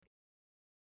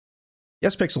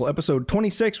Yespixel, episode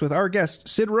 26 with our guest,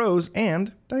 Cydrose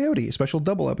and Dyoti, a special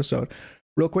double episode.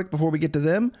 Real quick before we get to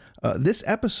them, this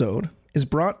episode is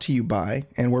brought to you by,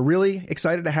 and we're really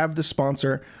excited to have this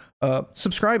sponsor,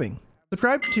 subscribing.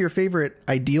 Subscribe to your favorite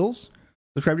ideals,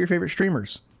 subscribe to your favorite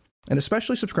streamers, and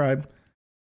especially subscribe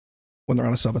when they're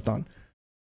on a subathon.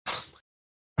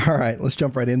 All right, let's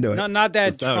jump right into it. Not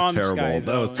that. That was terrible. Guy,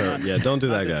 that was terrible. Yeah, don't do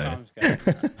that guy.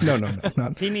 No,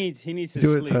 not. He needs to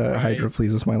do sleep, it. right? Hydra,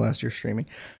 please. This is my last year streaming.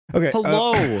 Okay.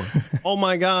 Hello. Oh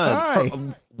my god. Hi.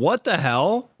 What the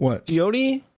hell? What?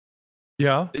 Dyoti?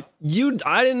 Yeah.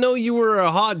 I didn't know you were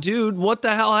a hot dude. What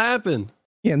the hell happened?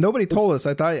 Yeah, nobody told us.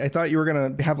 I thought you were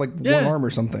gonna have like one arm or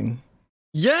something.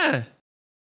 Yeah.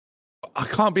 I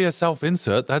can't be a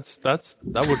self-insert.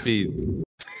 That would be.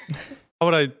 How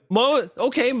would I?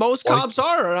 Most cops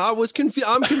are. I'm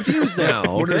confused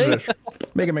now. What Okay. is this?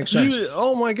 Make it make sense.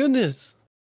 Oh my goodness.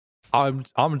 I'm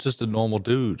just a normal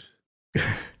dude.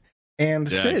 And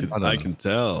Sid, I can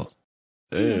tell.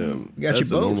 Damn, We got that's you a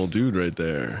both. normal dude right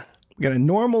there. we got a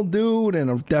normal dude and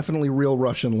a definitely real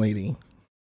Russian lady.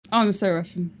 Oh, I'm so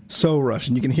Russian. So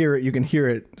Russian. You can hear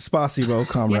it. Spasibo,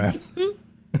 comrade. Yes.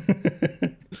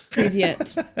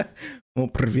 Привет. Well,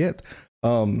 привет.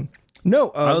 No,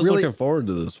 I was really looking forward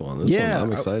to this one. This one,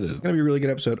 I'm excited. It's going to be a really good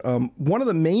episode. One of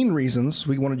the main reasons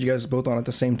we wanted you guys both on at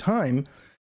the same time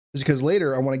is because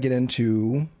later I want to get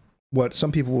into what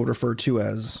some people would refer to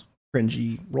as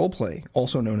cringy roleplay,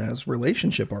 also known as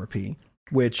relationship RP,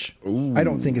 which I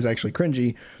don't think is actually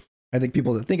cringy. I think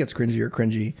people that think it's cringy are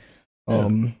cringy.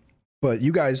 But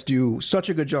you guys do such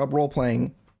a good job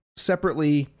role-playing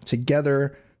separately,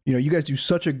 together. You know, you guys do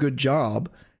such a good job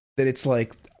that it's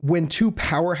like, when two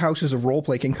powerhouses of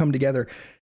roleplay can come together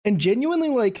and genuinely,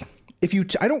 like,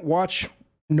 I don't watch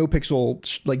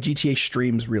Nopixel like GTA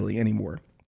streams really anymore,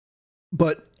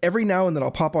 but every now and then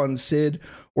I'll pop on Sid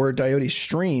or Dyoti's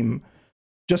stream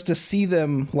just to see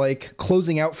them like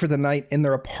closing out for the night in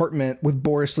their apartment with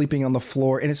Boris sleeping on the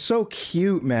floor. And it's so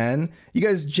cute, man. You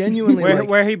guys genuinely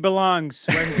where he belongs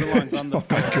on the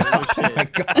floor. Oh my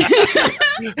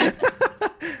God.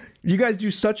 You guys do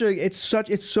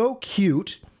it's so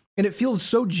cute. And it feels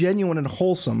so genuine and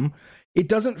wholesome. It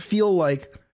doesn't feel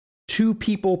like two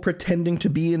people pretending to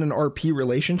be in an RP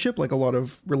relationship, like a lot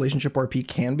of relationship RP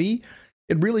can be.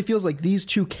 It really feels like these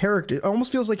two characters, it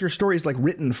almost feels like your story is like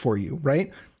written for you,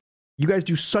 right? You guys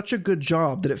do such a good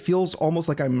job that it feels almost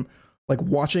like I'm like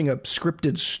watching a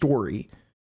scripted story.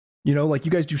 You know, like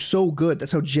you guys do so good.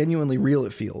 That's how genuinely real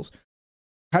it feels.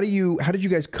 How did you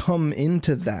guys come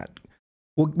into that?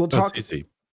 We'll talk. That's easy.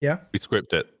 Yeah. We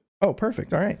script it. Oh,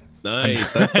 perfect. All right.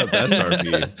 Nice. That's the best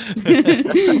RP.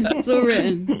 It's all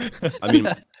written. I mean,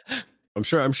 I'm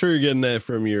sure you're getting that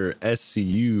from your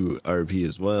SCU RP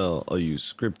as well. All you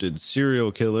scripted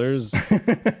serial killers.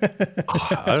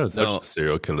 I don't touch the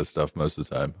serial killer stuff most of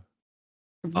the time.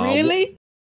 Really?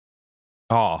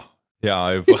 Oh, yeah,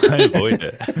 I avoid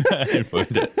it. I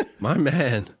avoid it. My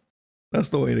man. That's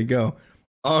the way to go.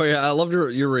 Oh yeah, I loved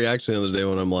your reaction the other day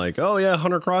when I'm like, oh yeah,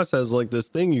 Hunter Cross has like this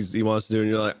thing he wants to do, and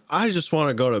you're like, I just want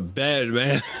to go to bed,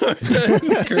 man.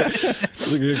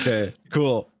 Okay,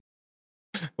 cool.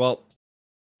 Well,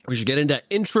 we should get into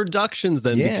introductions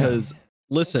then, because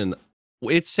listen,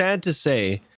 it's sad to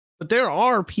say, but there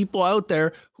are people out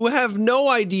there who have no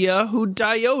idea who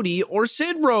Dyoti or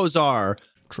Cydrose are.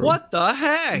 True. What the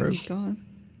heck? True. Oh God,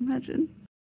 imagine.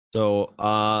 So,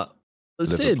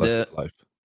 Sid, Life.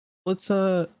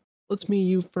 let's meet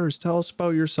you first. Tell us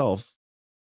about yourself.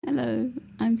 Hello,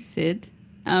 I'm Sid.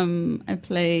 I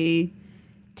play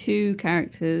two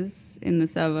characters in the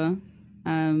server.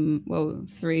 Well,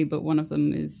 three, but one of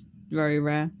them is very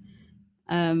rare.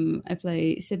 I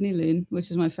play Sydney Loon, which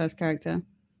is my first character.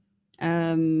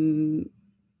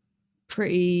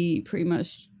 Pretty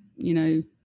much, you know,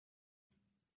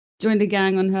 joined a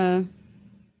gang on her.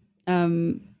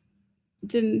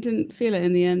 Didn't feel it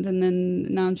in the end, and then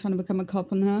now I'm trying to become a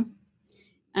cop on her.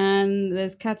 And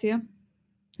there's Katya,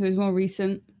 who is more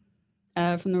recent,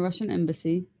 from the Russian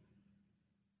embassy.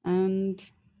 And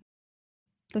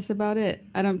that's about it.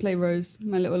 I don't play Rose,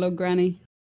 my little old granny.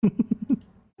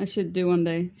 I should do one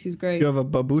day. She's great. You have a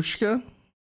babushka?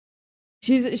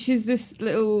 She's this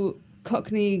little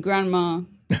Cockney grandma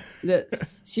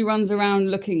that she runs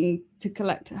around looking to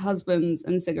collect husbands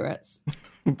and cigarettes.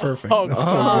 Perfect. Oh, That's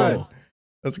so God. good.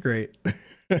 That's great.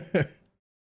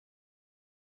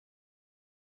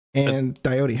 And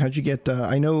Dyoti, how'd you get?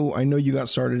 I know you got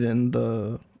started in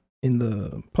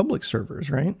the public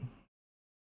servers, right?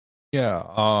 Yeah.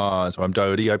 So I'm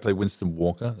Dyoti. I play Winston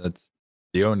Walker. That's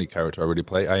the only character I really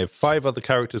play. I have 5 other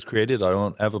characters created. I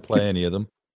don't ever play any of them.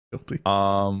 Guilty.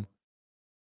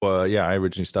 Well, yeah, I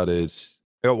originally started.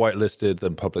 I got whitelisted,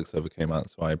 then public server came out,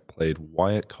 so I played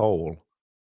Wyatt Cole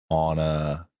on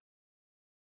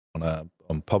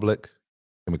public.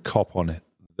 I'm a cop on it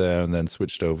there, and then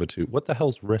switched over to what the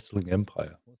hell's Wrestling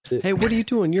Empire? Hey, what are you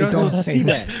doing? You're not supposed to see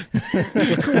that.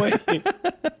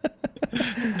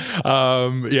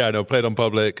 Yeah, no, played on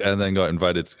public, and then got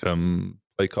invited to come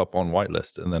play cop on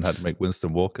whitelist, and then had to make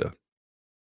Winston Walker.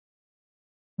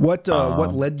 What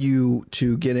led you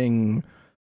to getting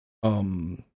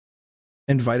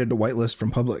invited to whitelist from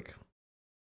public?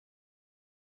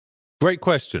 Great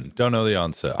question. Don't know the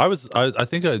answer. I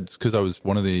think it's because I was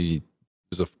one of the.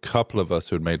 There's a couple of us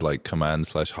who had made like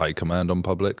command/high command on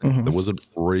public. Mm-hmm. There wasn't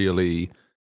really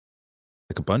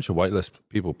like a bunch of whitelist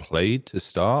people played to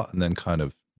start and then kind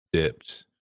of dipped.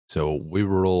 So we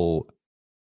were all.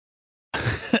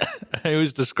 I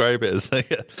always describe it as like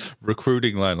a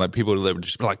recruiting line. Like people that would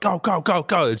just be like, go, go, go,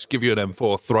 go. They'd just give you an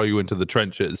M4, throw you into the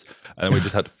trenches. And we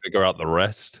just had to figure out the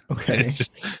rest. Okay. It's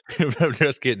just,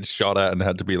 just getting shot at and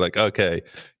had to be like, okay,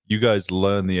 you guys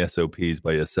learn the SOPs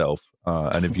by yourself.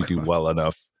 And if you do well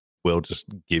enough, we'll just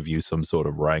give you some sort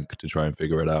of rank to try and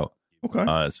figure it out.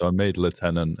 Okay. So I made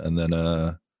lieutenant and then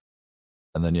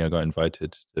yeah, I got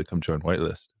invited to come join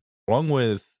waitlist. Along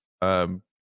with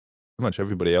much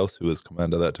everybody else who was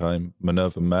commander that time.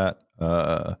 Minerva Matt,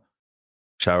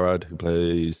 Sharad, who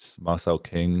plays Marcel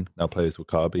King, now plays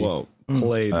Wakabi. Well,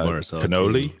 played Marcel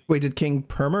Cannoli. King. Wait, did King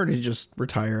perm or did he just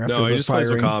retire after No, the he just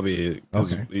firing? plays Wakabi.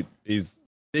 Okay.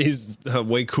 He's a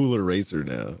way cooler racer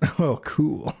now. Oh,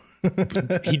 cool.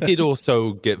 He did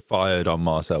also get fired on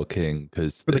Marcel King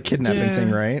because for the kidnapping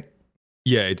thing, right?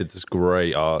 Yeah, he did this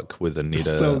great arc with Anita.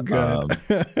 So good.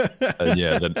 And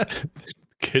yeah, then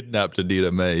kidnapped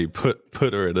Anita May, put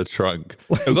her in a trunk.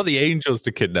 I've got the angels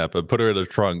to kidnap her, put her in a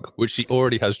trunk, which she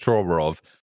already has trauma of,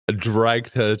 and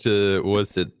dragged her to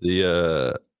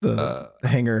the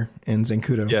hangar in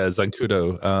Zancudo. Yeah,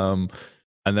 Zancudo.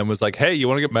 And then was like, "Hey, you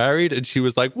want to get married?" And she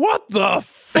was like, "What the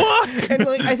fuck?" And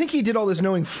like, I think he did all this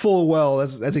knowing full well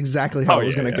that's exactly how it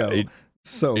was going to go.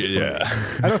 So funny. Yeah.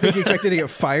 I don't think he expected to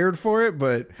get fired for it,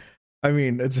 but I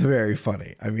mean, it's very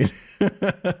funny. I mean,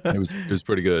 it was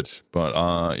pretty good. But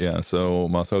yeah, so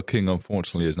Marcel King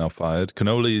unfortunately is now fired.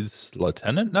 Cannoli's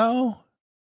lieutenant now.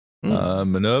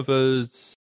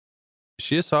 Minerva's, is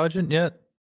she a sergeant yet?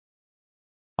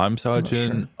 I'm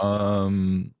sergeant.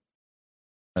 Sure.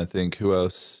 I think who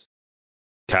else?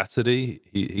 Cassidy,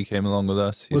 he came along with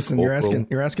us. Listen, you're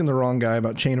asking the wrong guy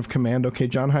about chain of command. Okay,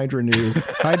 John Hydra knew.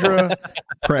 Hydra,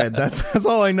 Pred. That's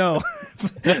all I know.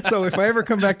 So if I ever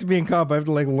come back to being cop, I have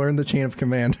to like learn the chain of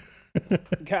command.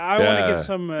 I want to give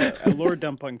some a lore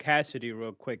dump on Cassidy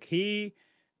real quick. He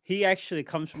actually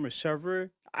comes from a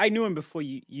server. I knew him before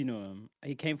you knew him.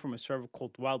 He came from a server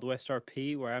called Wild West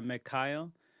RP where I met Kyle,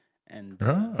 and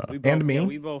we both, and me. Yeah,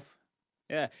 we both.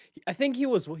 Yeah, I think he's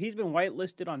been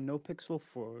whitelisted on Nopixel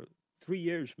for 3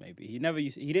 years maybe. He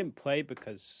didn't play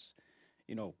because,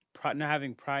 not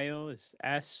having prio is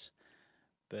S.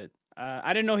 But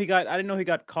I didn't know he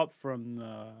got caught from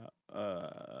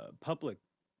public.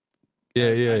 Yeah. I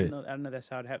didn't know that's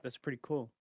how it happened. That's pretty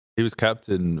cool. He was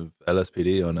captain of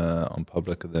LSPD on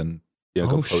public, and then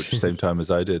got poached the same time as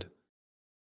I did.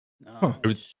 No.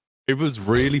 It was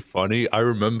really funny. I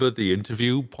remember the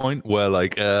interview point where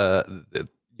like so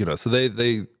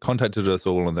they contacted us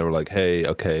all and they were like, "Hey,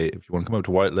 okay, if you want to come up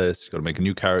to whitelist, you got to make a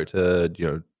new character.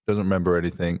 Doesn't remember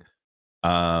anything."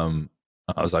 I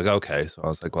was like, "Okay," so I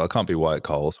was like, "Well, I can't be Wyatt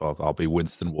Cole, so I'll be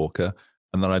Winston Walker."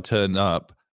 And then I turn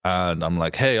up and I'm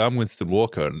like, "Hey, I'm Winston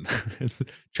Walker," and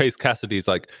Chase Cassidy's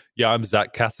like, "Yeah, I'm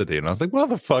Zach Cassidy," and I was like,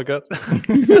 "Motherfucker."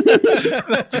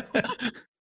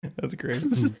 That's great.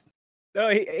 No,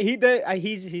 he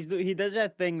does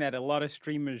that thing that a lot of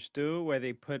streamers do, where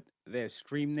they put their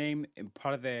stream name in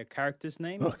part of their character's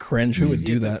name. Oh, cringe! Who would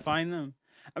do that? Find them.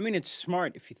 I mean, it's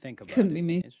smart if you think about it. Couldn't be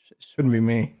me. Couldn't be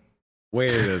me.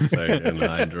 Wait a second,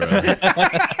 Hydra.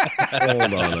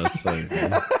 Hold on a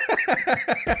second.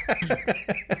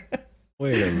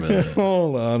 Wait a minute.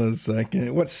 Hold on a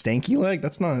second. What, stanky leg?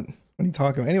 That's not. What are you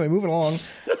talking about? Anyway, moving along.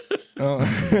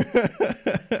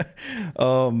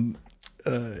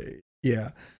 Yeah.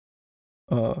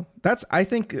 That's, I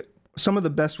think, some of the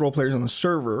best role players on the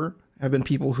server have been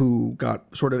people who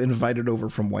got sort of invited over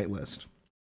from whitelist.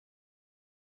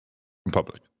 From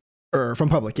public. Or from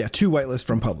public, yeah. 2 whitelist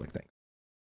from public things.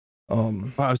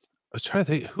 I was trying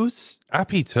to think, who's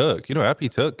Appy Turk? Appy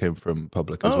Turk came from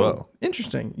public as well.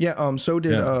 Interesting. Yeah. So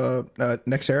did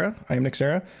Nexera. I am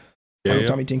Nexera. Yeah.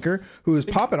 Tommy Tinker, who is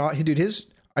popping off. Dude,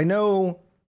 I know,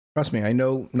 trust me, I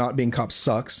know not being cop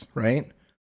sucks, right?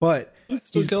 but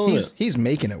Still killing it. he's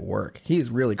making it work. He's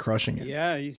really crushing it.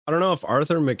 Yeah, I don't know if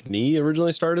Arthur McNee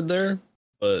originally started there,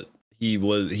 but he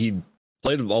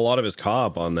played a lot of his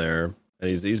co-op on there, and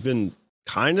he's been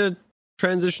kind of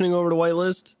transitioning over to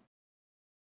whitelist.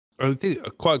 I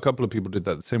think quite a couple of people did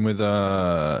that. The same with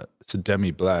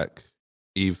Demi Black,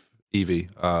 Evie.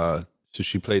 So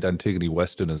she played Antigone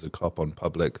Western as a cop on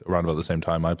Public around about the same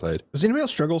time I played. Does anybody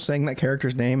else struggle saying that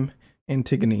character's name?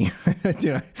 Antigone.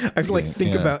 Dude, I have to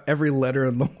think about every letter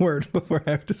in the word before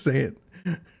I have to say it.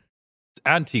 It's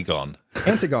Antigone.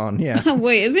 Antigone, yeah.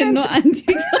 Wait, is it not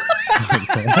Antigone?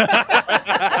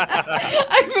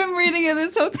 I've been reading it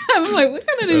this whole time. I'm like, what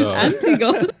kind of name is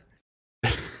Antigone?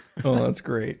 Oh, that's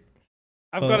great.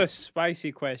 I've got a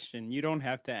spicy question. You don't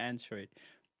have to answer it.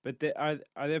 But are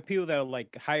there people that are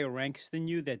like higher ranks than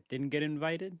you that didn't get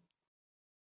invited?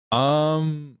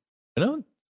 I don't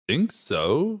think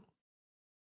so.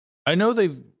 I know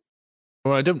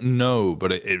I don't know,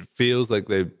 but it feels like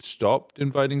they've stopped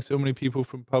inviting so many people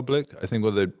from Public. I think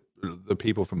the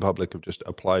people from Public have just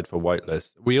applied for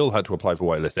whitelist. We all had to apply for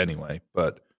whitelist anyway,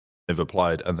 but they've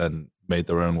applied and then made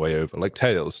their own way over. Like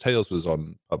Tails. Tails was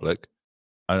on Public.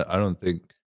 I don't think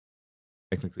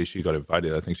technically she got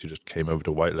invited. I think she just came over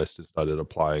to whitelist and started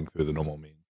applying through the normal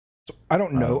means. So I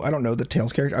don't know the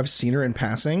Tails character. I've seen her in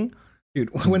passing. Dude,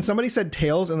 when somebody said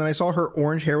Tails and then I saw her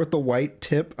orange hair with the white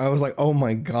tip, I was like, oh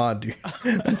my god, dude.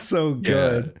 That's so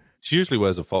good. Yeah. She usually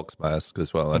wears a fox mask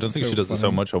as well. I don't think she does it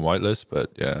so much on whitelist,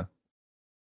 but yeah.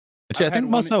 Actually, I think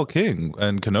Marcel King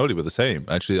and Cannoli were the same.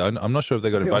 Actually, I'm not sure if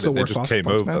they got invited. They just came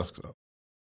over. Masks,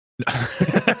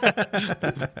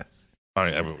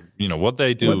 I mean, you know, what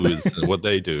they do is what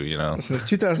they do, you know. Since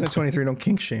 2023, don't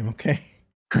kink shame, okay?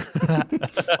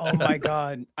 Oh my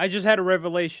god. I just had a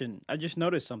revelation. I just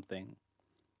noticed something.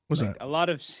 What's like, that? A lot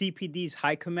of CPD's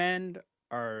high command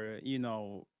are,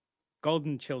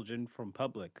 golden children from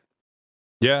Public.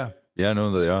 Yeah,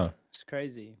 no, they are. It's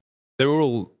crazy. They were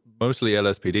all mostly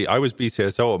LSPD. I was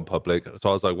BCSO on Public, so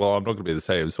I was like, well, I'm not going to be the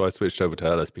same. So I switched over to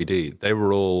LSPD. They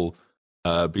were all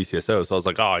BCSO, so I was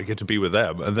like, oh, I get to be with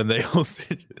them. And then they all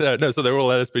so they were all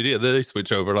LSPD, and then they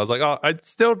switch over, and I was like, oh, I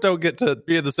still don't get to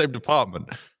be in the same department.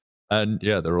 And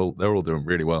yeah, they're all doing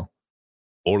really well.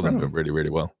 All of them doing really, really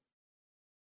well.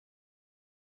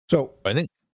 So I think,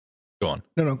 go on.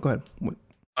 No, go ahead.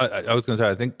 I was going to say,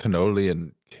 I think Cannoli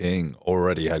and King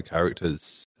already had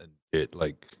characters, and it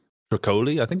like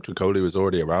Tricoli. I think Tricoli was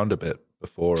already around a bit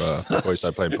before he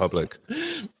started playing Public.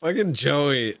 Fucking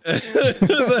Joey.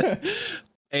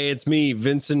 Hey, it's me,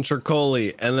 Vincent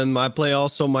Tricoli, and then I play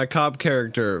also my cop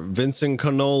character, Vincent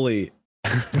Cannoli.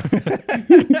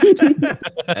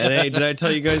 And hey, did I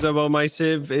tell you guys about my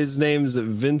Civ? His name's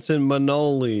Vincent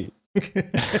Manoli.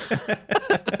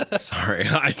 Sorry,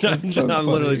 I'm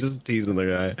literally just teasing the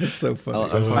guy. It's so funny.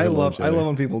 I love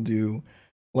when people do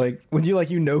like when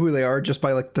you know who they are just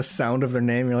by like the sound of their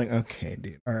name. You're like, okay,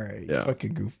 dude, all right, yeah,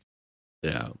 fucking goof.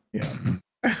 Yeah.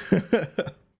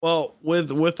 Well,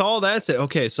 with all that said,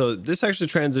 okay, so this actually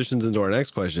transitions into our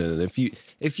next question. And if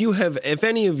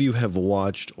any of you have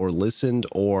watched or listened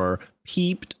or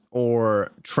peeped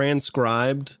or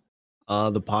transcribed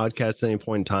the podcast at any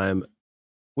point in time,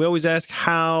 we always ask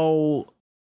how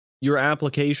your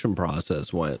application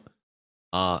process went.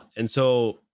 And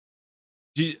so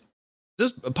this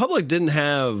Public didn't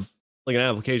have like an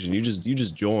application. You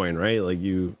just joined, right? Like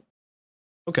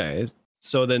okay.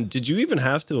 So then did you even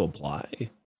have to apply?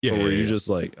 Yeah. Or were you just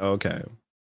like, okay.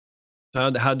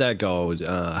 How'd that go?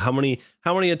 How many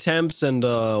attempts and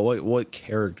what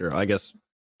character? I guess you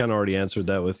kind of already answered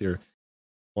that with your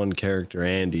one character,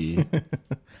 Andy.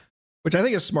 Which I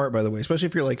think is smart, by the way, especially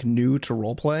if you're like new to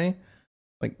roleplay.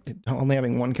 Like only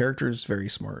having one character is very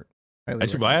smart.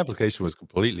 Actually, my application was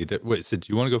completely different. Wait, Sid,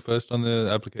 do you want to go first on the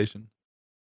application?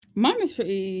 Mine was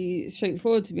pretty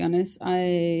straightforward, to be honest.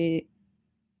 I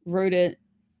wrote it,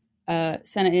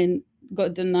 sent it in,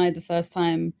 got denied the first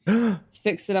time,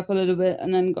 fixed it up a little bit,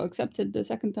 and then got accepted the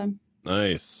second time.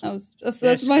 Nice.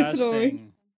 That's my story.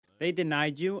 They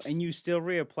denied you, and you still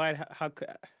reapplied. How could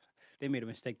they made a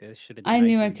mistake? They should have. I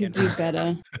knew I could do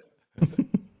better.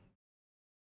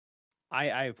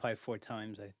 I applied 4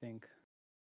 times, I think.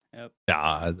 Yep.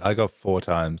 Yeah, I got 4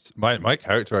 times. My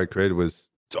character I created was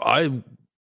I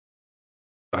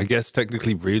guess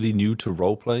technically really new to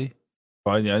roleplay.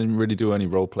 I didn't really do any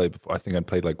roleplay before. I think I'd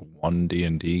played like one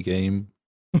D&D game.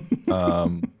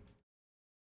 That's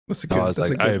a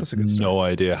good. I have no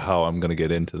idea how I'm going to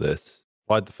get into this.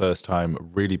 Applied the first time,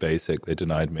 really basic. They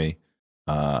denied me.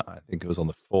 I think it was on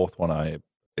the 4th one I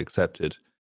accepted.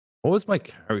 What was my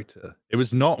character? It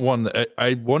was not one that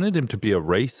I wanted him to be a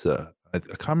racer. I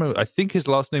can't remember. I think his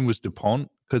last name was DuPont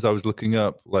because I was looking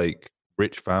up like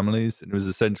rich families, and it was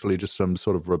essentially just some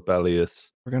sort of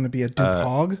rebellious. We're gonna be a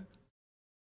Dupog.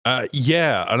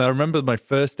 Yeah, and I remember my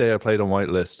first day I played on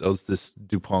Whitelist, I was this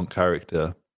DuPont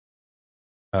character.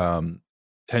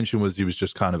 Tension was he was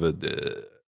just kind of I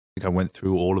think I went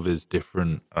through all of his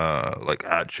different like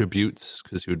attributes,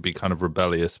 because he would be kind of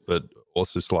rebellious but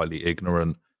also slightly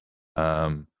ignorant.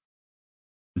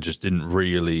 Just didn't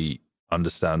really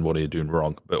understand what he was doing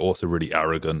wrong, but also really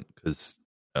arrogant, because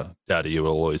daddy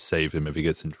will always save him if he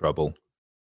gets in trouble.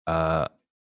 And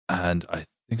I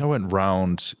think I went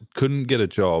round, couldn't get a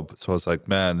job, so I was like,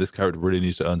 man, this character really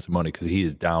needs to earn some money because he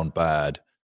is down bad.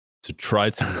 To try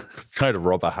to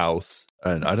rob a house.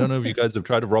 And I don't know if you guys have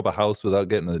tried to rob a house without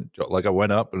getting a job. Like I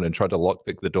went up and then tried to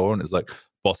lockpick the door, and it's like,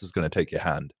 boss is going to take your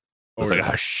hand. I was like,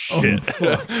 oh shit.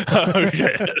 Oh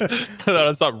shit. And then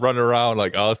I started running around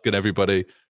like asking everybody.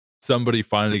 Somebody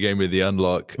finally gave me the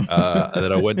unlock. And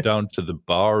then I went down to the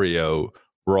barrio,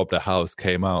 robbed a house,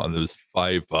 came out, and there was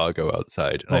 5 Vargo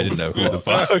outside, and I didn't know who the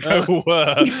Vargo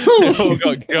were. They all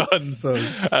got guns,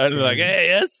 and they're like, "Hey,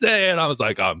 yes," and I was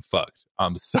like, "I'm fucked.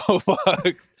 I'm so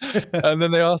fucked." And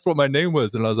then they asked what my name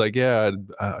was, and I was like, "Yeah,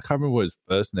 I can't remember what his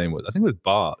first name was. I think it was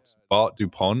Bart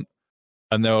DuPont."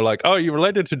 And they were like, "Oh, you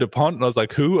related to DuPont?" And I was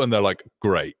like, "Who?" And they're like,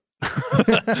 "Great."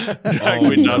 Dragged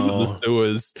me down to the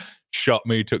sewers, shot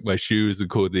me, took my shoes, and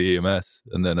called the EMS.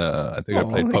 And then I think I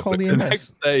played public the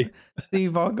next day. See,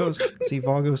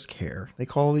 Vagos care. They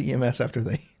call the EMS after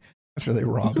they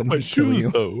rob and my kill shoes,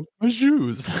 you. though. My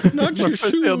shoes. Not your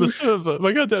shoes. On the server.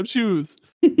 My goddamn shoes.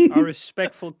 Our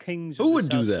respectful kings. Who would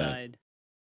do that? Side.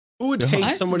 Who would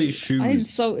take somebody's shoes? I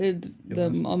insulted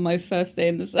them on my first day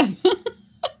in the server.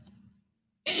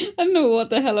 I don't know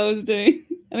what the hell I was doing.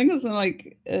 I think it was on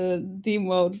like Dean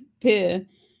World Pier,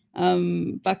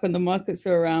 back when the markets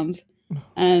were around,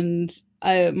 and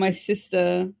my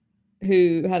sister,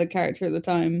 who had a character at the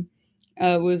time,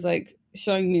 was like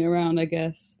showing me around, I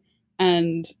guess,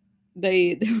 and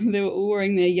they were all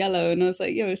wearing their yellow, and I was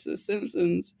like, "Yo, it's the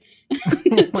Simpsons."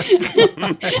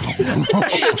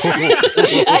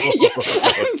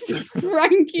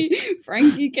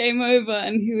 Frankie came over,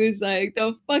 and he was like,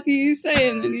 "The fuck are you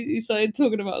saying?" And he started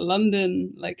talking about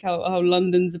London, like how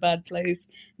London's a bad place,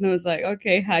 and I was like,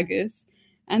 "Okay, haggis."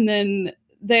 And then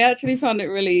they actually found it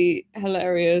really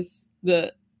hilarious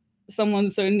that someone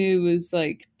so new was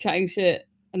like chatting shit,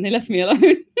 and they left me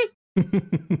alone.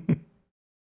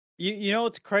 You know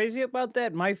what's crazy about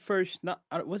that?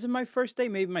 Was it my first day?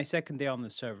 Maybe my second day on the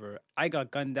server. I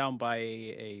got gunned down by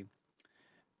a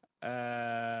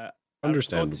I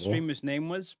don't know what the streamer's name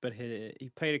was, but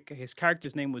his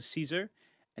character's name was Caesar,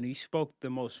 and he spoke the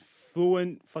most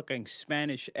fluent fucking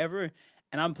Spanish ever.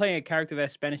 And I'm playing a character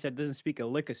that's Spanish that doesn't speak a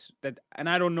lick of and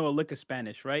I don't know a lick of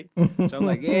Spanish, right? So I'm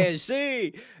like, yeah,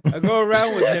 see, I go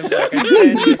around with him like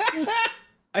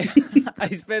I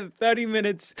spent 30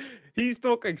 minutes. He's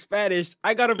talking Spanish.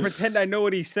 I gotta pretend I know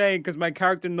what he's saying because my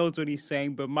character knows what he's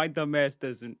saying, but my dumb ass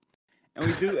doesn't. And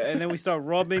and then we start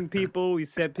robbing people. We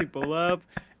set people up,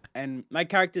 and my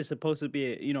character is supposed to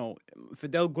be,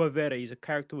 Fidel Guevara. He's a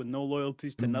character with no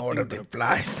loyalties to nothing. Lord of the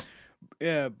Flies.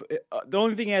 Yeah, but the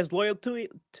only thing he has loyalty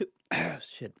to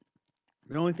shit.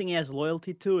 The only thing he has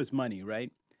loyalty to is money,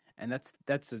 right? And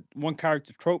that's one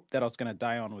character trope that I was gonna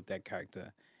die on with that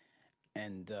character.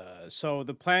 And so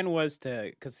the plan was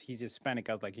because he's Hispanic,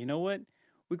 I was like, you know what?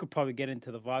 We could probably get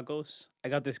into the Vagos. I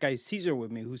got this guy Caesar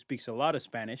with me who speaks a lot of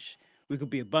Spanish. We could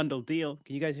be a bundle deal.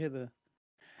 Can you guys hear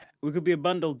we could be a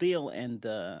bundle deal. And,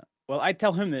 I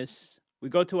tell him this. We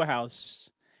go to a house.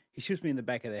 He shoots me in the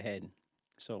back of the head.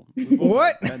 So we've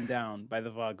what? Gunned down by the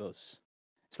Vagos.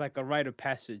 It's like a rite of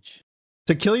passage.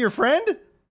 To kill your friend?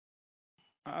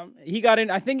 He got in.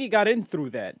 I think he got in through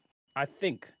that. I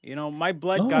think, my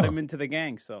blood got him into the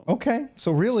gang. So okay,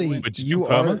 so really, you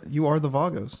are the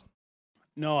Vagos.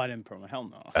 No, I didn't promo. Hell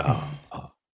no.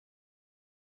 Oh.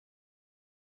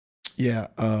 Yeah.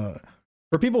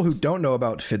 For people who don't know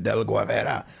about Fidel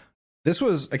Guevara, this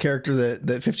was a character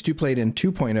that 52 played in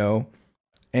 2.0,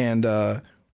 and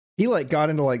he got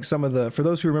into some of the. For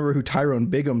those who remember who Tyrone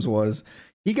Biggums was,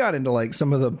 he got into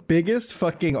some of the biggest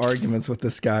fucking arguments with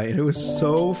this guy, and it was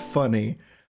so funny.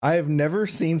 I have never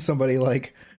seen somebody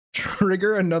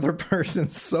trigger another person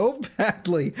so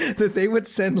badly that they would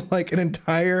send an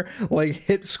entire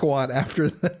hit squad after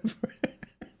them.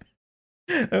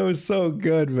 That was so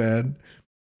good, man.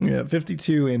 Yeah,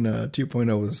 52 in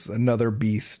 2.0 was another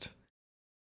beast.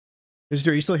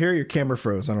 Are you still here? Your camera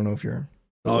froze. I don't know if you're.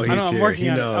 Oh, he's I'm here. working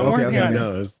on it. He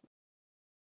knows.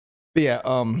 But yeah,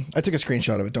 I took a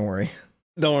screenshot of it. Don't worry.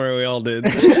 Don't worry, we all did.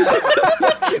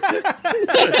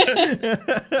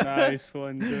 Nice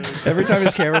one, dude. Every time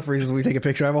his camera freezes, we take a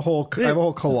picture. I have a whole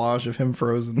collage of him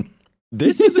frozen.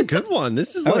 This is a good one.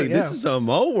 This is yeah. this is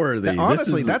emote worthy.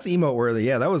 Honestly, that's emote worthy.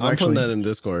 Yeah, that was I'm actually putting that in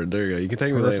Discord. There you go. You can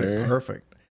thank me later.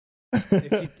 Perfect.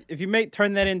 If you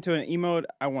turn that into an emote,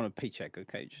 I want a paycheck.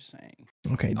 Okay, just saying.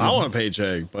 Okay, dude. I want a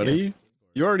paycheck, buddy. Yeah.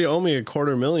 You already owe me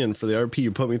 $250,000 for the RP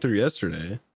you put me through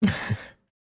yesterday.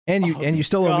 And you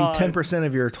still owe me 10%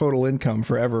 of your total income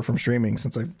forever from streaming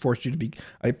since I forced you to be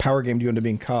I power gamed you into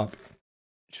being cop.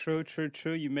 True.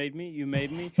 You made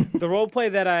me. The role play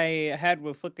that I had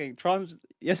with fucking Trumps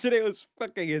yesterday was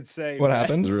fucking insane. What man.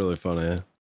 happened? It was really funny.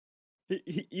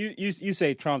 You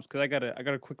say Trumps because I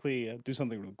gotta quickly do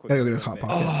something real quick. Gotta go get his hot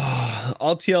pocket.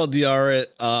 I'll TLDR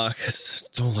it. Cause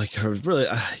don't like her really.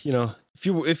 You know,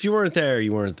 if you weren't there,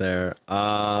 you weren't there.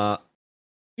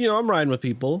 You know, I'm riding with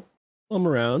people. I'm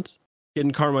around,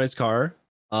 getting Carmine's car.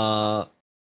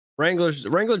 Wrangler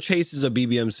chases a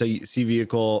BBMC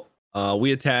vehicle.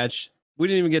 We attach. We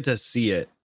didn't even get to see it.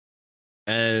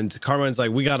 And Carmine's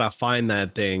like, we gotta find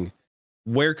that thing.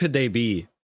 Where could they be?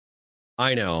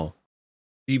 I know.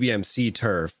 BBMC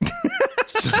turf.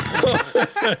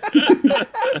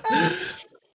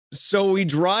 So we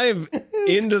drive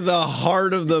into the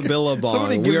heart of the Billabong.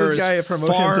 Somebody give this guy a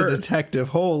promotion to detective.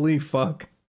 Holy fuck.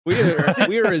 We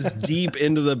are as deep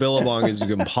into the Billabong as you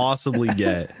can possibly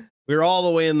get. We're all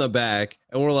the way in the back,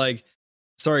 and we're like,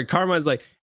 sorry, Carmine's like,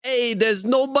 hey, there's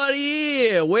nobody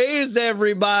here. Where's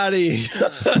everybody?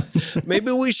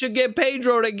 Maybe we should get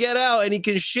Pedro to get out and he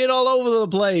can shit all over the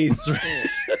place.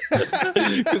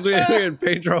 Because we had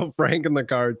Pedro Frank in the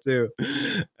car too.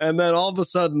 And then all of a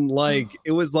sudden,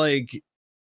 it was like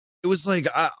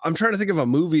I'm trying to think of a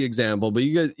movie example, but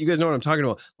you guys know what I'm talking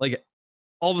about. Like,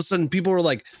 all of a sudden people were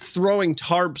like throwing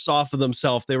tarps off of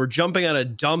themselves. They were jumping out of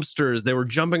dumpsters. They were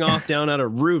jumping off down out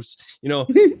of roofs. You know,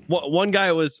 one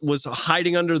guy was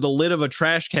hiding under the lid of a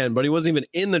trash can, but he wasn't even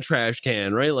in the trash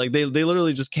can, right? Like they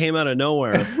literally just came out of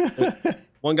nowhere.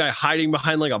 One guy hiding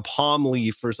behind like a palm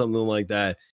leaf or something like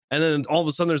that. And then all of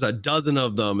a sudden there's a dozen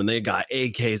of them and they got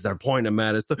AKs. They're pointing them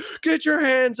at us. Get your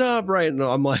hands up, right? And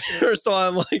I'm like,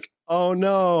 oh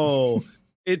no.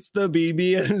 It's the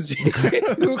BBMC.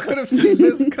 Who could have seen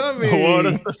this coming? What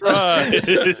a surprise!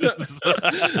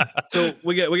 So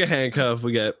we get handcuffed.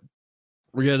 We get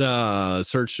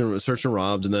searched and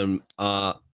robbed, and then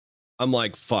I'm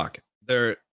like, fuck,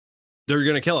 they're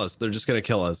gonna kill us. They're just gonna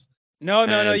kill us.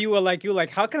 No. You were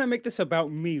like, how can I make this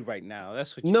about me right now?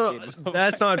 That's what. Did.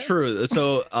 That's not true.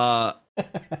 So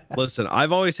listen,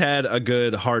 I've always had a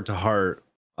good heart to heart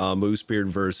Moosebeard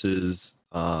versus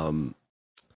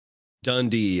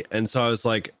Dundee, and so I was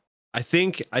like, I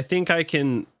think I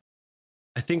can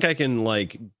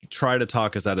like try to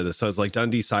talk us out of this. So I was like,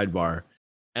 Dundee sidebar,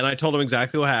 and I told him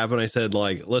exactly what happened. I said,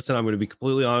 like, listen, I'm going to be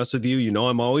completely honest with you. You know,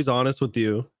 I'm always honest with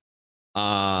you.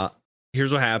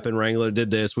 Here's what happened. Wrangler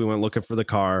did this. We went looking for the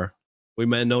car. We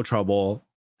meant no trouble,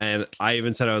 and I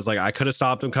even said, I was like, I could have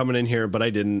stopped him coming in here, but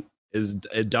I didn't. Is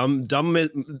a dumb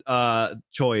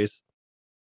choice.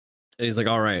 And he's like,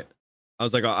 all right. I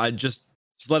was like, I just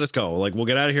let us go. Like, we'll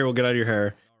get out of here. We'll get out of your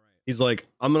hair. He's like,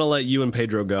 I'm going to let you and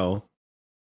Pedro go,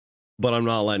 but I'm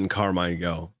not letting Carmine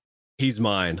go. He's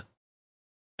mine.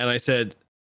 And I said,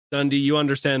 Dundee, you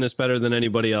understand this better than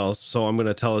anybody else, so I'm going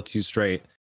to tell it to you straight.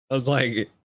 I was like,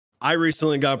 I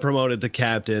recently got promoted to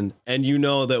captain, and you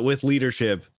know that with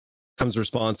leadership comes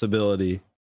responsibility.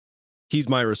 He's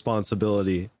my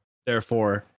responsibility.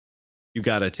 Therefore, you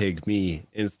got to take me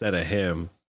instead of him.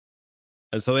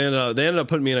 And so they ended up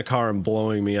putting me in a car and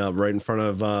blowing me up right in front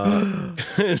of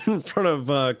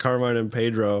Carmine and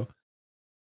Pedro.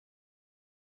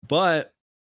 But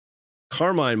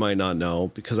Carmine might not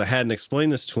know, because I hadn't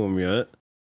explained this to him yet.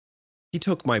 He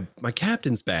took my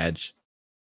captain's badge.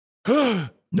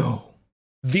 No.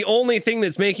 The only thing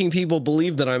that's making people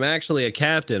believe that I'm actually a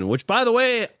captain, which, by the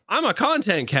way, I'm a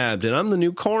content captain. I'm the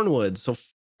new Cornwood. So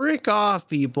frick off,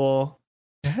 people.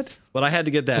 But I had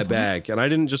to get that back, and I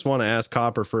didn't just want to ask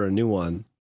Copper for a new one.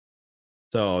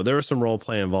 So there was some role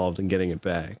play involved in getting it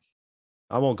back.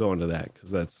 I won't go into that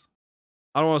because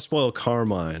I don't want to spoil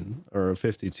Carmine or a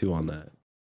 52 on that.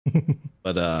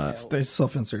 But it's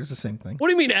self-insert. It's the same thing. What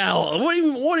do you mean, Al?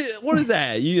 What is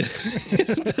that?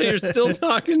 You're still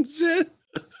talking shit?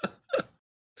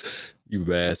 You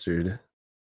bastard.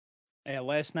 Yeah,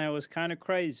 last night was kind of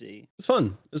crazy. It's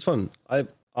fun.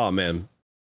 Oh man.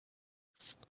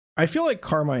 I feel like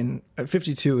Carmine at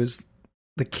 52 is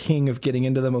the king of getting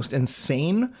into the most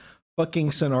insane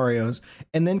fucking scenarios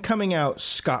and then coming out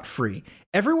scot-free.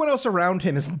 Everyone else around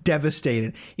him is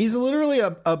devastated. He's literally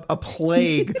a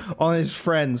plague on his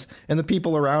friends and the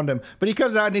people around him. But he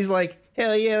comes out and he's like,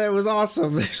 hell yeah, that was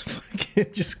awesome.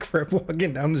 Just crip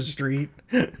walking down the street.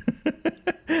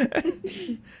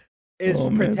 Is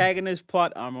protagonist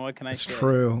plot armor, what can I say? It's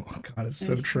true. Oh, God, it's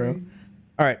so true.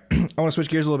 All right, I want to switch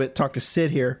gears a little bit. Talk to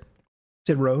Sid here.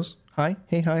 Cydrose. Hi.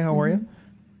 Hey, hi, how are you?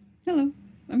 Hello,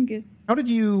 I'm good. How did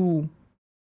you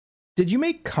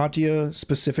make Katya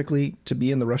specifically to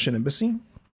be in the Russian embassy?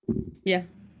 Yeah,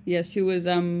 she was,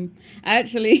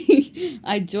 actually,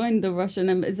 I joined the Russian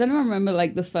embassy. Does anyone remember,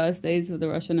 like, the first days of the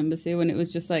Russian embassy when it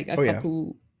was just, like, a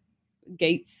couple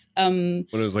gates? When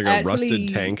it was, like, a rusted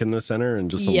tank in the center and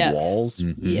just some walls?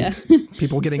 Mm-hmm. Yeah.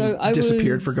 People getting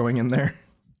disappeared for going in there.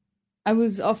 I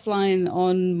was offline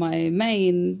on my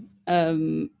main,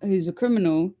 who's a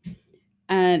criminal,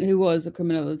 and who was a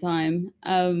criminal at the time.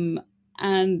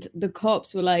 And the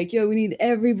cops were like, yo, we need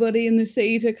everybody in the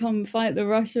city to come fight the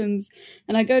Russians.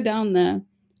 And I go down there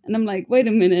and I'm like, wait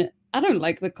a minute, I don't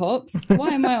like the cops. Why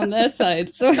am I on their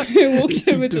side? So I walked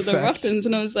over to the Russians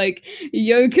and I was like,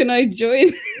 yo, can I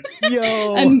join?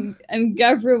 Yo. And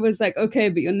Gabriel was like, okay,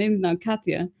 but your name's now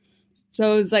Katya.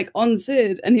 So I was like on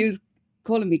Sid and he was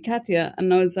calling me Katya.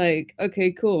 And I was like,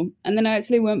 okay, cool. And then I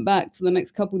actually went back for the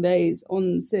next couple of days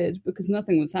on Sid because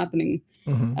nothing was happening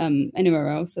anywhere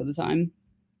else at the time.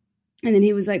 And then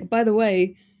he was like, by the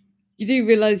way, you do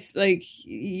realize, like,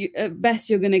 at best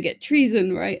you're going to get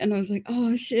treason, right? And I was like,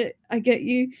 oh, shit, I get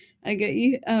you.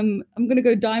 I'm going to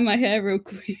go dye my hair real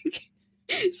quick.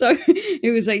 So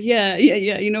he was like, yeah,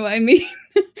 you know what I mean?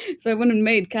 So I went and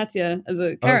made Katya as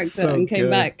a character and came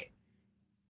back.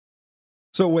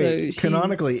 So wait, so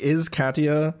canonically, is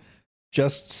Katya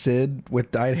just Sid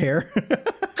with dyed hair?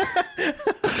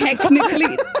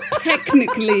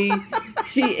 Technically,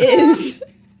 she is.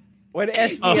 When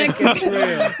SBS gets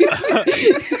real.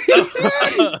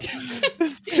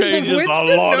 This changes a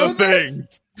lot of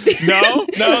things. No,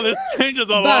 this changes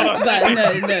a lot of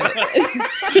things.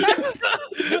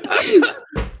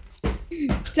 No.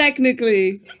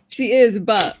 Technically, she is,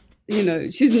 but, you know,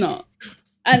 she's not.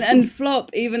 And Flop,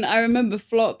 even, I remember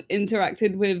Flop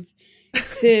interacted with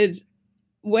Sid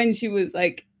when she was,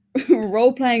 like,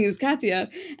 role-playing as Katya,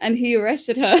 and he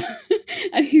arrested her.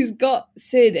 And he's got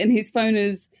Sid in his phone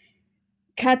as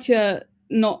Katya,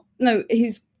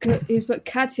 he's put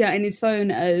Katya in his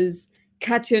phone as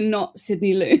Katya, not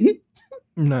Sydney Loon.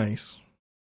 Nice.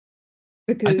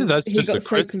 Because I think that's just a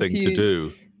Chris thing to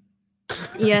do.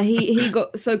 Yeah, he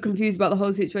got so confused about the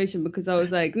whole situation because I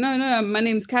was like, no, my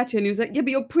name's Katya. And he was like, yeah,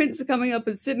 but your prints are coming up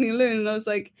as Sydney Loon. And I was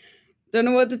like, don't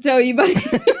know what to tell you, buddy.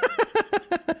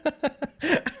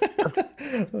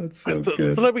 That's so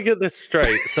good. So let me get this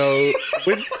straight. So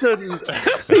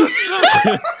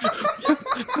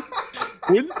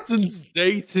Winston's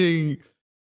dating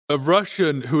a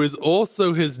Russian who is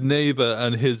also his neighbor,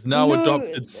 and his now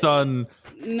adopted son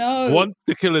wants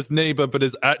to kill his neighbor, but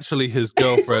is actually his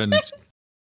girlfriend.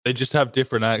 They just have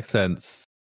different accents.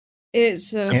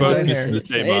 It's both the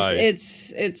same eye.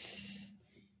 It's.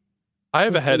 I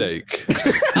have a headache.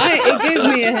 It gave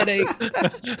me a headache.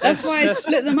 That's why I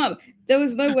split them up. There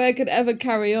was no way I could ever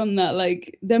carry on that,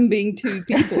 like, them being two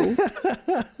people.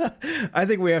 I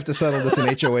think we have to settle this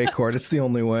in HOA court. It's the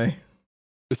only way.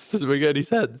 This doesn't make any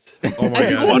sense. Oh my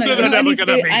god!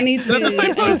 I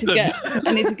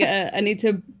need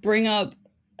to bring up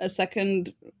a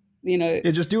second. You know,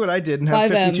 yeah, just do what I did and have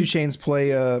 52 Chains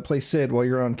play Sid while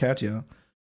you're on Katya,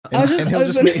 and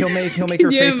he'll make her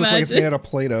face look like it's made out of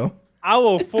Play-Doh. I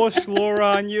will force Laura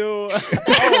on you.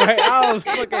 I'll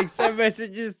fucking send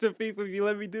messages to people if you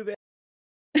let me do that.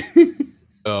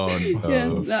 Oh no! Yeah,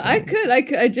 no, I could.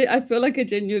 I feel like I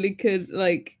genuinely could,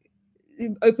 like,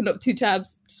 open up two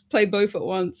tabs, just play both at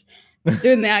once,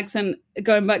 doing the accent,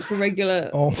 going back to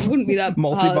regular. It wouldn't be that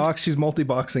multi-box. hard. She's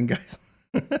multi-boxing, guys.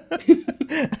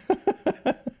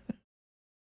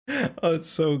 Oh, it's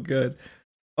so good.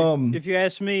 If you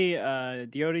ask me,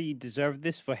 Dyoti deserved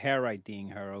this for hair IDing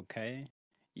her. Okay,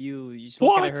 you just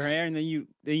look at her hair and then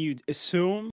you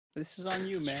assume this is on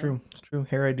you, man. It's true.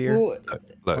 Hair ID.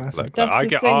 Look, I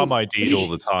get arm ID'd all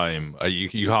the time. You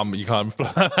can't. You get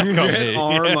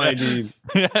arm ID.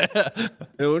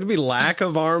 It would be lack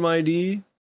of arm ID.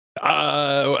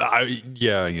 I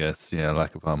guess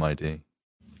lack of arm ID.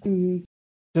 Mm-hmm.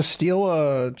 Just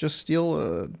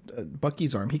steal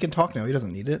Bucky's arm. He can talk now. He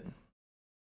doesn't need it.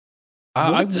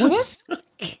 I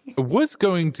was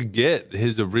going to get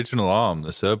his original arm,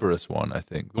 the Cerberus one. I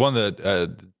think the one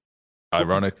that,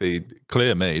 ironically,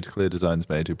 Clear Designs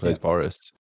made, who plays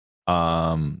Boris.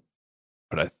 But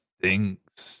I think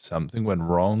something went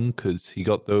wrong because he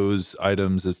got those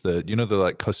items as the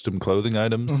like custom clothing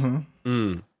items.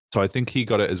 So I think he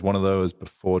got it as one of those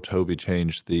before Toby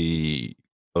changed the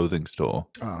clothing store.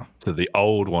 So the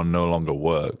old one no longer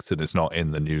works and it's not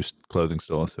in the new clothing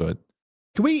store. So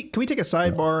can we take a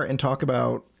sidebar and talk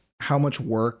about how much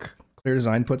work Clear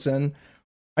Design puts in?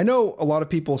 I know a lot of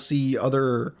people see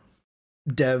other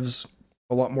devs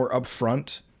a lot more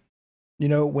upfront. You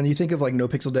know, when you think of like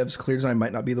Nopixel devs, Clear Design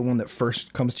might not be the one that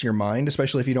first comes to your mind,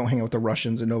 especially if you don't hang out with the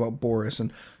Russians and know about Boris.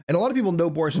 And a lot of people know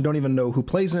Boris and don't even know who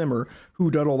plays him or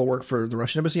who did all the work for the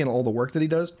Russian embassy and all the work that he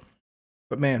does.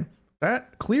 But man,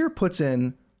 that Clear puts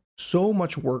in so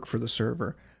much work for the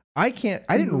server. I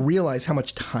didn't realize how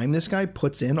much time this guy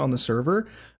puts in on the server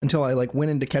until I like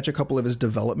went in to catch a couple of his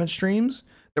development streams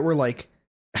that were like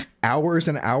hours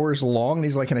and hours long. And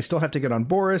he's like, and I still have to get on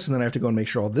Boris, and then I have to go and make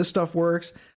sure all this stuff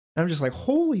works. And I'm just like,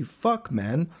 holy fuck,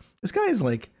 man. This guy is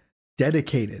like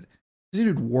dedicated. This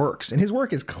dude works, and his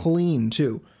work is clean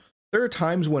too. There are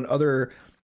times when other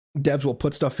devs will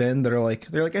put stuff in that are like,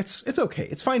 they're like, it's okay.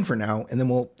 It's fine for now. And then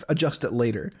we'll adjust it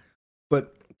later.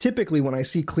 But typically when I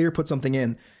see Clear put something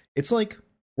in, it's like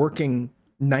working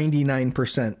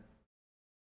 99%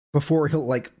 before he'll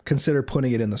like consider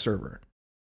putting it in the server.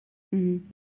 Mm-hmm.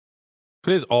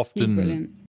 Clear's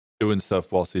often doing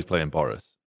stuff whilst he's playing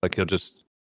Boris. Like he'll just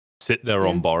sit there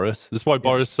on Boris. That's why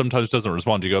Boris sometimes doesn't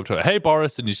respond. You go up to it, hey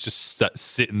Boris, and he's just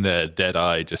sitting there, dead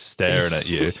eye, just staring at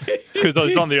you. Because I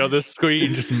was on the other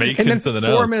screen, just making and then something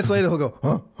 4 else. minutes later, he'll go,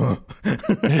 huh.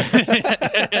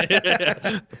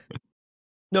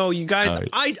 No, you guys,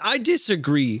 I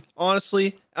disagree.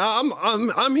 Honestly,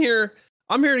 I'm here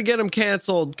to get him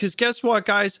canceled. Because guess what,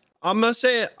 guys? I'm gonna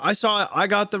say it. I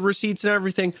got the receipts and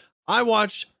everything. I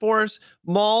watched Boris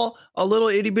maul a little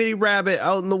itty bitty rabbit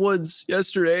out in the woods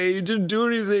yesterday. He didn't do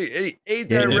anything. He ate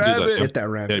that rabbit. Hit that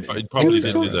rabbit. Yeah, he probably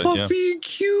did so do that. fluffy and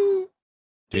cute.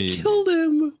 He killed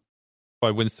him. Why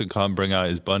Winston can't bring out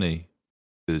his bunny?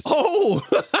 Oh.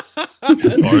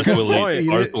 Boris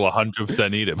will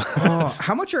 100% eat him.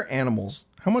 How much are animals?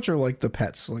 How much are like the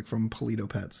pets, like from Polito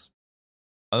Pets?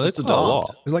 That's a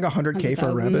lot. It's like 100K for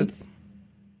a rabbit.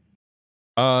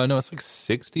 No, it's like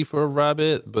 60 for a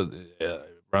rabbit, but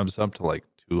it ramps up to like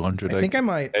 200. I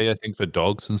think for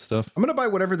dogs and stuff. I'm gonna buy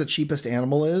whatever the cheapest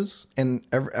animal is, and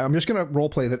I'm just gonna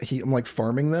roleplay that I'm like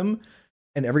farming them,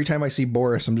 and every time I see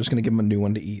Boris, I'm just gonna give him a new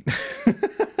one to eat.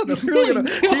 That's really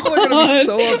people are gonna be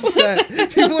so upset.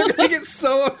 People are gonna get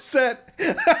so upset.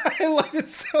 I love it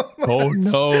so much. Oh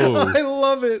no! I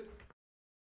love it.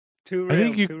 Too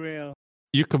real.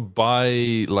 You could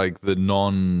buy like the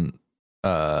non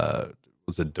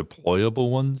was it deployable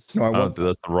ones? No, I don't think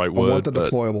that's the right word. I want the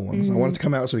deployable ones. I want it to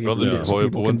come out so we can eat it, so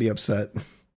people can be upset.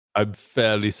 I'm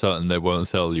fairly certain they won't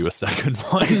sell you a second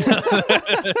one.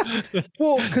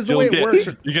 Well, because the way it works,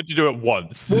 you get to do it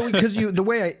once. Well, because the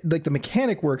way the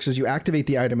mechanic works is you activate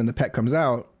the item and the pet comes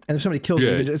out, and if somebody kills you,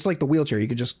 it's like the wheelchair. You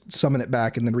could just summon it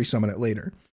back and then resummon it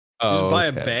later. Just buy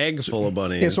a bag full of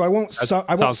bunnies. Yeah, so I won't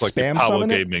spam like summon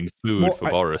gaming food for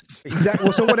Boris. Exactly.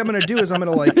 Well, so what I'm going to do is I'm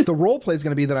going to like the role play is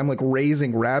going to be that I'm like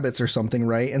raising rabbits or something,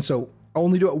 right? And so I'll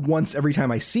only do it once every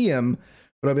time I see him,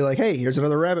 but I'll be like, hey, here's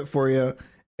another rabbit for you.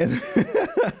 And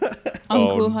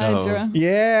Uncle Hydra.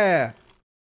 Yeah.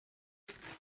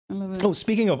 I love it. Oh,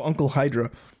 speaking of Uncle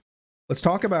Hydra, let's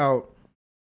talk about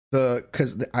the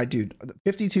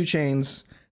 52 Chains,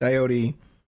 Dyoti,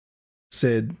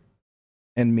 Cyd,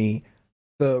 and me.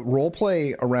 The role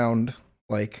play around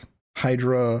like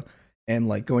Hydra and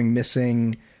like going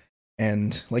missing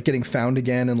and like getting found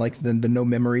again and like the no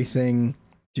memory thing,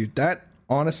 dude, that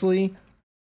honestly,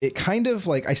 it kind of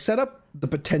like I set up the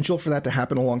potential for that to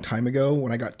happen a long time ago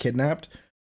when I got kidnapped.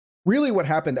 Really what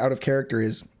happened out of character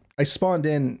is I spawned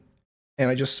in and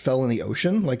I just fell in the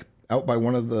ocean, like out by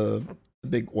one of the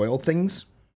big oil things.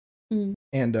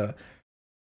 And I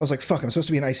was like, fuck, I'm supposed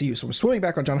to be in ICU. So I'm swimming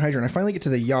back on John Hydra and I finally get to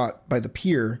the yacht by the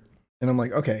pier and I'm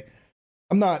like, okay,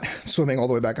 I'm not swimming all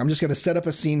the way back. I'm just going to set up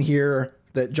a scene here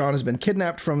that John has been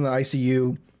kidnapped from the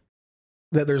ICU,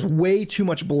 that there's way too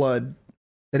much blood,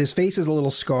 that his face is a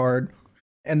little scarred,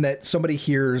 and that somebody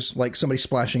hears like somebody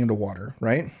splashing into water,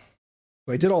 right?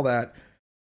 So I did all that.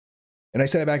 And I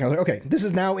set it back and I was like, okay, this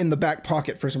is now in the back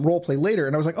pocket for some roleplay later.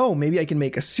 And I was like, oh, maybe I can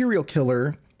make a serial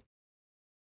killer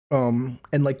and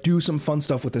like do some fun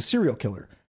stuff with a serial killer.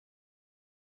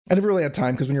 I never really had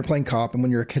time because when you're playing cop and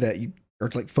when you're a cadet, you are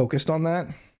like focused on that.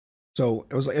 So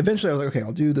it was like, eventually I was like, okay,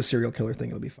 I'll do the serial killer thing.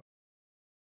 It'll be fun.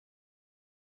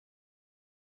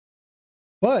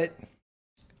 But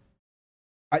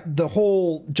the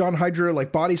whole John Hydra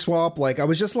like body swap, like I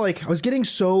was just like, I was getting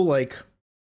so like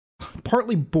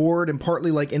partly bored and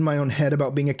partly like in my own head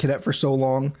about being a cadet for so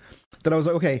long that I was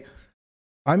like, okay,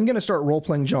 I'm going to start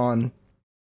role-playing John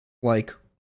like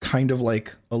kind of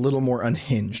like a little more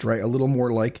unhinged, right? A little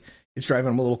more like it's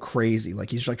driving him a little crazy. Like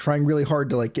he's like trying really hard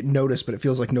to like get noticed, but it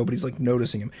feels like nobody's like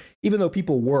noticing him. Even though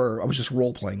people were, I was just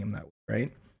role-playing him that way,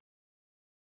 right?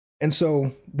 And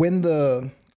so when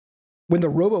the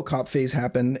RoboCop phase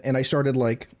happened and I started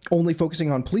like only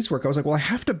focusing on police work, I was like, well, I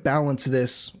have to balance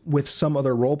this with some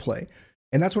other role play.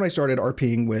 And that's when I started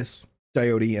RPing with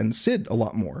Dyoti and Cyd a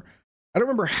lot more. I don't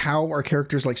remember how our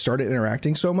characters like started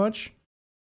interacting so much,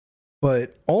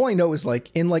 but all I know is like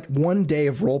in like one day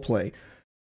of role play,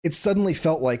 it suddenly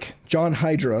felt like John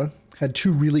Hydra had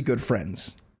two really good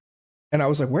friends. And I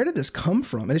was like, where did this come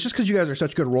from? And it's just because you guys are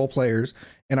such good role players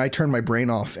and I turn my brain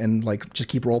off and like just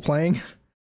keep role playing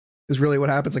is really what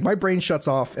happens. Like my brain shuts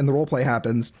off and the role play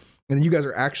happens. And then you guys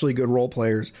are actually good role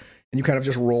players and you kind of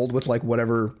just rolled with like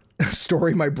whatever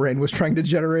story my brain was trying to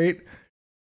generate.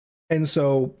 And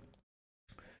so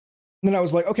then I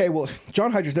was like, okay, well,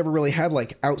 John Hydra's never really had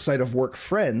like outside of work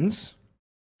friends.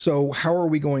 So how are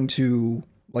we going to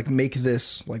like make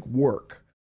this like work?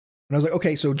 And I was like,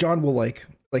 okay, so John will like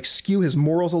skew his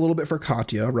morals a little bit for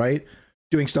Katya, right?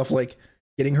 Doing stuff like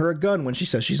getting her a gun when she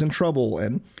says she's in trouble.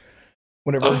 And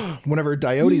whenever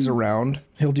Dyoti's around,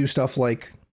 he'll do stuff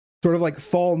like sort of like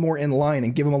fall more in line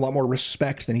and give him a lot more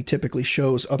respect than he typically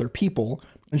shows other people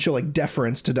and show like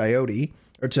deference to Dyoti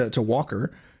or to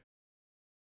Walker.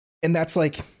 And that's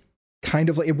like kind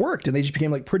of like it worked and they just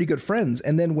became like pretty good friends.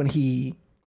 And then when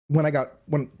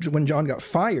John got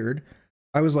fired,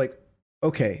 I was like,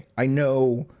 okay, I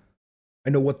know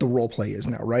what the role play is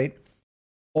now, right?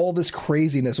 All this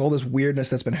craziness, all this weirdness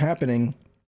that's been happening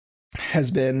has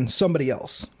been somebody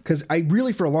else. Because I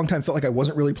really, for a long time, felt like I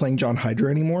wasn't really playing John Hydra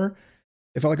anymore.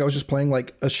 It felt like I was just playing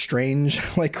like a strange,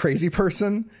 like crazy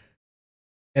person.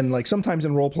 And like sometimes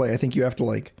in role play, I think you have to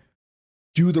like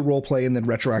do the role play and then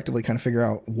retroactively kind of figure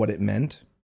out what it meant.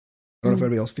 I don't know if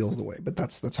anybody else feels the way, but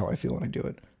that's how I feel when I do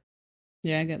it.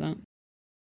 Yeah, I get that.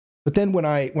 But then when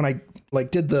I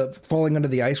like did the falling under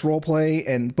the ice role play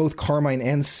and both Carmine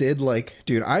and Cyd, like,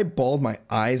 dude, I bawled my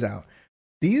eyes out.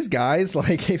 These guys,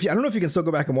 like, I don't know if you can still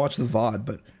go back and watch the VOD,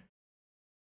 but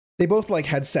they both like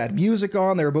had sad music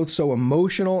on. They were both so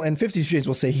emotional. And 50 Shades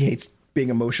will say he hates being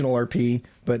emotional RP,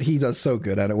 but he does so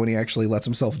good at it when he actually lets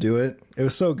himself do it. It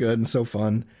was so good and so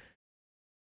fun.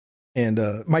 And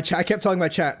I kept telling my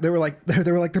chat, they were like,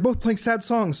 they're both playing sad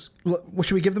songs.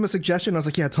 Should we give them a suggestion? I was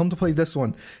like, yeah, tell them to play this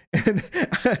one. And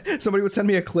somebody would send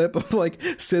me a clip of like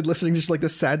Cyd listening to just like the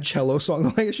sad cello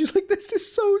song. Like, she's like, this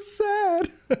is so sad.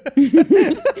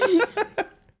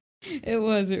 It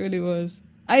really was.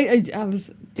 I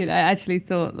actually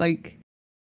thought like,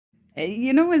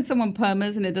 you know, when someone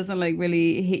permas and it doesn't like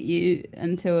really hit you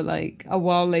until like a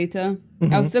while later.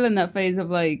 Mm-hmm. I was still in that phase of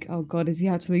like, oh God, is he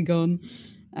actually gone?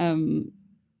 I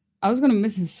was gonna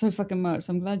miss him so fucking much.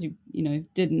 I'm glad you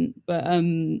didn't. But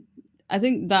I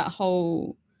think that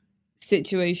whole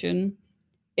situation,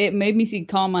 it made me see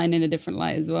Carmine in a different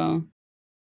light as well.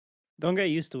 Don't get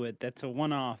used to it. That's a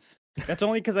one-off. That's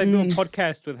only because I do a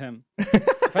podcast with him.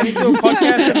 If I didn't do a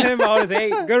podcast with him, I would say,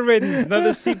 hey, good riddance,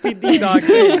 another CPD dog.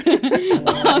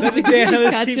 Another day,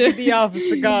 another CPD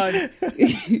officer gone.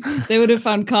 They would have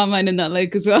found Carmine in that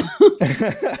lake as well.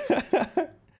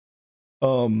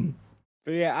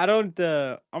 But yeah, I don't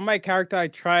on my character I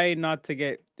try not to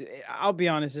get, I'll be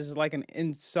honest, this is like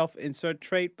an self-insert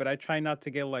trait, but I try not to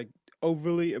get like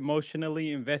overly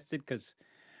emotionally invested because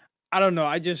I don't know,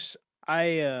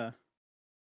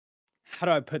 how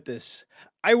do I put this?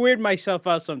 I weird myself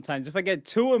out sometimes. If I get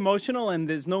too emotional and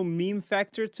there's no meme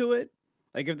factor to it,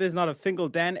 like if there's not a Fingal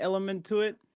Dan element to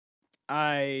it,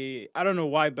 I don't know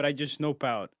why, but I just nope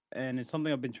out. And it's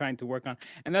something I've been trying to work on.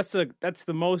 And that's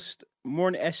the most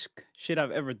Morn-esque shit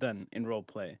I've ever done in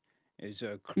roleplay. Is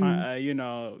just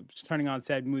turning on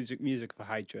sad music for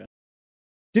Hydra.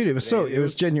 Dude, it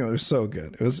was genuine. It was so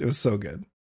good. It was so good.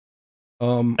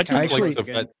 I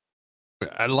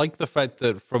like the fact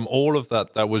that from all of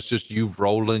that was just you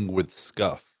rolling with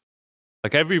scuff.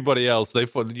 Like everybody else, they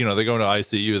go into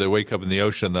ICU, they wake up in the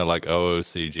ocean, they're like, oh,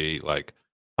 CG, like,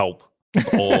 help.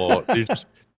 Or you just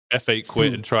F8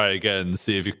 quit and try again,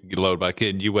 see if you can load back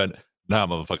in. You went, nah,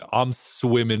 motherfucker, I'm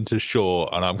swimming to shore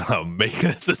and I'm going to make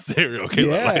this a serial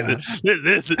killer. Yeah. Like,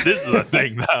 this is a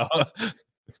thing now.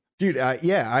 Dude,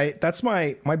 that's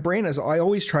my brain is, I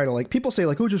always try to like, people say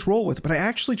like, oh, just roll with it. But I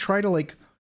actually try to like,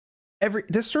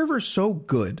 this server is so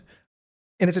good.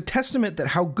 And it's a testament that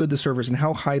how good the server is and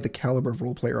how high the caliber of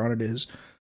role player on it is,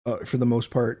 for the most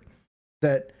part,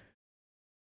 that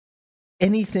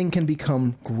anything can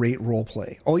become great role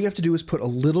play. All you have to do is put a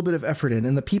little bit of effort in,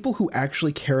 and the people who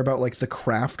actually care about like the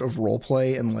craft of role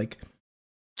play and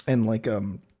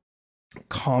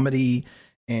comedy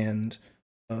and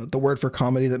the word for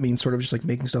comedy that means sort of just like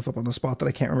making stuff up on the spot that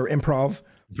I can't remember. Improv.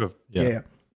 Yeah.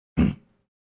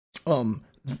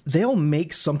 They'll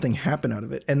make something happen out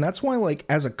of it. And that's why, like,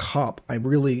 as a cop, I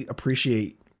really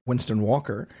appreciate Winston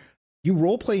Walker. You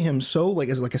role play him so like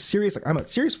as like a serious, like I'm a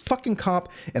serious fucking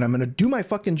cop and I'm gonna do my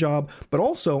fucking job, but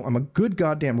also I'm a good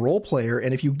goddamn role player.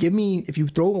 And if you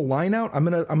throw a line out, I'm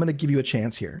gonna give you a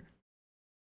chance here.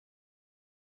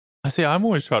 I see. I'm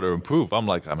always trying to improve. I'm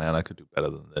like, oh man, I could do better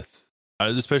than this.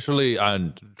 Especially,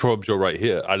 and Trobs, you're right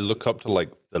here. I look up to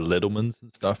like the Littlemans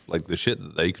and stuff, like the shit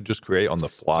that they could just create on the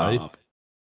fly. Stop.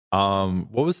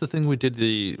 What was the thing we did?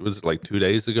 Was it like 2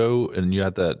 days ago? And you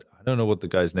had that. I don't know what the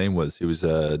guy's name was. He was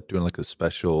doing like a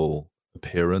special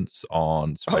appearance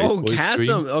on Space Boy Chasm.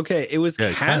 stream. Okay, it was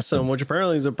Chasm, which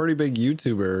apparently is a pretty big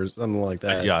YouTuber or something like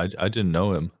that. Yeah, I didn't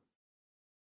know him.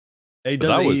 He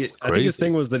does. I think his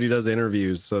thing was that he does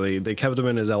interviews, so they kept him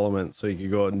in his element, so he could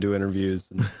go out and do interviews.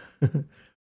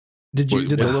 Did the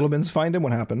Littlemans find him?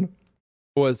 What happened?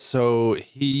 Was so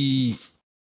he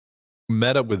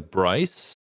met up with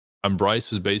Bryce, and Bryce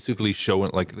was basically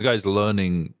showing like the guy's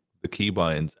learning the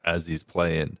keybinds as he's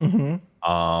playing. Mm-hmm.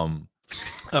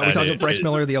 We're talking Bryce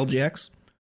Miller, the LGX.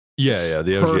 Yeah,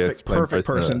 the LGX. Perfect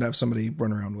person to have somebody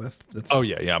run around with.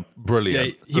 Yeah,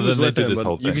 brilliant. Yeah, he was with him,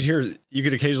 but you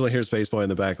could occasionally hear Spaceboy in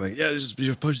the back, like,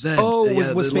 just push that. Oh,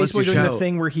 was Spaceboy doing the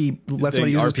thing where he lets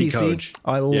somebody use his PC? Coach.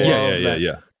 I love that.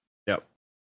 Yeah. Yep.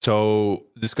 So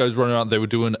this guy's running around. They were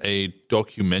doing a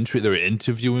documentary. They were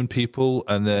interviewing people,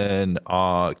 and then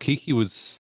Kiki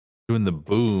was doing the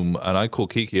boom, and I call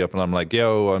Kiki up, and I'm like,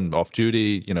 "Yo, I'm off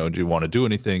duty. Do you want to do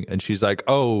anything?" And she's like,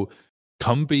 "Oh,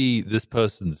 come be this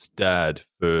person's dad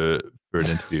for an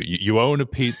interview. You own a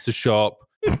pizza shop.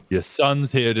 Your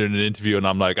son's here doing an interview." And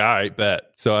I'm like, all right, bet.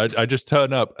 So I just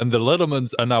turn up, and the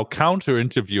Littlemans are now counter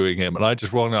interviewing him. And I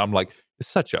just walk in, I'm like, it's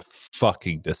such a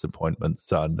fucking disappointment,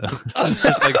 son.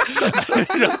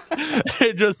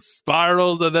 It just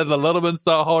spirals, and then the Littlemans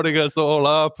start holding us all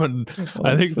up. And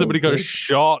I think somebody got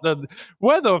shot. And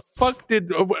where the fuck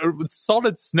did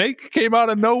Solid Snake came out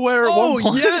of nowhere?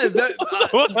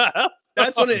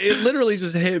 That's when it literally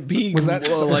just hit peak. Was that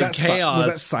chaos? Was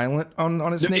that silent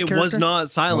on his snake character? It was not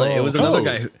silent. It was another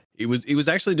guy. He was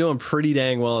actually doing pretty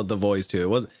dang well at the voice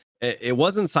too. It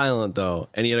wasn't silent though,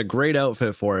 and he had a great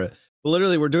outfit for it. But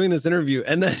literally, we're doing this interview,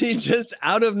 and then he just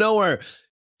out of nowhere,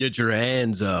 get your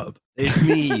hands up. It's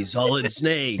me, Solid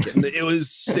Snake. And it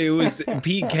was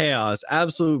peak chaos,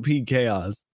 absolute peak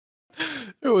chaos.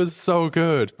 It was so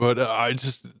good, but I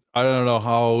don't know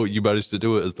how you managed to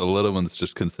do it as the little ones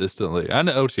just consistently. And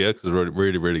LTX is really,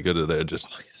 really, really good at it. Just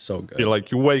he's so good. You're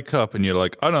like, you wake up and you're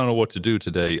like, I don't know what to do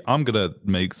today. I'm gonna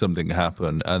make something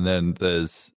happen. And then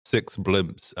there's 6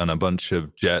 blimps and a bunch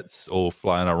of jets all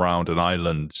flying around an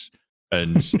island,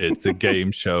 and it's a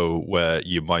game show where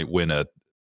you might win a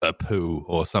poo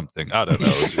or something. I don't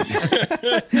know.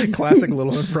 Classic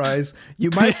Littleman prize. You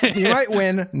might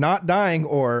win not dying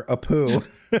or a poo.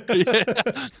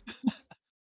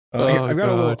 I've got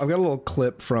a little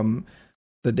clip from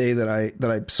the day that I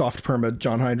soft perma'd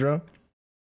John Hydra,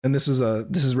 and this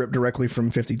is ripped directly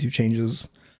from 52 Changes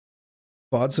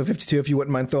VOD. So 52, if you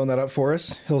wouldn't mind throwing that up for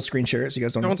us, he'll screen share it so you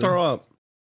guys don't throw up.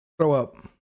 Throw up.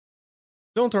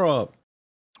 Don't throw up.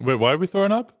 Wait, why are we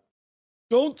throwing up?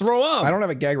 Don't throw up. I don't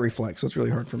have a gag reflex, so it's really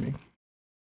hard for me.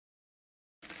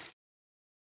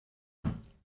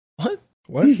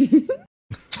 What?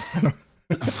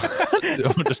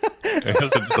 just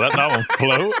let that one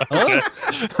float.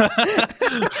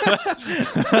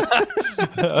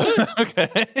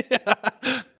 Okay.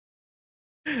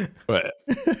 Wait.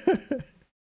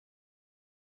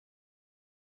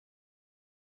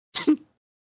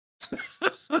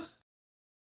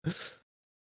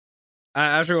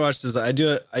 After we watch this, I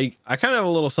kind of have a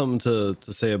little something to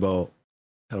say about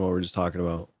kind of what we're just talking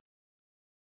about.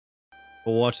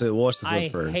 We'll watch the clip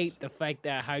first. I hate the fact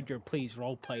that Hydra plays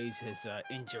role plays his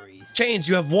injuries. Change,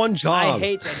 you have one job. I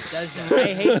hate that he does that.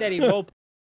 I hate that he role.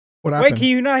 What happened? Wait, can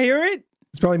you not hear it?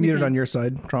 It's probably muted on your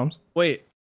side, Troms. Wait.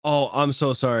 Oh, I'm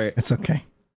so sorry. It's okay.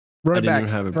 Run it back. I didn't even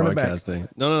have it broadcasting.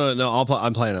 No.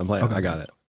 I'm playing. Okay. I got it.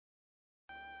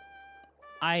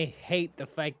 I hate the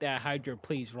fact that Hydra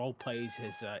role plays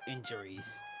his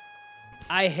injuries.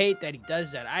 I hate that he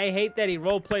does that. I hate that he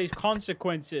role plays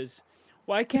consequences.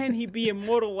 Why can't he be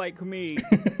immortal like me?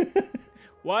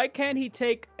 Why can't he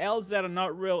take L's that are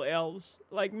not real L's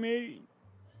like me?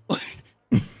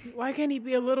 Why can't he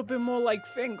be a little bit more like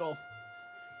Fingal?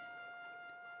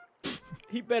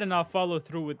 He better not follow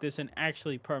through with this and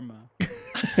actually perma.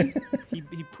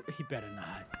 he better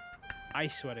not. I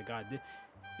swear to God,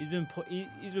 he's been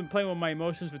playing with my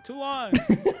emotions for too long.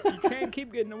 He can't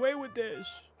keep getting away with this.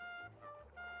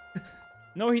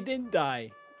 No, he didn't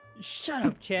die. Shut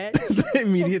up, Chad.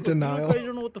 Immediate denial. You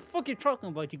don't know what the fuck you're talking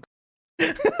about. You.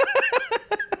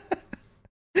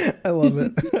 I love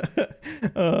it.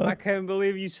 I can't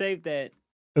believe you saved that.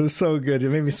 It was so good. It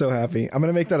made me so happy. I'm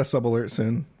gonna make that a sub alert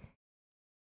soon.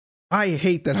 I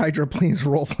hate that Hydra plays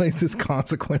role plays his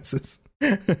consequences.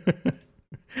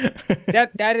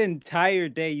 that entire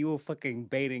day you were fucking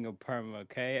baiting a perma,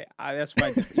 okay? That's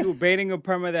my. You were baiting a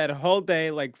perma that whole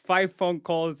day, like 5 phone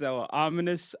calls that were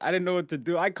ominous. I didn't know what to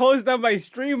do. I closed down my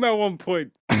stream at one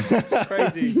point.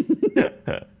 Crazy.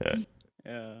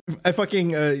 Yeah. I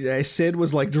fucking Sid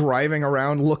was like driving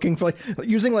around looking for like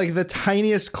using like the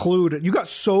tiniest clue to, you got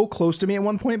so close to me at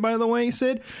one point, by the way,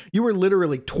 Sid. You were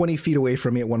literally 20 feet away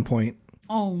from me at one point.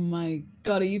 Oh my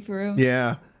God, are you for real?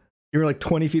 Yeah. You were like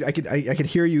 20 feet. I could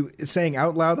hear you saying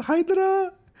out loud,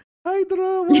 Hydra, why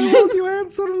won't you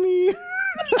answer me?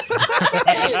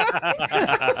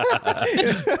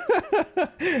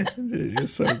 Dude, you're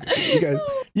so good.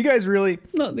 You guys really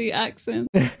not the accent.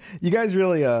 You guys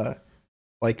really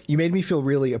like, you made me feel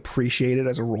really appreciated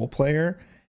as a role player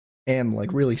and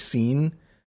like really seen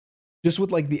just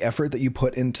with like the effort that you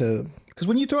put into, because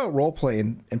when you throw out role play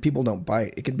and people don't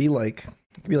bite, it could be like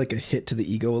a hit to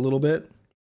the ego a little bit.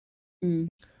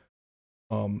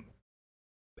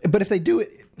 But if they do it,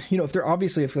 you know, if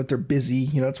they're busy,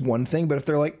 you know, that's one thing. But if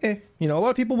they're like, you know, a lot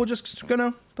of people will just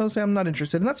they'll say I'm not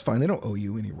interested, and that's fine. They don't owe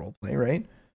you any role play, right?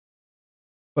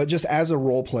 But just as a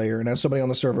role player and as somebody on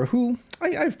the server who I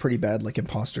have pretty bad like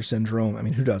imposter syndrome. I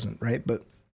mean, who doesn't, right? But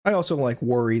I also like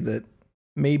worry that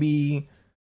maybe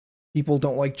people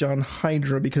don't like John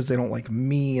Hydra because they don't like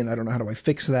me, and I don't know how do I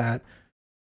fix that.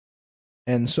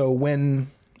 And so when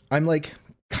I'm like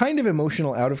kind of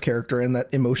emotional out of character and that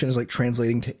emotion is like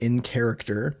translating to in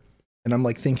character, and I'm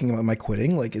like thinking about, am I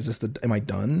quitting? Like, am I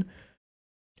done?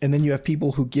 And then you have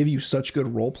people who give you such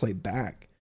good role play back.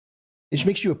 It just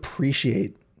makes you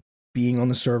appreciate being on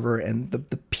the server and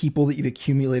the people that you've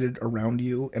accumulated around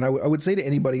you. And I would say to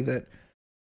anybody that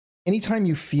anytime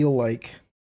you feel like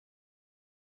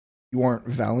you aren't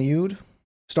valued,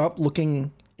 stop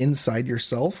looking inside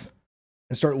yourself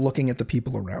and start looking at the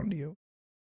people around you.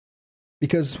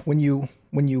 Because when you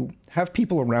have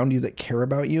people around you that care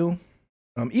about you,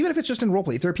 even if it's just in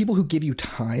roleplay, if there are people who give you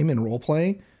time in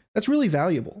roleplay, that's really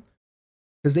valuable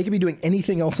because they could be doing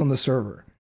anything else on the server.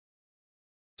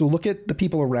 So look at the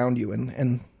people around you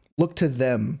and look to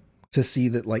them to see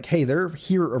that, like, hey, they're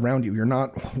here around you. You're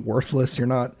not worthless. You're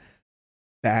not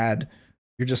bad.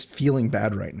 You're just feeling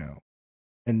bad right now.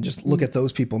 And just look at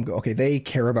those people and go, okay, they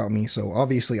care about me. So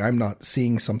obviously I'm not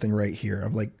seeing something right here.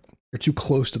 I'm like, you're too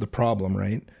close to the problem,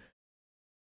 right?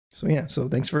 So yeah, so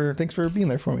thanks for being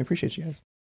there for me. Appreciate you guys.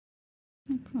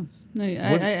 Of course. No,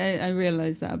 I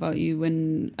realized that about you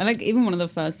when I like even one of the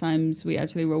first times we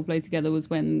actually roleplayed together was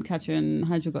when Katya and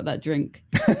Hydra got that drink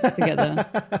together.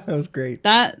 That was great.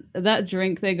 That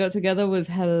drink they got together was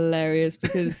hilarious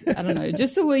because I don't know,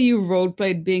 just the way you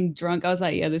roleplayed being drunk, I was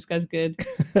like, yeah, this guy's good.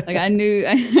 Like I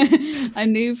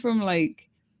knew from like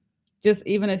just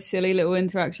even a silly little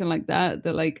interaction like that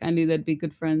like I knew they'd be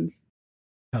good friends.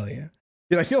 Hell yeah.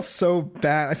 Dude, I feel so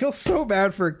bad. I feel so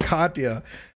bad for Katya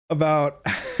about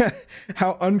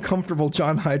how uncomfortable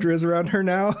John Hydra is around her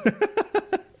now.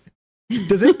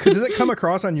 Does it come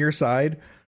across on your side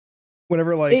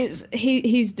whenever like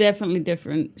he's definitely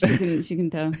different. She can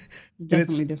tell. He's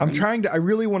definitely different. I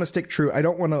really want to stick true. I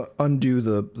don't want to undo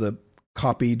the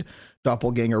copied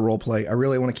doppelganger roleplay. I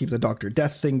really want to keep the Dr.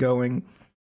 Death thing going.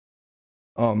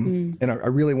 And I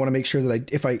really want to make sure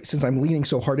that since I'm leaning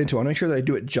so hard into it, I want to make sure that I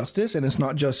do it justice and it's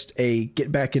not just a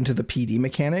get back into the PD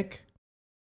mechanic.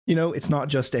 You know, it's not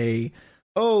just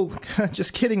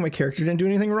just kidding, my character didn't do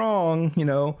anything wrong, you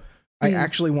know. I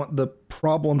actually want the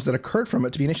problems that occurred from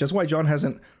it to be an issue. That's why John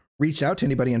hasn't reached out to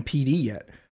anybody on PD yet.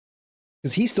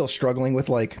 Because he's still struggling with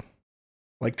like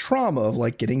trauma of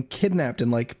like getting kidnapped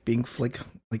and like being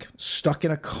like stuck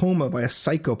in a coma by a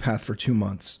psychopath for 2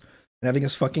 months and having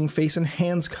his fucking face and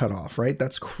hands cut off, right?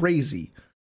 That's crazy.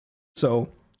 So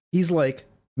he's like,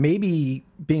 maybe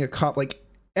being a cop, like,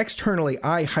 externally,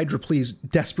 I, Hydra Please,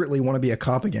 desperately want to be a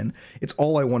cop again. It's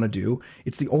all I want to do.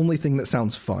 It's the only thing that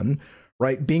sounds fun,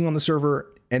 right? Being on the server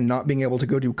and not being able to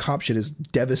go do cop shit is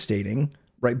devastating,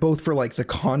 right? Both for like the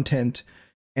content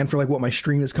and for like what my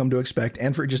stream has come to expect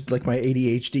and for just like my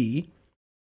ADHD.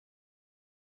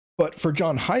 But for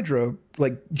John Hydra,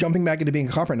 like jumping back into being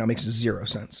a cop right now makes zero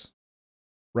sense.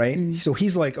 right? So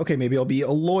he's like, okay, maybe I'll be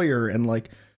a lawyer and like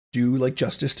do like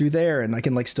justice through there, and I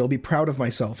can like still be proud of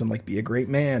myself and like be a great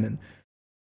man and,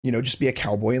 you know, just be a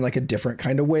cowboy in like a different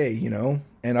kind of way, you know?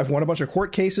 And I've won a bunch of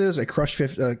court cases. I crushed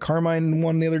Carmine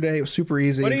one the other day. It was super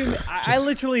easy. What do you? I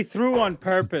literally threw on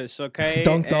purpose, okay?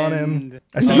 Dunked on him.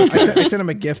 I sent him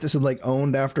a gift that said like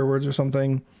owned afterwards or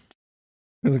something.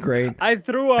 It was great. I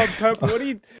threw on purpose. What do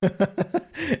you?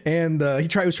 And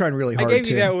he was trying really hard. I gave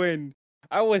you that win.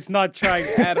 I was not trying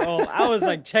at all. I was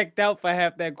like checked out for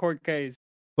half that court case.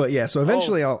 But yeah, so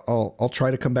eventually I'll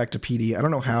try to come back to PD. I don't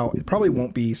know how. It probably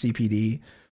won't be CPD.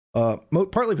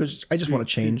 Partly because I just want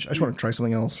to change. I just want to try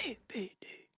something else.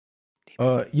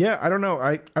 Yeah, I don't know.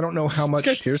 I don't know how much.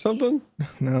 Did you guys hear something?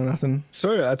 No, nothing.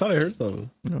 Sorry, I thought I heard something.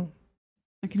 No.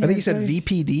 I think he said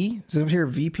VPD. Is it here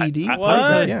VPD?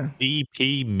 What? Yeah.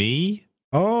 VP me?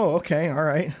 Oh, okay. All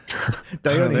right.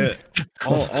 Dyoti.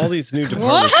 all these new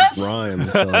departments rhyme.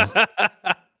 So.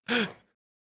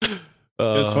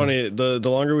 It's funny. The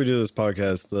longer we do this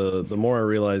podcast, the more I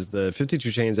realize that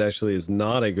 52 Chains actually is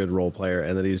not a good role player,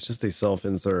 and that he's just a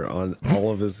self-insert on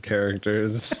all of his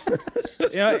characters.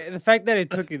 You know, the fact that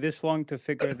it took you this long to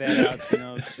figure that out, you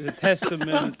know, is a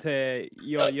testament to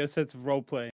your sense of role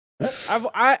play.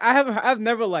 I've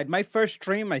never lied. My first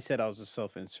stream, I said I was a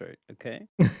self-insert. Okay,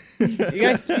 you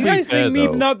guys think me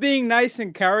not being nice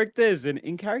in character is an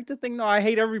in-character thing? No, I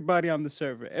hate everybody on the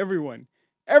server. Every one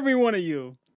of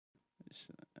you.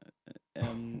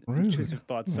 Intrusive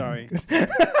thoughts. Sorry.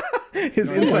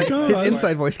 His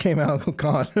inside voice came out. Oh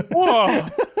God. Whoa.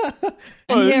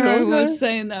 And here I was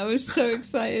saying that I was so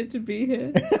excited to be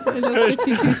here. I love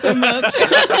 52 so much.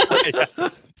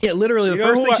 Yeah, literally, the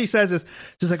first thing she says is,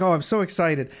 she's like, oh, I'm so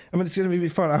excited. I mean, it's going to be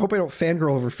fun. I hope I don't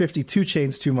fangirl over 52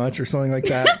 Chains too much or something like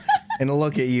that. And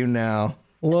look at you now.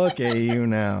 Look at you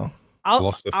now.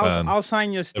 I'll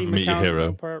sign your Steam account.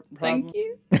 Hero. Thank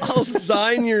you. I'll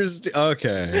sign your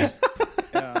Okay.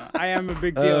 Yeah, I am a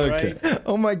big deal, right?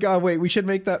 Oh my God, wait, we should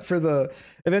make that for the...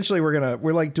 Eventually,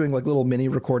 we're like doing like little mini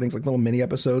recordings, like little mini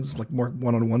episodes, like more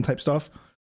one-on-one type stuff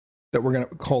that we're going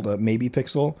to call the Maybe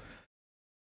Pixel.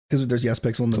 Because there's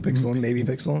Yespixel, Nopixel, and Maybe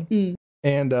Pixel.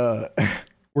 And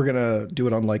we're going to do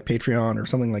it on like Patreon or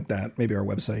something like that, maybe our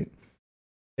website.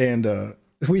 And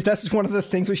that's one of the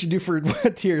things we should do for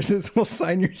tiers is we'll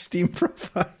sign your Steam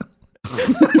profile.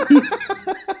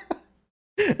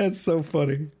 That's so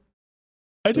funny.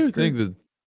 I do think that,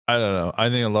 I don't know. I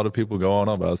think a lot of people go on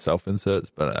about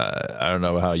self-inserts, but I don't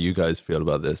know how you guys feel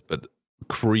about this, but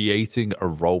creating a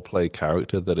roleplay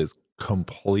character that is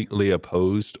completely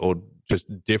opposed or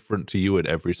just different to you in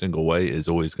every single way is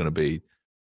always going to be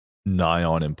nigh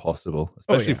on impossible,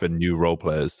 especially for new role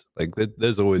players. Like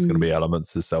there's always going to be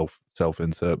elements of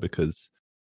self-insert because,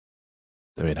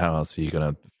 I mean, how else are you going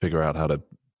to figure out how to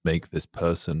make this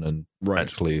person and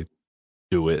actually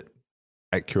do it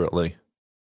accurately?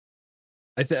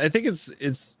 I think it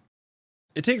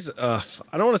takes I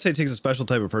don't want to say it takes a special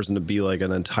type of person to be like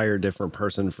an entire different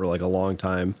person for like a long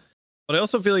time, but I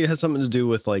also feel like it has something to do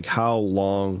with like how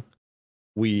long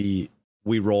we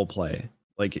role play.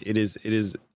 Like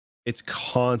it's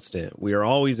constant. We are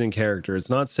always in character. It's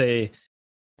not say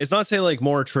like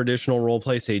more traditional role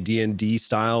play, say D&D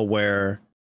style, where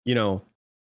you know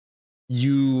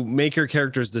you make your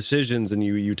character's decisions and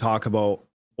you talk about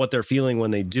what they're feeling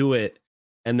when they do it,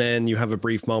 and then you have a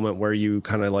brief moment where you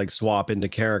kind of like swap into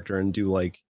character and do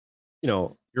like, you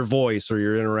know, your voice or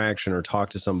your interaction or talk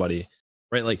to somebody,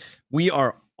 right? Like we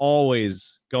are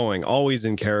always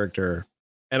in character.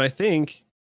 And I think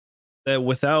that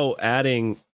without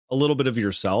adding a little bit of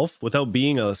yourself, without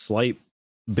being a slight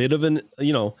bit of an,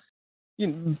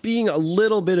 being a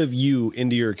little bit of you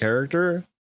into your character,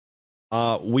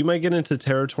 we might get into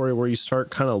territory where you start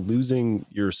kind of losing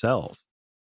yourself,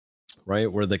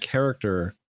 right? Where the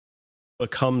character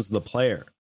becomes the player,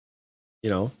 you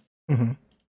know? Mm-hmm.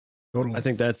 Totally. I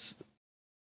think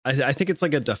I think it's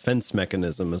like a defense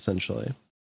mechanism, essentially.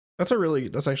 That's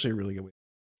actually a really good way.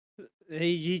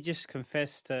 He just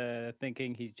confessed to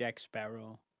thinking he's Jack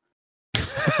Sparrow.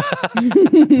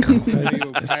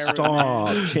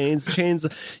 Stop. Chains.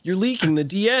 You're leaking the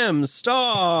DMs.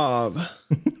 Stop.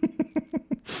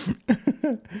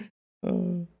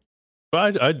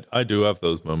 But I do have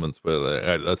those moments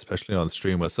where, especially on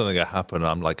stream, where something will happen,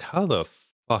 I'm like, how the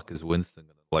fuck is Winston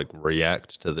going to like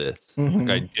react to this?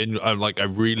 Mm-hmm. I'm like, I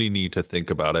really need to think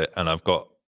about it, and I've got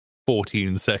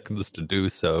 14 seconds to do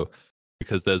so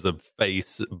because there's a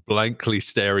face blankly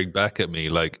staring back at me.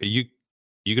 Like, are you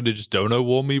gonna just dono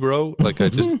warm me, bro? Like, I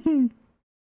don't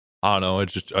know. I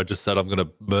just said I'm gonna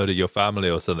murder your family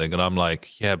or something, and I'm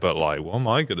like, yeah, but like, what am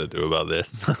I gonna do about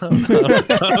this?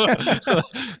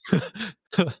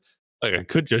 Like, I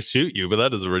could just shoot you, but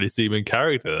that doesn't really seem in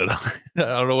character. I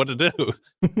don't know what to do.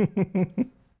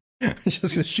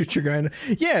 Just gonna shoot your guy.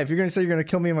 Yeah, if you're gonna say you're gonna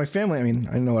kill me and my family, I mean,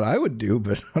 I know what I would do,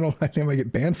 but I think I might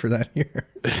get banned for that here.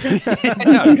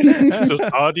 Yeah, just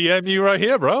RDM you right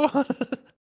here, bro.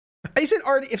 I said,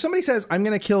 if somebody says I'm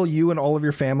gonna kill you and all of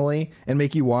your family and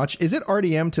make you watch, is it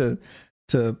RDM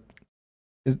to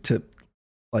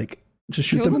like just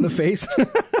shoot Kill them in the them? face?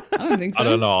 I don't think so. I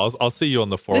don't know. I'll see you on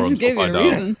the They forums. just gave you to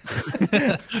a find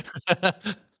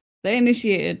reason. They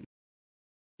initiated.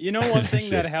 You know, one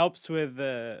thing that helps with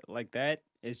like that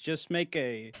is just make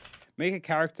a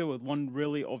character with one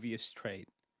really obvious trait,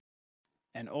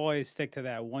 and always stick to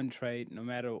that one trait, no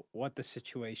matter what the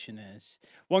situation is.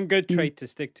 One good trait to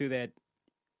stick to that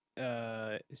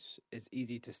is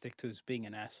easy to stick to is being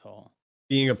an asshole.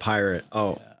 Being a pirate.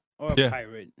 Oh, or a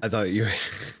pirate. I thought you were.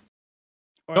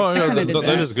 No, kinda did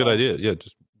that is a good asshole. idea. Yeah,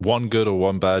 just one good or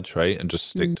one bad trait, and just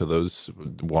stick to those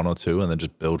one or two, and then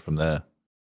just build from there.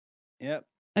 Yep.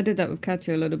 I did that with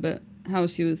Katya a little bit. How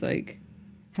she was like,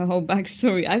 her whole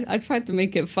backstory. I tried to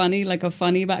make it funny, like a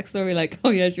funny backstory. Like, oh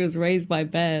yeah, she was raised by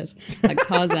bears, like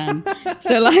Tarzan.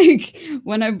 So like,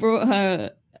 when I brought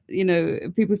her, you know,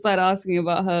 people started asking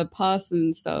about her past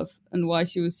and stuff and why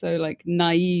she was so like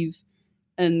naive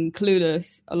and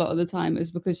clueless a lot of the time.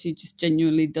 Is because she just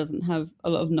genuinely doesn't have a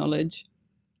lot of knowledge,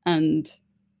 and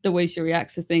the way she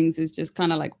reacts to things is just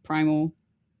kind of like primal,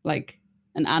 like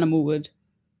an animal would.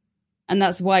 And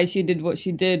that's why she did what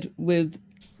she did with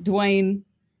Dwayne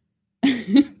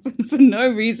for no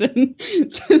reason.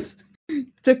 Just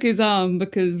took his arm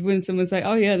because Winston was like,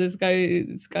 oh yeah, this guy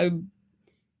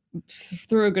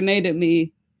threw a grenade at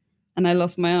me and I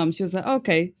lost my arm. She was like,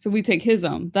 okay, so we take his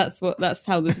arm. That's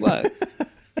how this works.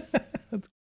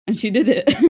 And she did it.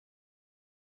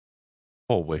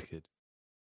 Oh, wicked.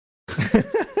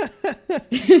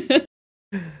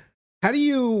 How do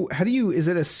you is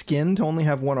it a skin to only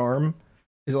have one arm?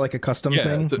 Is it like a custom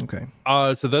thing? Okay.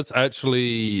 So that's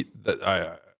actually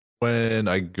that when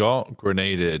I got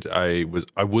grenaded, I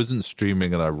wasn't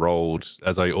streaming and I rolled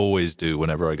as I always do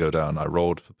whenever I go down. I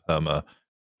rolled for perma,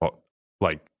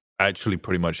 like actually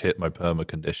pretty much hit my perma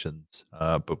conditions.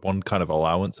 But one kind of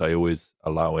allowance I always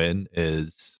allow in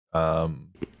is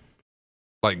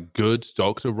like good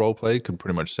doctor roleplay can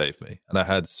pretty much save me. And I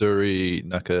had Suri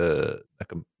Nakamura,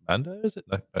 is it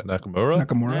Nakamura?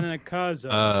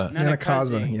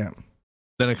 Nanakaza, yeah.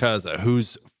 Nanakaza,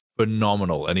 who's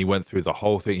phenomenal, and he went through the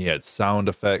whole thing. He had sound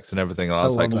effects and everything. And I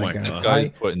was like, love that this guy. guy's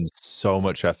putting so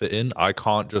much effort in. I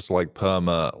can't just like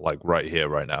perma like right here,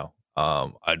 right now.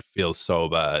 I'd feel so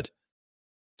bad.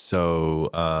 So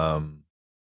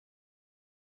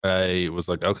I was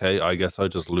like, okay, I guess I'll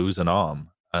just lose an arm.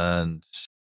 And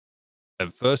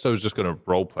at first I was just going to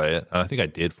role play it, and I think I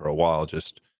did for a while,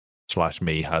 just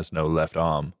 /me has no left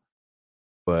arm.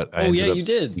 But you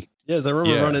did. Yes, I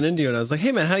remember running into you and I was like,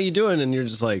 hey man, how you doing? And you're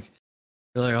like,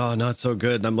 oh, not so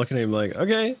good. And I'm looking at him like,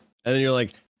 okay. And then you're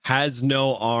like, has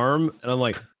no arm. And I'm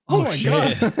like, oh my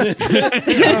God. I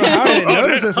didn't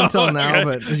notice this until now,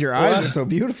 but your eyes are so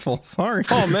beautiful. Sorry.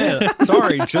 Oh man,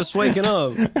 sorry, just waking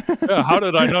up. Yeah, how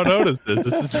did I not notice this?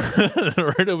 This is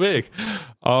really big.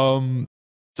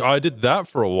 So I did that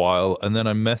for a while, and then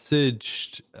I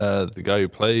messaged the guy who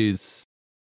plays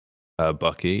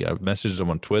Bucky. I messaged him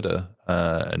on Twitter,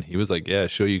 and he was like, yeah,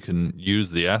 sure, you can use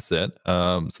the asset.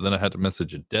 So then I had to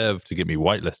message a dev to get me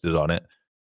whitelisted on it.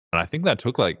 And I think that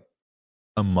took like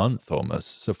a month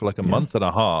almost. So for like a month and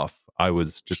a half, I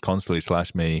was just constantly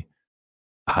 /me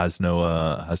has no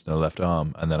left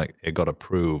arm. And then it got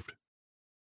approved.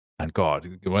 And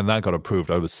God, when that got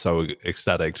approved, I was so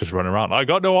ecstatic, just running around. I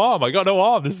got no arm.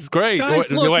 This is great. Guys,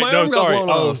 wait, look, my no, arm got sorry. blown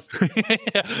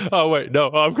off. Oh, wait,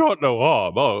 no, I've got no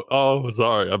arm. Oh,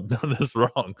 sorry, I've done this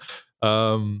wrong.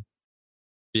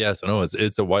 Yeah, so no, it's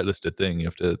a whitelisted thing. You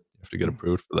have to get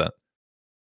approved for that.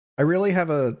 I really have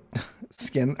a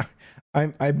skin.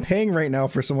 I'm paying right now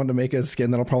for someone to make a skin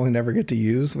that I'll probably never get to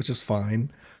use, which is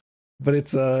fine. But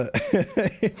it's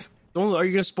it's. Are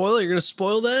you gonna spoil it? You're gonna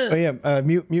spoil that? Oh yeah,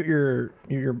 mute your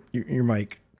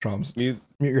mic, Troms. Mute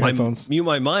your headphones. Mute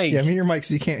my mic. Yeah, mute your mic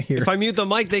so you can't hear. If I mute the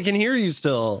mic, they can hear you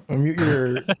still. Or mute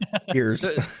your ears.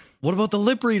 What about the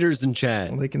lip readers in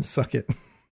chat? Well, they can suck it.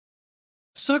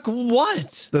 Suck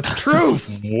what? The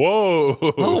truth. Whoa.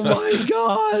 Oh my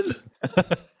God.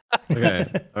 Okay.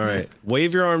 All right.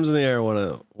 Wave your arms in the air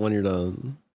when you're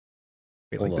done.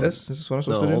 Wait, like this? Is this what I'm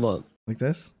supposed to do? Hold on. Like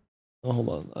this? Oh, hold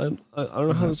on. I don't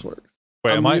know how this works.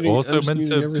 Wait, am I also meant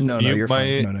to everything. No, you're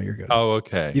fine. No, you're good. Oh,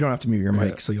 okay. You don't have to mute your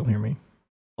mic, so you'll hear me.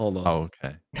 Hold on. Oh,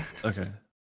 okay. Okay.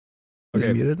 Is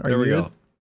it muted? Are there you we muted? go.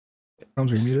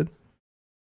 Troms, are you muted?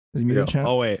 Is he muted, chat?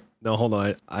 Oh wait, no, hold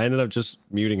on. I ended up just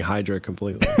muting Hydra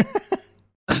completely.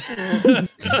 I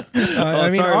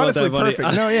mean, honestly, that,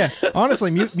 perfect. No, yeah,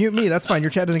 honestly, mute me. That's fine. Your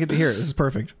chat doesn't get to hear it. This is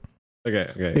perfect.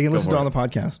 Okay. They can listen to it on the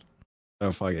podcast.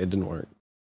 Oh fuck, it didn't work.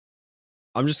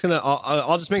 I'm just gonna.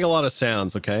 I'll just make a lot of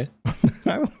sounds. Okay.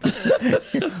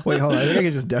 Wait, hold on. I think I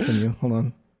can just deafen you. Hold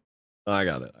on. Oh, I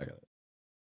got it.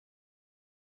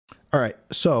 All right.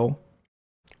 So,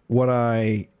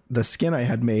 the skin I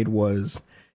had made was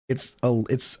it's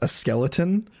a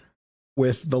skeleton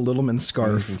with the Littleman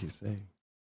scarf. What do you think he's saying?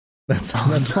 That's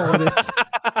all it is.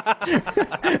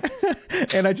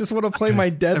 And I just want to play my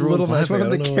dead Everyone's Littleman. I just want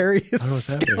laughing. them to carry his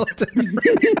skeleton.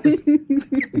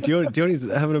 Dioni's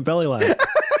having a belly laugh.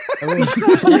 It's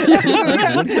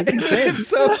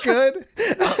so good.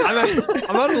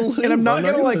 I'm not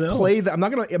gonna like play that. I'm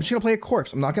just gonna play a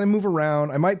corpse. I'm not gonna move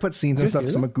around. I might put scenes and stuff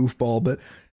because I'm a goofball, but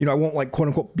I won't like quote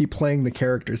unquote be playing the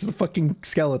characters. It's a fucking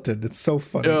skeleton. It's so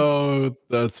funny. Oh,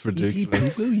 that's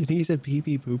ridiculous. You think he said pee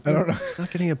pee poop? I don't know. I'm not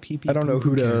getting a pee pee. I don't know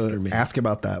who to ask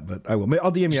about that, but I will.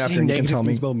 I'll DM you after and you can tell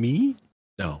me. About me?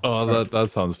 No. Oh, that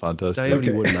sounds fantastic.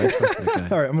 Okay. Wouldn't. I trust that guy.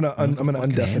 All right, I'm gonna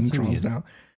undeafen Trumps now.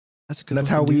 That's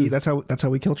how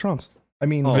we kill Trumps. I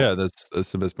mean, yeah,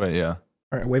 that's the best way. Yeah.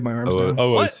 All right, wave my arms down.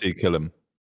 OOC, kill him.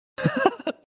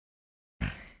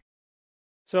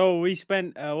 So we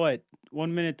spent 1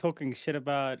 minute talking shit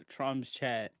about Trom's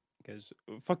chat because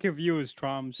fuck your viewers,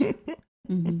 Troms.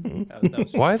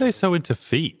 Why are they so into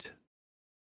feet?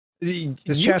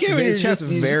 This chat's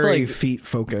very feet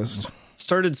focused.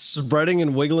 Started spreading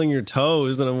and wiggling your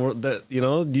toes, and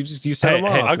you set them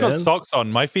off. I got socks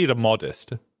on. My feet are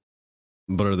modest.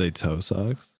 But are they toe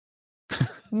socks?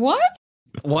 What?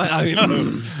 What? I mean,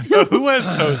 who wears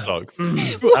toe socks?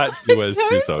 Who actually wears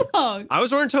toe socks? I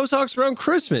was wearing toe socks around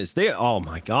Christmas. Oh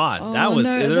my god, that was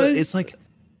it's like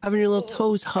having your little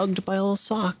toes hugged by a little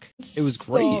sock. It was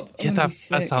great. Yeah, that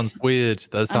sounds weird.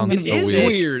 That sounds it is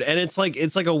weird, and it's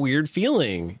like a weird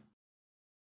feeling.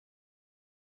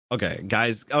 Okay,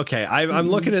 guys. Okay, I'm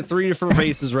looking at 3 different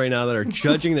faces right now that are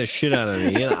judging the shit out of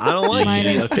me. And I don't like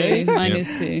it. Okay? Mine is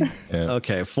too. Yeah.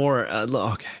 Okay, 4.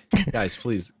 Okay, guys,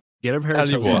 please get a pair of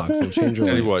toe socks and change your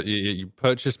life. Tell you what, you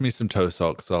purchase me some toe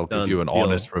socks. I'll give you an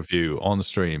honest review on the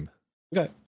stream. Okay.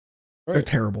 Right. They're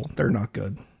terrible. They're not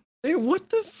good. Hey, what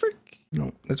the frick?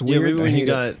 No, that's weird. Yeah, maybe when you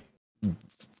got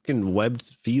fucking webbed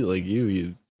feet like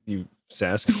you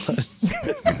Sasquatch.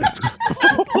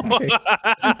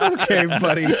 Okay,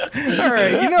 buddy. All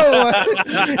right, you know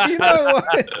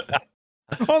what?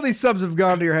 All these subs have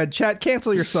gone to your head. Chat,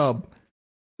 cancel your sub.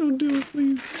 Don't do it,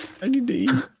 please. I need to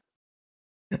eat.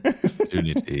 You do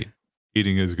need to eat.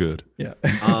 Eating is good. Yeah.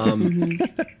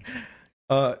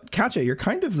 Katya, you're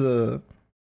kind of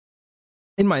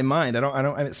in my mind, I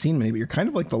haven't seen many, but you're kind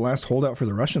of like the last holdout for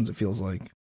the Russians, it feels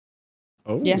like.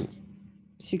 Oh. Yeah.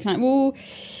 She can't. Well,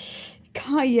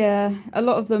 yeah, a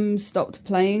lot of them stopped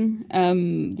playing.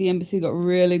 The embassy got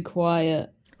really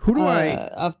quiet. Who do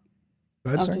after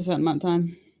a certain amount of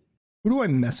time? Who do I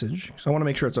message? So I want to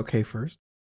make sure it's okay first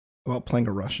about playing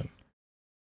a Russian.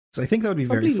 So I think that would be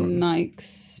very fun.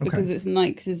 Nikes, because it's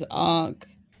Nikes' arc.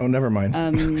 Oh, never mind.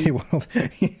 Okay, well,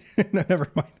 no, never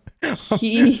mind.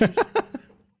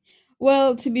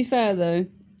 Well, to be fair though,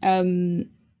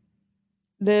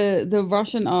 the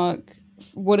Russian arc,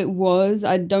 what it was,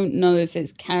 I don't know if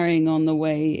it's carrying on the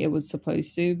way it was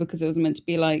supposed to, because it was meant to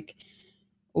be like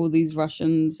all these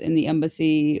Russians in the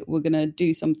embassy were gonna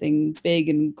do something big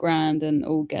and grand and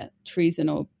all get treason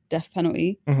or death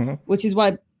penalty, which is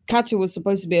why Katya was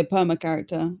supposed to be a perma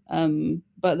character,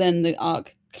 but then the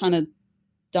arc kind of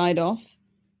died off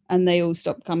and they all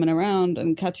stopped coming around,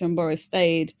 and Katya and Boris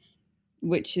stayed,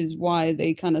 which is why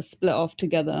they kind of split off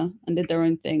together and did their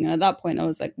own thing. And at that point I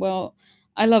was like, well,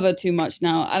 I love her too much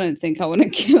now. I don't think I want to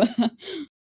kill her.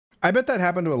 I bet that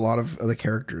happened to a lot of the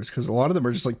characters, because a lot of them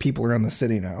are just like people around the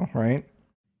city now, right?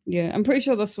 Yeah, I'm pretty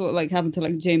sure that's what like happened to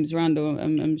like James Randall.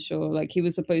 I'm sure like he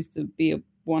was supposed to be a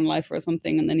one lifer or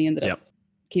something, and then he ended up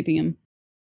keeping him.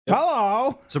 Yep.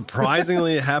 Hello.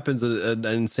 Surprisingly, it happens an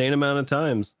insane amount of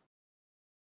times.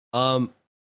 I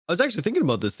was actually thinking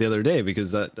about this the other day,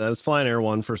 because I was flying Air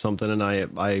One for something,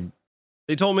 and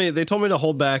they told me to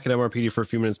hold back at MRPD for a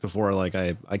few minutes before like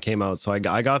I came out. So I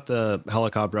got the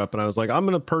helicopter up, and I was like, I'm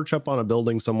gonna perch up on a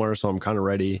building somewhere, so I'm kind of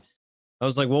ready. I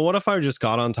was like, well, what if I just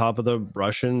got on top of the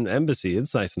Russian embassy?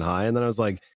 It's nice and high. And then I was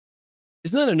like,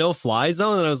 isn't that a no-fly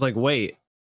zone? And I was like, wait,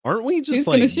 aren't we just who's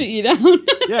like gonna shoot you down?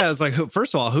 Yeah, it's like,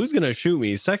 first of all, who's gonna shoot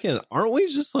me? Second, aren't we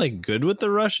just like good with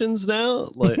the Russians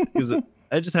now? Like, because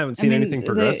I just haven't seen anything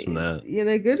progress from that. Yeah,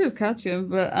 they're good with Katya,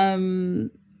 but I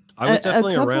was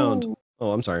definitely around.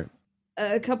 Oh, I'm sorry.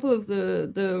 a couple of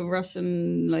the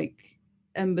Russian like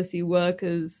embassy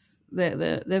workers,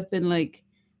 they've been like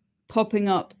popping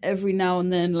up every now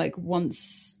and then, like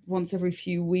once every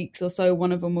few weeks or so.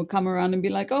 One of them will come around and be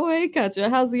like, "Oh, hey, Katya,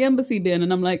 how's the embassy been?"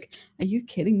 And I'm like, "Are you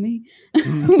kidding me?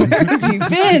 Where have you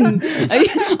been?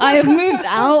 I have moved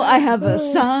out. I have a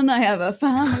son. I have a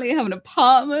family. I have an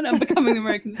apartment. I'm becoming an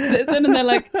American citizen." And they're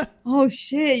like, "Oh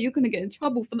shit, you're gonna get in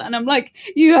trouble for that." And I'm like,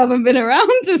 "You haven't been around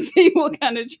to see what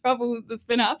kind of trouble that's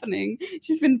been happening.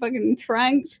 She's been fucking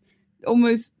tranked,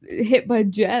 almost hit by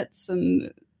jets,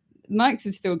 and Nikes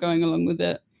is still going along with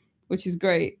it, which is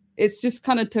great. It's just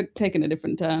kind of taken a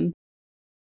different turn."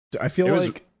 I feel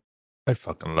like I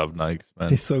fucking love Nikes, man.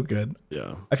 he's so good.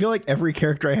 Yeah. I feel like every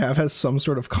character I have has some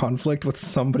sort of conflict with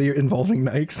somebody involving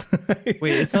Nikes.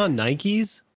 Wait, it's not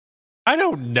Nikes? I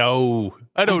don't know.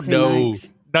 I don't say know.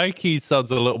 Nikes. Nike sounds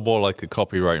a little more like a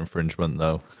copyright infringement,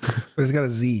 though. But it's got a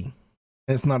Z.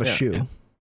 And it's not a Yeah. shoe.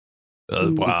 Well,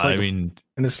 like I mean,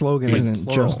 And the slogan It's isn't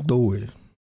plural. just do it.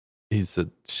 he's a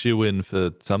shoe in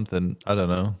for something. I don't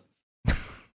know.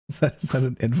 Is that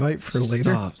an invite for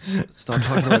later? Stop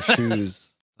talking about shoes.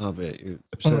 Stop it. You're Oh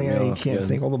upsetting my me God, you off can't again.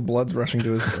 think. All the blood's rushing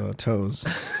to his toes.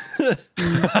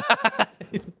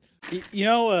 You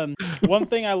know, one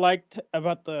thing I liked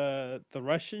about the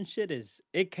Russian shit is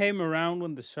it came around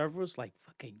when the server was like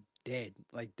fucking dead,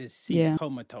 like this Yeah.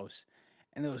 comatose,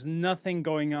 and there was nothing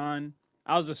going on.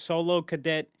 I was a solo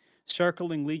cadet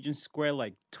circling Legion Square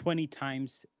like 20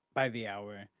 times by the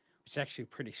hour, which is actually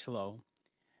pretty slow.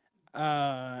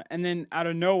 And then out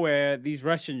of nowhere, these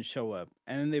Russians show up,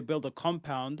 and then they build a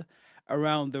compound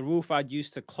around the roof I'd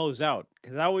used to close out,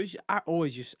 because I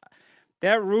always used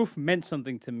that roof meant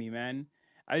something to me, man.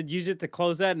 I'd use it to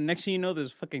close out, and next thing you know,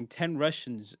 there's fucking 10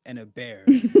 Russians and a bear.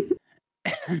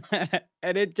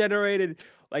 And it generated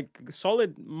like a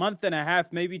solid month and a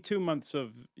half, maybe 2 months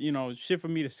of, shit for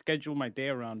me to schedule my day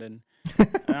around. And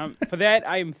for that,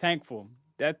 I am thankful.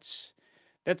 That's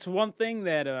one thing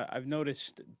that I've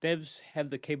noticed devs have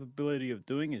the capability of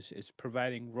doing is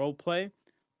providing role play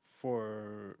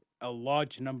for a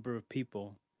large number of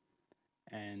people.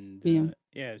 And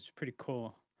Yeah. it's pretty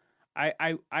cool.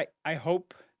 I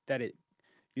hope that it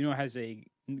has a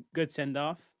good send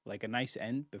off, like a nice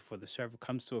end before the server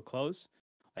comes to a close,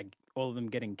 like all of them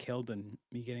getting killed and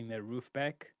me getting their roof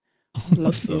back.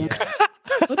 Love to. Yeah.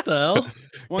 What the hell?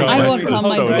 One I time want we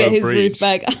Carmine closed to out- get his breach. roof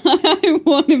back. I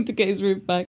want him to get his roof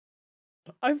back.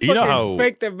 I fucking You know how-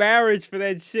 faked a marriage for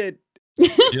that shit.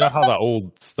 You know how that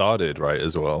all started, right?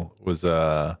 As well was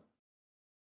the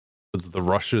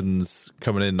Russians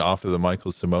coming in after the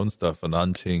Michael Simone stuff and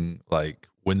hunting like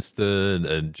Winston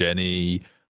and Jenny,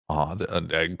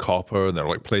 and Copper, and they're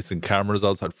like placing cameras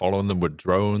outside, following them with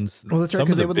drones. Well, that's right, Some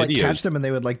because of they the would like catch videos- them and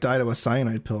they would like die to a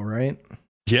cyanide pill, right?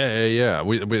 Yeah.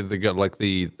 They got like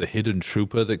the hidden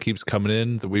trooper that keeps coming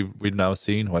in that we've now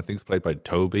seen, who I think is played by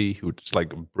Toby, who would just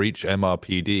like breach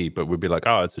MRPD, but we'd be like,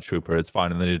 oh, it's a trooper, it's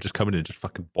fine, and then he'd just come in and just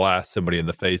fucking blast somebody in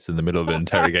the face in the middle of an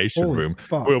interrogation Holy room.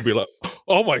 fuck. We'll be like,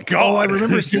 oh my god! Oh, I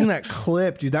remember seeing that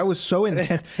clip, dude. That was so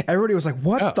intense. Everybody was like,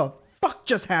 what Yeah. the fuck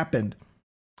just happened?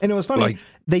 And it was funny. Like-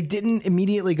 They didn't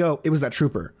immediately go, it was that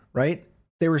trooper, right?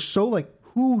 They were so like,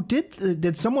 who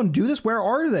did someone do this? Where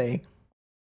are they? It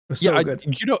was so good.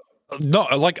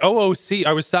 Not like OOC.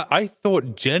 I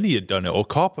thought Jenny had done it or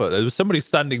Copper. There was somebody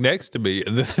standing next to me,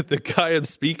 and the guy I'm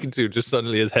speaking to just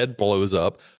suddenly his head blows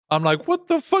up. I'm like, what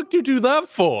the fuck did you do that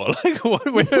for? Like, what,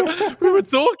 we were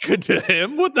talking to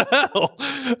him. What the hell?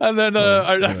 And then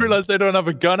I realized they don't have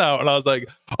a gun out, and I was like,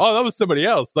 oh, that was somebody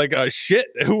else. Like, shit,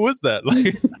 who was that?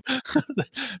 Like,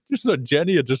 just so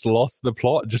Jenny had just lost the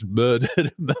plot, just murdered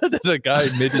a guy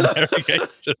mid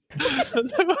interrogation.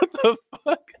 What the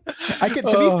fuck?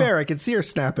 To be fair, I could see her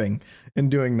snapping and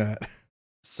doing that.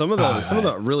 Some of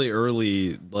the really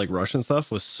early like Russian stuff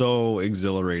was so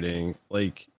exhilarating.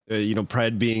 Like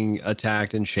Pred being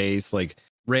attacked and chased, like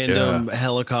random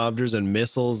helicopters and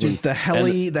missiles. Dude, And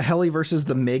the heli versus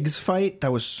the MiGs fight,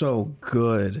 that was so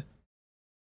good.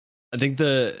 I think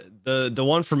the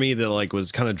one for me that like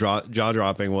was kind of jaw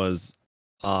dropping was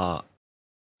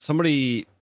somebody.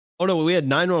 Oh no, we had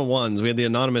 911s. We had the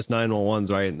anonymous 911s,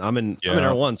 right? I'm in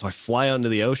R1, so I fly out into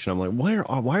the ocean. I'm like,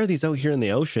 why are these out here in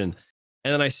the ocean?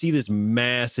 And then I see this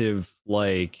massive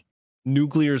like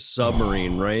nuclear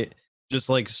submarine, right? Just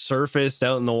like surfaced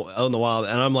out in the wild,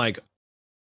 and I'm like,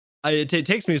 it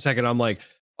takes me a second. I'm like,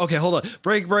 okay, hold on,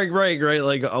 break, right?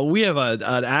 Like, we have an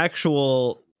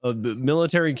actual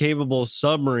military capable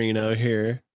submarine out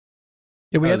here.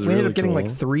 Yeah, we That was ended really up getting cool.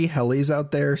 like 3 helis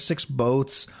out there, 6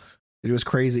 boats. It was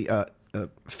crazy.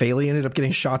 Faley ended up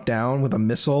getting shot down with a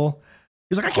missile.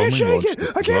 He's like, I can't shake it.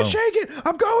 I can't shake it.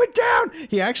 I'm going down.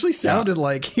 He actually sounded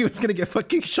like he was going to get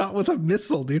fucking shot with a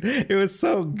missile, dude. It was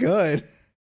so good.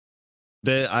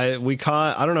 We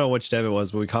caught, I don't know which dev it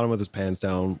was, but we caught him with his pants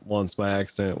down once by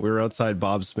accident. We were outside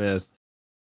Bob Smith,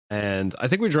 and I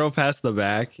think we drove past the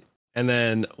back, and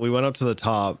then we went up to the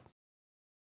top,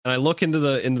 and I look into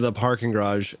the parking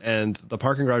garage, and the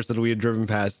parking garage that we had driven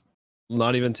past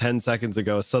not even 10 seconds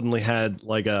ago suddenly had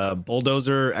like a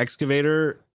bulldozer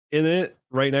excavator in it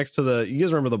right next to you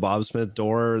guys remember the Bob Smith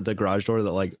door, the garage door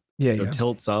that like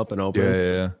tilts up and open?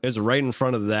 Yeah. It was right in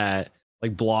front of that,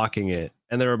 like blocking it.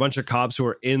 And there were a bunch of cops who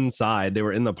were inside. They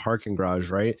were in the parking garage,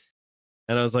 right?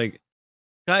 And I was like,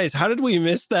 guys, how did we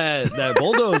miss that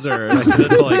bulldozer? And I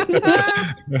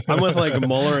said, I'm with like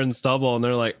Mueller and Stubble, and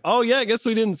they're like, oh yeah, I guess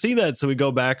we didn't see that. So we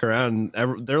go back around,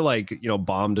 and they're like,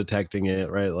 bomb detecting it,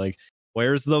 right? Like,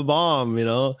 where's the bomb, And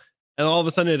all of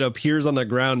a sudden it appears on the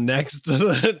ground next to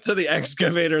the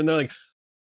excavator, and they're like,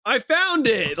 I found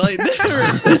it. Like, there.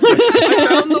 I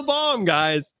found the bomb,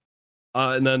 guys.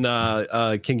 And then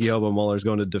King Yoba Muller's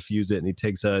going to defuse it, and he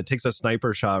takes a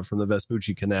sniper shot from the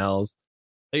Vespucci canals.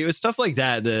 Like, it was stuff like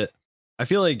that I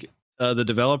feel like the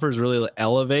developers really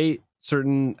elevate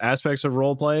certain aspects of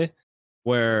roleplay,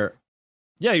 where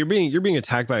you're being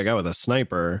attacked by a guy with a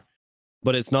sniper,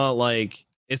 but it's not like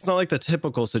the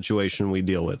typical situation we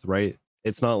deal with, right?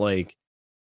 It's not like,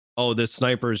 oh, this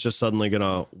sniper is just suddenly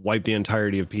gonna wipe the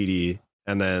entirety of PD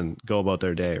and then go about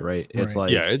their day, right? It's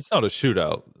like, it's not a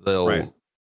shootout. They'll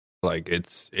like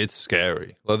it's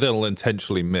scary. Like, they'll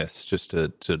intentionally miss just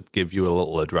to give you a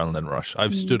little adrenaline rush.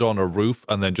 I've stood on a roof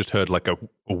and then just heard like a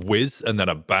whiz and then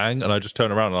a bang, and I just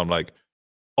turn around and I'm like,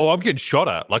 oh, I'm getting shot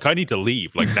at. Like, I need to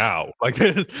leave, like, now. Like,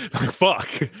 fuck.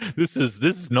 This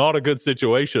is not a good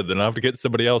situation. Then I have to get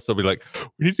somebody else. I'll be like,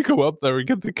 we need to go up there and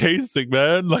get the casing,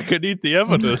 man. Like, I need the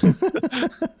evidence.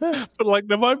 But like,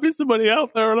 there might be somebody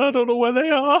out there, and I don't know where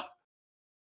they are.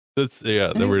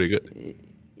 They're really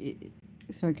good.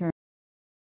 Sorry, Karen.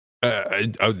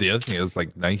 The other thing is,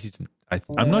 like, Nike's.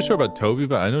 I'm not sure about Toby,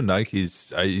 but I know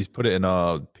Nike's. He's put it in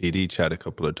our PD chat a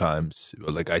couple of times.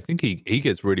 Like, I think he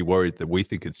gets really worried that we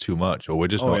think it's too much, or we're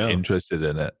just not interested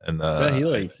in it. And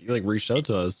he reached out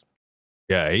to us.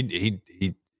 Yeah, he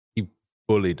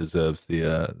fully deserves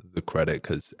the credit,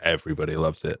 because everybody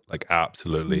loves it. Like,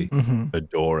 absolutely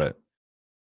adore it.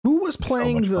 Who was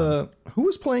playing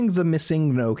the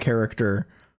missing no character?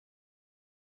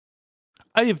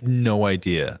 I have no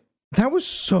idea. That was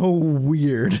so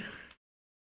weird.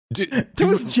 That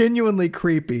was genuinely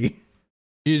creepy.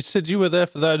 You said you were there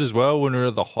for that as well when we were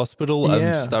at the hospital, and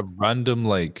just that random,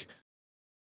 like,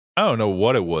 I don't know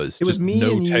what it was. It was me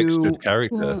and you,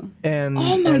 character, and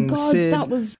oh my god, Sid, that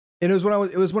was. And it was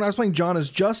when I was playing John as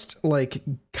just like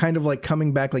kind of like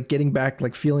coming back, like getting back,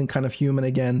 like feeling kind of human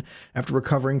again after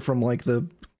recovering from like the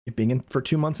being in for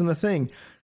 2 months in the thing.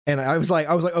 And I was like,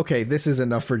 okay, this is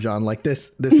enough for John. Like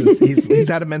this is he's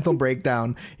had a mental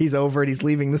breakdown. He's over it. He's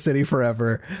leaving the city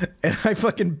forever. And I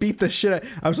fucking beat the shit out.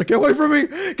 I was like, get away from me,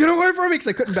 because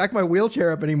I couldn't back my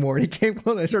wheelchair up anymore. And he came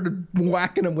close. I started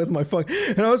whacking him with my phone.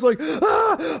 And I was like, I'm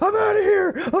out of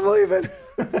here. I'm leaving.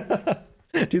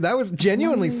 Dude, that was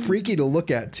genuinely freaky to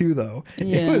look at too, though.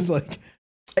 Yeah. It was like,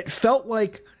 it felt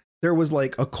like there was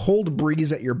like a cold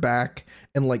breeze at your back,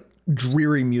 and like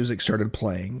dreary music started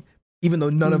playing, even though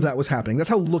none of that was happening. That's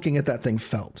how looking at that thing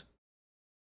felt.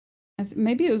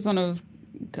 Maybe it was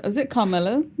was it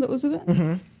Carmela that was with it?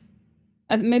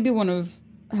 Mm-hmm. Maybe one of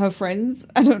her friends.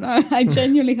 I don't know. I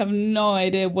genuinely have no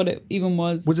idea what it even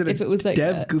was. Was it if it was like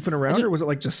dev goofing around, or was it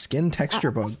like just skin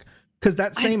texture bug? Because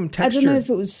that same texture. I don't know if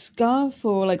it was scuff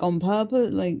or like on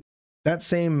purpose. Like, that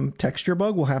same texture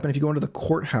bug will happen if you go into the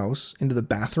courthouse, into the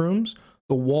bathrooms.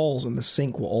 The walls and the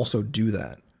sink will also do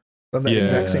that. Of that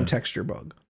exact same texture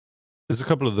bug. There's a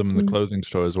couple of them in the clothing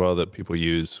store as well that people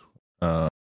use.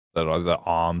 That are the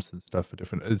arms and stuff are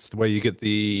different. It's the way you get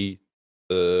the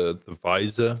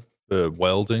visor for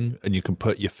welding, and you can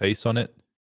put your face on it.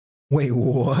 Wait,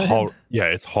 what? Yeah,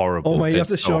 it's horrible. Oh my, you have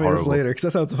to show me this later,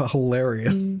 because that sounds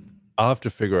hilarious. I'll have to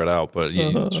figure it out, but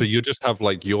so you just have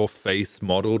like your face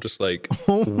model just like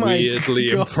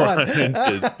weirdly imprinted.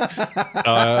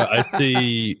 I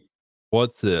see.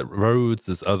 What's it? Rhodes'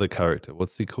 this other character.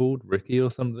 What's he called? Ricky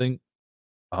or something?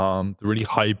 The really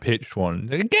high pitched one.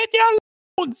 Get your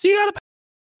bounce, you gotta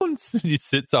bounce. He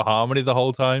sits at harmony the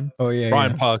whole time. Oh yeah,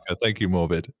 Brian Parker. Thank you,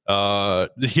 Morbid.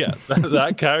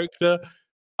 That character.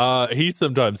 He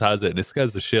sometimes has it, and it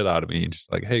scares the shit out of me. He's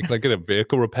just like, hey, can I get a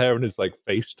vehicle repair? And his like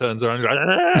face turns around.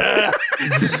 And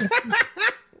he's like,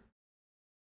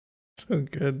 so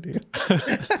good, dude.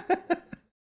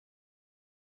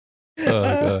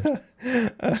 Oh god.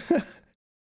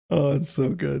 Oh, it's so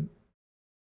good.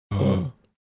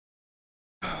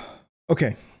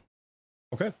 Okay.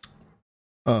 Okay.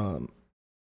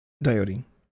 Dyoti,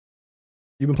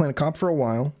 you've been playing a cop for a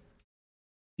while.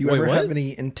 Do you Wait, ever what? have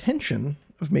any intention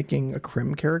of making a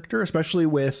crim character, especially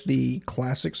with the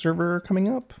classic server coming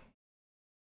up?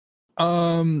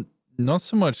 Not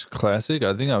so much classic.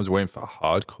 I think I was waiting for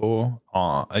hardcore.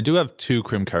 I do have two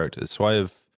crim characters. So I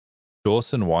have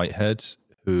Dawson Whitehead,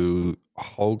 who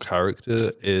whole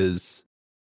character is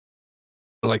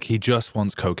like he just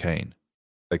wants cocaine.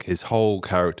 Like his whole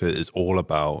character is all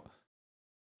about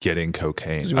getting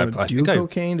cocaine. Does he want to do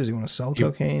cocaine? Does he want to sell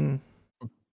cocaine?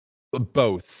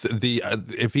 Both.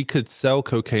 If he could sell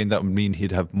cocaine, that would mean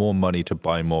he'd have more money to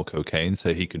buy more cocaine,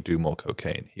 so he could do more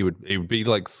cocaine. It would be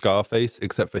like Scarface,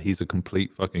 except for he's a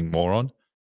complete fucking moron.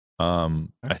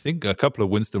 I think a couple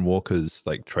of Winston Walker's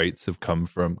like traits have come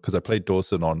from because I played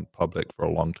Dawson on public for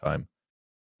a long time.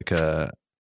 Like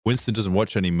Winston doesn't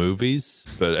watch any movies,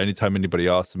 but anytime anybody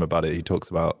asks him about it, he talks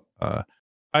about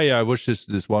oh yeah, I watched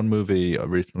this one movie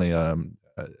recently,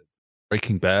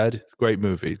 Breaking Bad. Great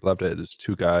movie, loved it. There's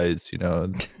two guys, you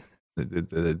know,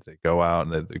 they go out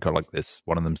and they got like this,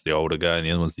 one of them's the older guy and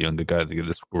the other one's the younger guy. They get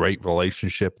this great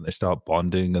relationship and they start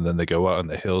bonding, and then they go out in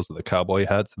the hills with the cowboy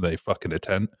hats and they fuck in a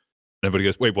tent. And everybody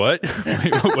goes, wait, what?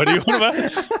 Wait, what are you on about?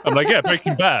 I'm like, yeah,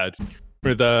 Breaking Bad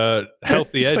with a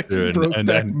healthy It's edger like and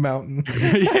Brokeback Mountain.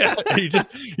 yeah, he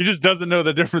just doesn't know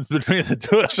the difference between the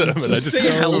two of them. And I just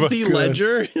say healthy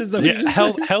ledger. Is that yeah,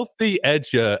 healthy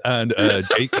edger and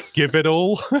Jake Give It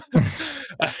All.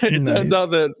 It turns out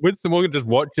that Winston Morgan just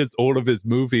watches all of his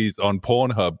movies on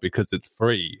Pornhub because it's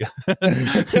free.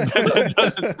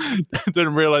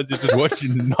 Didn't realize he's just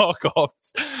watching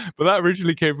knockoffs. But that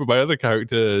originally came from my other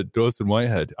character, Dawson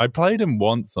Whitehead. I played him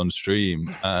once on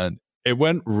stream and it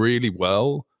went really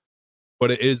well.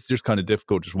 But it is just kind of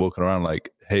difficult just walking around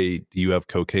like, hey, do you have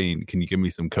cocaine? Can you give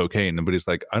me some cocaine? And but it's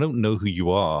like, I don't know who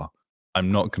you are.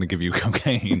 I'm not going to give you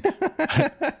cocaine.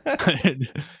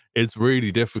 It's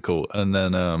really difficult. And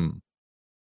then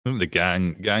the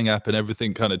gang app and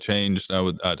everything kind of changed.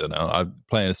 I don't know. I'm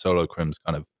playing a solo crim's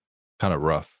kind of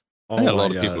rough. I think a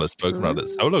lot of people have spoken about it.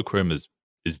 Solo crim is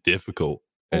difficult,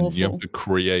 and Awful. you have to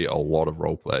create a lot of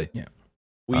role play. Yeah,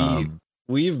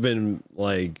 we've been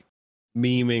like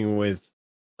memeing with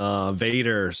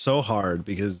Vader so hard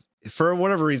because for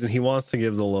whatever reason he wants to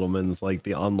give the Littlemans like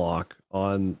the unlock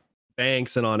on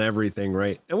banks and on everything,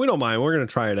 right? And we don't mind. We're gonna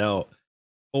try it out.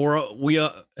 But we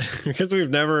because we've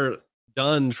never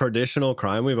done traditional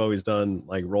crime. We've always done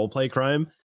like role play crime.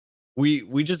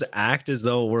 We just act as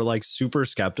though we're like super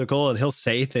skeptical, and he'll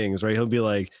say things, right? He'll be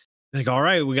like, all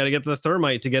right, we got to get the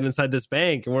thermite to get inside this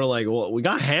bank, and we're like, well, we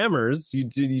got hammers. You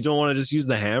don't want to just use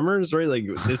the hammers, right? Like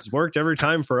this worked every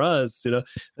time for us, you know.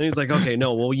 And he's like, okay,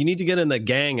 no, well, you need to get in the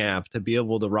gang app to be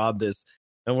able to rob this,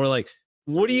 and we're like,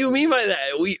 what do you mean by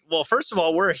that? Well, first of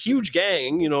all, we're a huge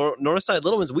gang, you know, Northside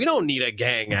Littlemans. We don't need a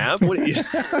gang app. We're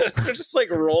just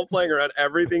like role playing around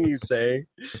everything he's saying.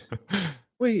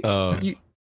 Wait,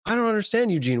 I don't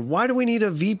understand, Eugene. Why do we need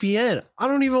a VPN? I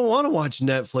don't even want to watch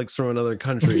Netflix from another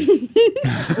country.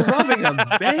 We're robbing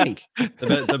a bank.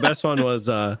 The best one was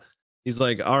he's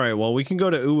like, all right, well, we can go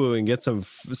to Uwu and get some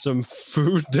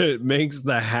food that makes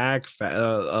the hack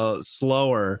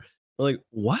slower. We're like,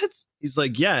 what? He's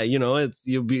like, yeah, you know,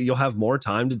 you'll have more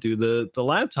time to do the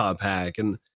laptop hack.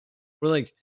 And we're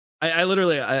like, I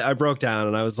literally broke down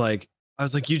and I was like,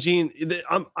 Eugene,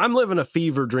 I'm living a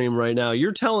fever dream right now.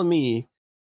 You're telling me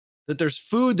that there's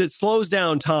food that slows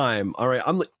down time. All right.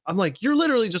 I'm like, you're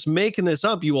literally just making this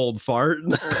up, you old fart.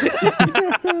 Like,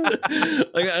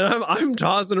 and I'm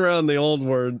tossing around the old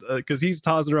word because he's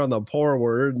tossing around the poor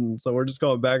word. And so we're just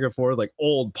going back and forth like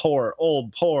old, poor. Oh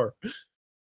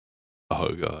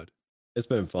God. It's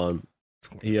been fun.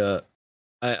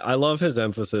 I love his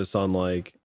emphasis on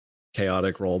like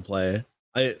chaotic role play.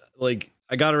 I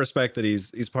gotta respect that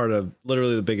he's part of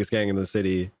literally the biggest gang in the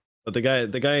city. But the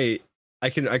guy I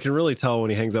can really tell when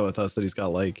he hangs out with us that he's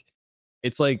got like,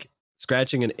 it's like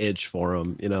scratching an itch for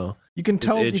him, you know. You can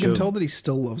tell that he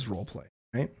still loves roleplay,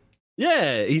 right?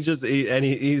 Yeah, he's just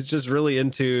really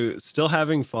into still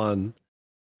having fun.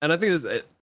 And I think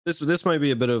this might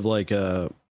be a bit of like a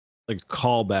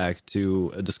callback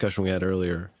to a discussion we had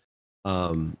earlier.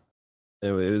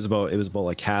 It was about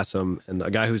like Hassim and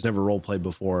a guy who's never role played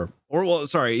before, or well,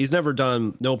 sorry, he's never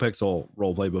done Nopixel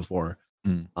role play before.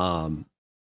 And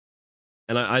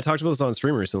I talked about this on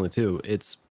stream recently too.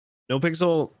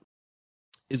 Nopixel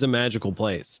is a magical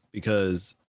place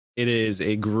because it is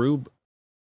a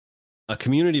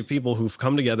community of people who've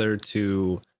come together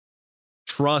to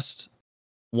trust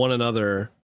one another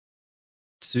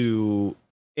to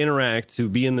interact, to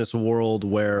be in this world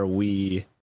where we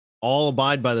all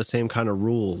abide by the same kind of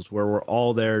rules, where we're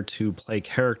all there to play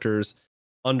characters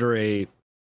under a,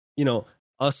 you know,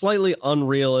 a slightly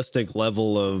unrealistic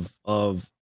level of I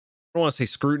don't want to say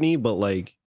scrutiny, but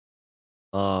like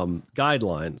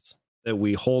guidelines that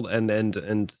we hold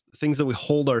and things that we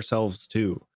hold ourselves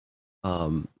to.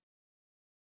 And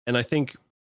I think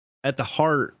at the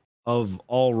heart of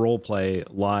all role play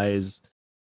lies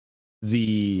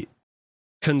the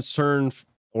concern,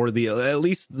 or the at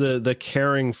least the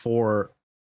caring for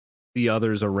the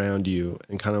others around you,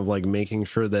 and kind of like making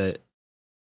sure that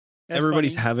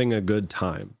everybody's having a good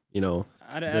time, you know.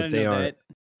 that they are that.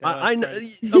 I know.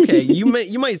 Okay, you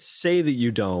might say that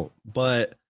you don't,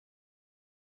 but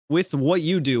with what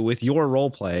you do with your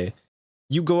role play,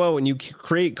 you go out and you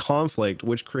create conflict,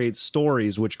 which creates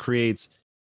stories, which creates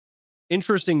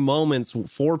interesting moments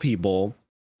for people.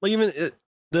 Like even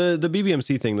the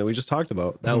BBMC thing that we just talked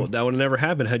about, that would have never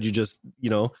happened had you just, you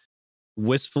know,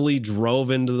 wistfully drove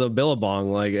into the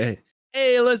Billabong like,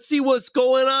 hey, let's see what's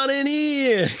going on in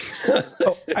here.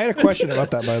 Oh, I had a question about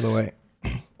that, by the way.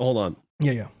 Hold on.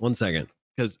 Yeah. 1 second,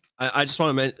 because I just want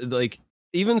to mention, like,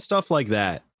 even stuff like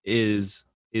that is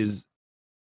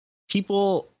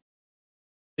people,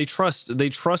 they trust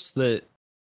that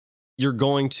you're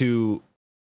going to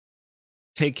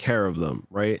take care of them,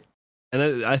 right?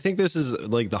 And I think this is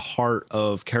like the heart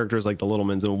of characters like the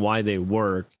Littlemans, and why they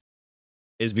work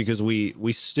is because we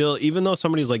still, even though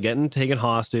somebody's like getting taken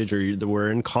hostage, or we're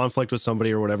in conflict with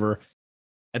somebody or whatever,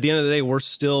 at the end of the day, we're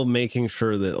still making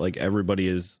sure that like everybody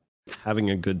is having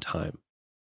a good time.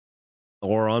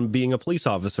 Or on being a police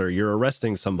officer, you're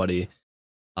arresting somebody,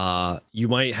 you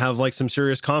might have like some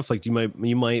serious conflict. You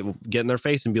might get in their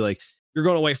face and be like, you're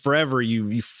going away forever, you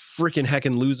freaking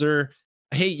heckin' loser,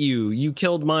 I hate you, you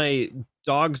killed my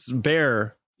dog's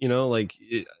bear, you know, like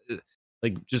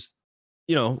just,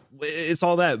 you know, it's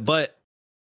all that. But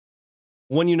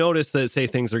when you notice that, say,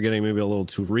 things are getting maybe a little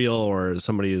too real, or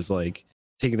somebody is like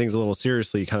taking things a little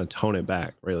seriously, you kind of tone it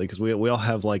back, right? Like, because we all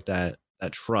have like that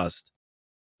trust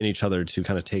in each other to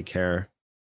kind of take care.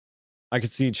 I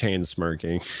could see Chain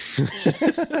smirking.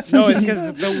 No, it's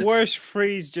because the worst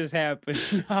freeze just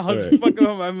happened. I was fucking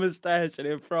with my mustache and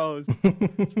it froze.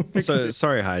 So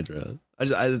sorry, Hydra.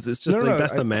 It's just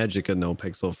that's the magic of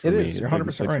Nopixel for me. It is. You're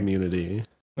 100% right. Community.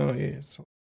 Oh yeah, it's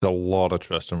a lot of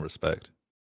trust and respect.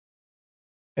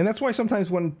 And that's why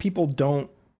sometimes when people don't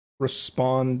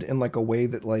respond in like a way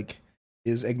that like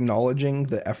is acknowledging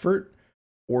the effort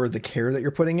or the care that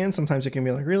you're putting in, sometimes it can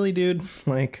be like, really, dude?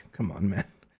 Like, come on, man.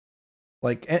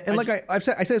 Like, and like I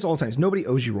say this all the time. Nobody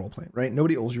owes you roleplay, right?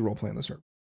 Nobody owes you roleplay on the server,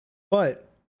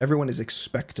 but everyone is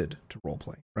expected to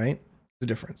roleplay, right? There's a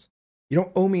difference. You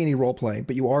don't owe me any roleplay,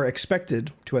 but you are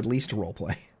expected to at least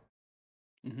roleplay.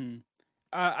 Mm-hmm.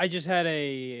 I just had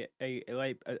a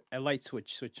light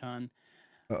switch on.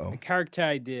 Uh-oh. The character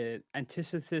I did,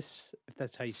 antithesis, if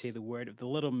that's how you say the word, of the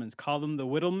Littlemans. Call them the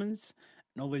Whittlemans,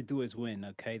 and all they do is win,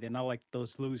 okay? They're not like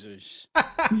those losers.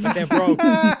 But they're broke.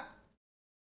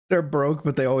 They're broke,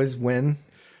 but they always win.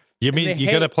 You mean you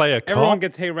gotta play a cop? Everyone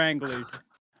gets hay wranglers.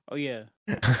 Oh, yeah.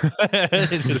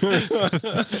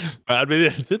 I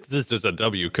mean, this is just a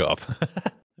W cop.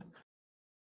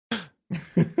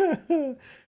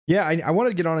 Yeah, I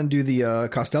wanted to get on and do the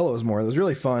Costellos more. It was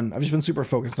really fun. I've just been super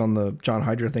focused on the John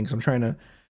Hydra thing, so I'm trying to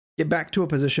get back to a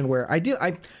position where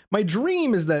my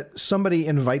dream is that somebody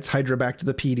invites Hydra back to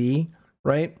the PD,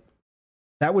 right?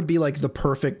 That would be like the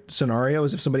perfect scenario,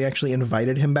 is if somebody actually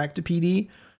invited him back to PD.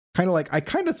 Kind of like, I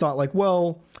kind of thought like,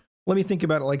 well, let me think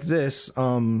about it like this.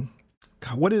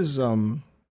 What is one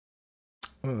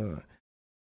of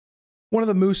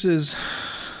the mooses,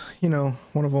 you know,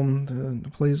 one of them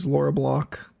plays Laura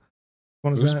Block.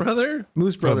 What is Moose that? Brother?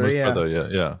 Moose Brother, yeah.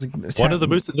 Yeah. One of the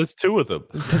mooses, there's two of them.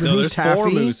 There's No, Moose there's four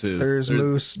Taffy. mooses. There's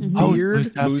Moose Oh,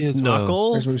 Beard. Moose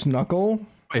Knuckles. There's Moose Knuckle.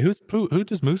 Wait, who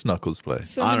does Moose Knuckles play?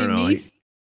 So I don't know. Meese.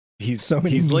 He's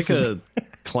Mooses. like a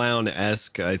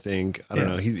clown-esque, I think. I don't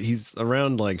know. He's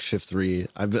around like shift 3.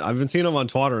 I've been seeing him on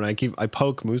Twitter, and I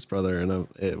poke Moose Brother, and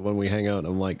when we hang out,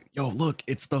 I'm like, yo, look,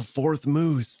 it's the 4th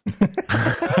moose.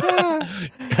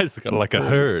 Guys got like a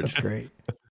herd. That's great.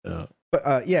 Yeah.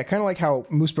 But yeah, kind of like how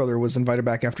Moose Brother was invited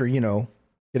back after, you know,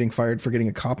 getting fired for getting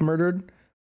a cop murdered.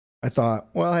 I thought,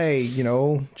 well, hey, you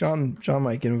know, John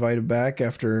might get invited back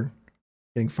after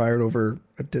getting fired over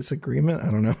a disagreement. I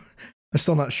don't know. I'm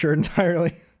still not sure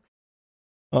entirely.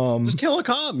 Just kill a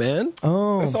cop, man.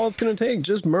 Oh, That's all it's gonna take.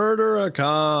 Just murder a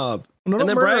cop. No, and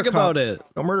then brag about it.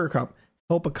 Don't murder a cop.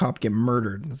 Help a cop get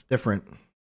murdered. That's different.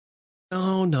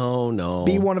 No.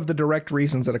 Be one of the direct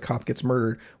reasons that a cop gets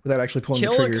murdered without actually pulling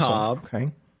Kill the trigger a cop. yourself.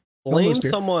 Okay. Blame Moosebeard.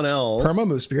 someone else. Perma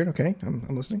Moosebeard. Okay, I'm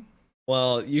listening.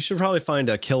 Well, you should probably find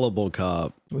a killable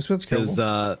cop. Moosebeard's Because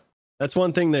killable. that's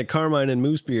one thing that Carmine and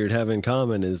Moosebeard have in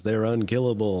common is they're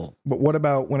unkillable. But what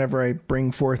about whenever I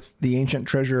bring forth the ancient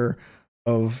treasure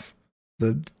of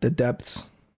the depths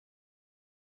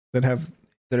that have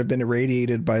been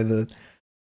irradiated by the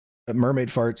mermaid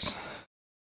farts?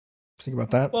 Think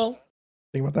about that. Well,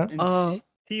 think about that.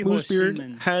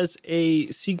 Moosebeard has a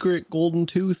secret golden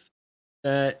tooth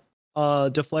that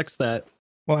deflects that.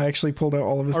 Well, I actually pulled out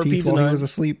all of his RP teeth while he denied. was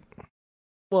asleep.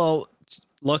 Well,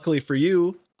 luckily for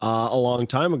you, a long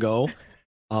time ago,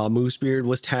 Moosebeard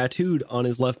was tattooed on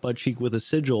his left butt cheek with a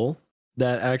sigil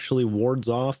that actually wards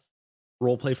off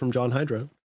roleplay from John Hydra.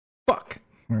 Fuck.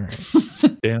 All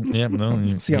right. Damn, yeah,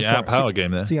 no, See on yeah, power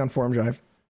game there. See on Forum Jive.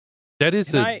 That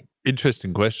is an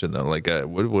interesting question though. Like,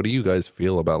 what do you guys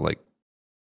feel about like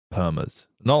permas?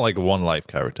 Not like one life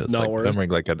characters. Not like worth. perming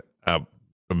like a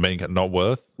main not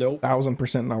worth. Nope.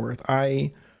 1000% not worth.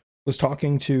 I was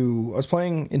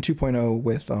playing in 2.0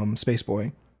 with Space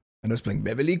Boy, and I was playing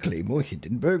Beverly Claymore,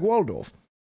 Hindenburg, Waldorf,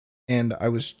 and I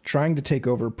was trying to take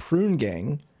over Prune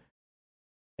Gang.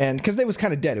 And because it was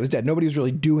kind of dead, it was dead. Nobody was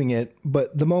really doing it.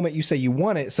 But the moment you say you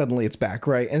want it, suddenly it's back,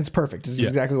 right? And it's perfect. This is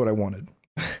exactly what I wanted.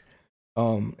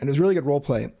 And it was really good role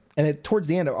play. And towards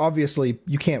the end, obviously,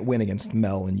 you can't win against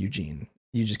Mel and Eugene.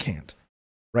 You just can't,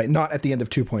 right? Not at the end of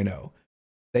 2.0.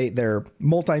 They're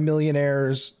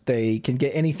multimillionaires. They can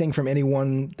get anything from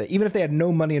anyone. Even if they had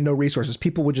no money and no resources,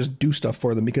 people would just do stuff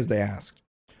for them because they asked.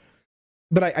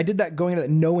 But I did that going into that,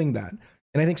 knowing that.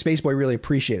 And I think Spaceboy really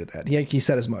appreciated that. He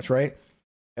said as much, right?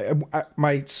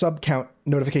 My sub count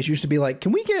notification used to be like,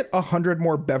 can we get 100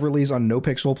 more Beverlys on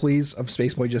Nopixel, please? Of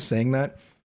Spaceboy just saying that.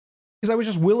 Because I was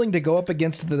just willing to go up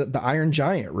against the Iron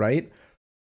Giant, right?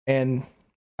 And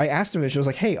I asked him, and she was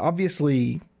like, hey,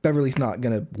 obviously Beverly's not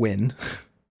going to win.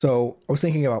 So I was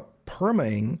thinking about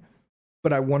permaing,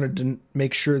 but I wanted to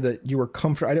make sure that you were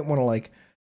comfortable. I didn't want to like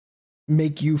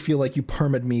make you feel like you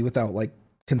permed me without like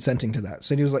consenting to that.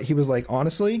 So he was like,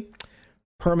 honestly,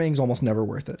 permaing's almost never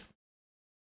worth it.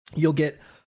 You'll get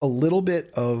a little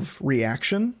bit of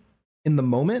reaction in the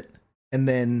moment, and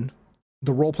then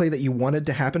the role play that you wanted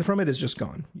to happen from it is just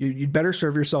gone. You'd better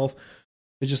serve yourself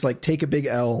to just like take a big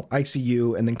L,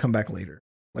 ICU, and then come back later,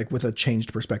 like with a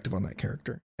changed perspective on that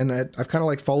character. And I've kind of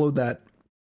like followed that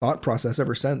thought process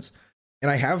ever since. And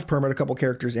I have permed a couple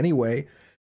characters anyway.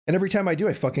 And every time I do,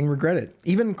 I fucking regret it.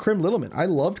 Even Crim Littleman. I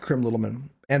loved Crim Littleman.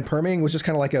 And perming was just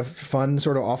kind of like a fun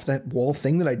sort of off the wall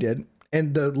thing that I did.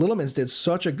 And the Littlemans did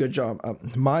such a good job.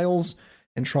 Miles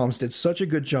and Troms did such a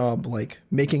good job, like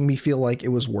making me feel like it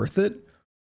was worth it.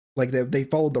 Like they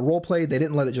followed the role play. They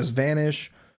didn't let it just vanish.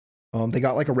 They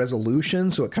got like a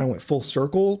resolution, so it kind of went full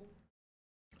circle.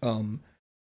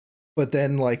 But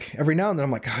then like every now and then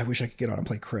I'm like, I wish I could get on and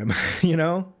play Crim, you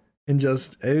know? And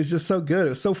it was just so good. It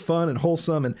was so fun and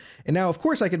wholesome. And now, of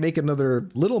course, I could make another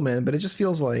Littleman, but it just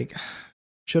feels like,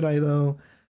 should I though?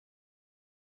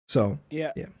 So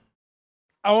yeah.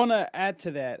 I want to add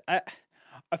to that.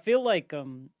 I feel like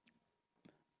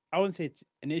I wouldn't say it's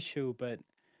an issue, but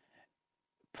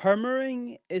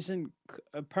permering isn't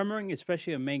permering,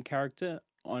 especially a main character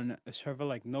on a server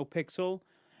like Nopixel.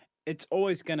 It's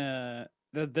always gonna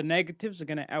the negatives are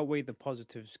gonna outweigh the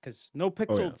positives because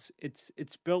Nopixel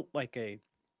it's built like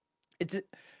it's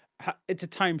a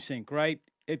time sink, right?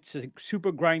 It's a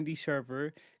super grindy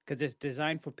server because it's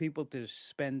designed for people to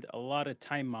spend a lot of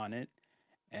time on it.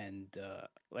 And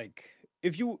like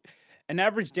if an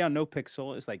average day on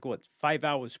Nopixel is like what 5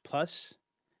 hours plus,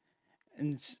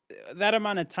 and that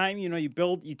amount of time,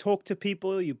 you talk to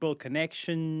people, you build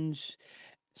connections.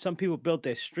 Some people build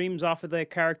their streams off of their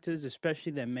characters,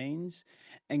 especially their mains,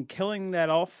 and killing that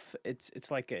off. It's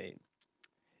like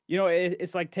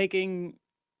it's like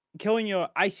killing your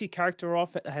IC character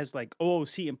off. It has like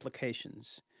OOC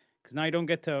implications because now you don't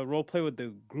get to roleplay with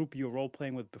the group you were role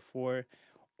playing with before.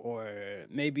 Or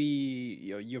maybe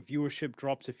your viewership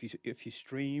drops if you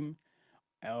stream,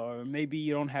 or maybe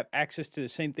you don't have access to the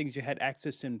same things you had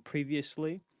access in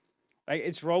previously. Like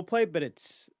it's roleplay, but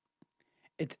it's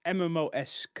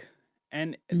MMO-esque,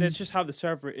 and that's just how the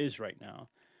server is right now.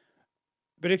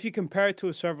 But if you compare it to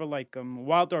a server like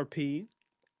Wild RP,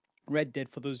 Red Dead,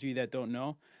 for those of you that don't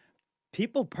know,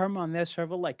 people perm on their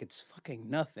server like it's fucking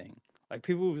nothing. Like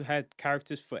people who've had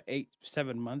characters for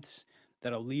 8-7 months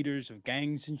that are leaders of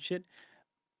gangs and shit,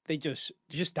 they just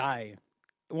die.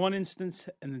 One instance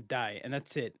and then die, and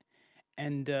that's it.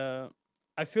 And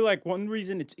I feel like one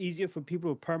reason it's easier for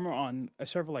people to perma on a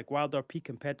server like Wild RP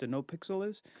compared to Nopixel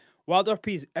is Wild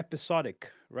RP is episodic,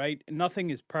 right? Nothing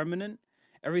is permanent.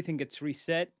 Everything gets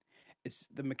reset. it's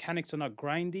the mechanics are not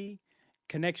grindy.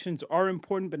 Connections are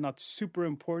important, but not super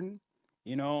important,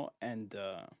 you know. And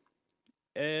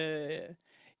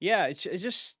yeah, it's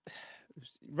just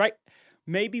right.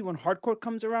 Maybe when hardcore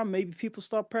comes around, maybe people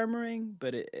stop permaring,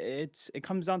 but it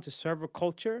comes down to server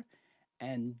culture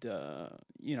and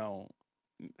you know,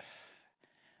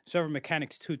 server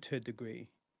mechanics too, to a degree.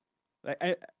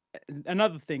 Like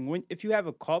another thing, when if you have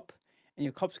a cup and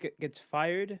your cup gets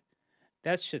fired,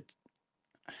 that shit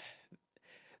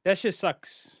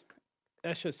sucks.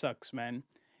 That shit sucks, man.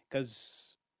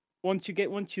 Because once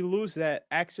you lose that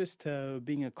access to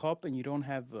being a cop and you don't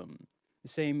have the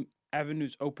same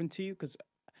avenues open to you, because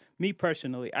me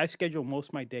personally, I schedule most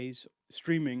of my days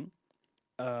streaming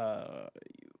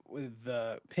with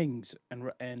pings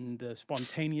and the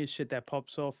spontaneous shit that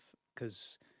pops off,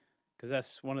 because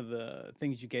that's one of the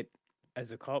things you get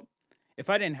as a cop. If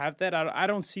I didn't have that, I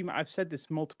don't see. I've said this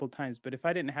multiple times, but if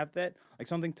I didn't have that, like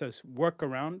something to work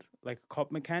around, like a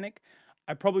cop mechanic,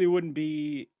 I probably wouldn't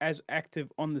be as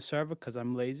active on the server because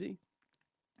I'm lazy.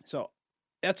 So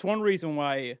that's one reason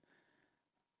why.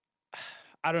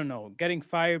 I don't know. Getting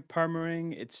fired,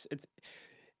 permering,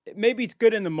 maybe it's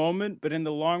good in the moment, but in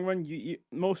the long run,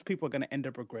 most people are going to end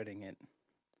up regretting it.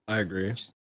 I agree.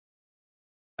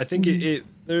 I think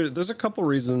there's a couple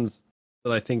reasons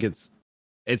that I think it's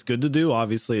good to do.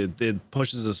 Obviously, it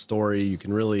pushes a story. You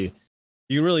can really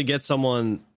get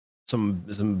someone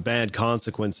some bad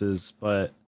consequences,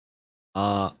 but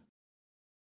the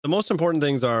most important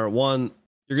things are, one,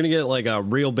 you're gonna get like a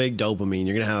real big dopamine.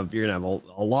 You're gonna have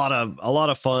a lot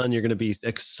of fun. You're gonna be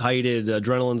excited.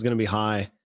 Adrenaline's gonna be high,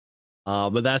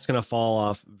 but that's gonna fall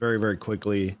off very, very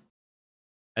quickly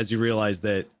as you realize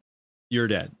that you're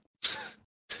dead.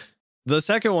 The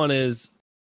second one is,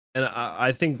 and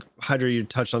I think Hydra, you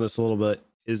touched on this a little bit,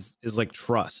 is like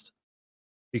trust.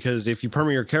 Because if you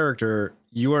perma your character,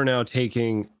 you are now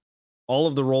taking all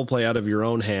of the role play out of your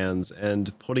own hands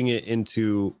and putting it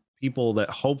into people that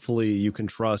hopefully you can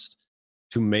trust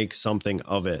to make something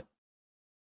of it.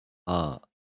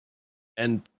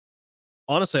 And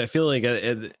honestly, I feel like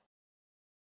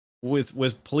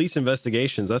with police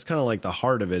investigations, that's kind of like the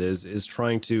heart of it, is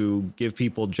trying to give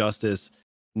people justice,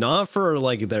 not for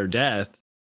like their death,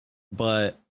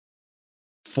 but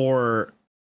for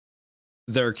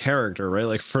their character, right?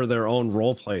 Like for their own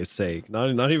role play's sake,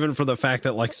 not even for the fact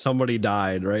that like somebody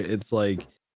died, right? It's like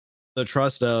the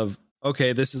trust of,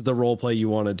 okay, this is the role play you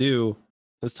want to do.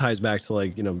 This ties back to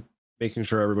like, you know, making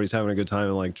sure everybody's having a good time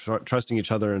and like trusting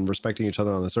each other and respecting each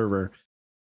other on the server,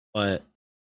 but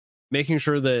making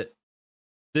sure that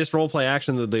this role play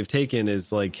action that they've taken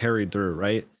is like carried through,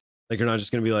 right? Like you're not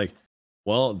just going to be like,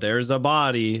 well, there's a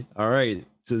body, all right,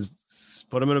 just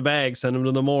put him in a bag, send him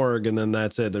to the morgue, and then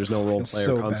that's it. There's no role play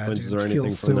or consequences or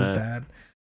anything from that. Bad.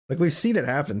 Like we've seen it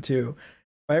happen too.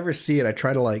 If I ever see it, I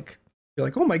try to like be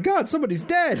like, oh my god, somebody's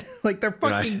dead. Like they're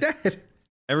fucking dead.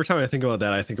 Every time I think about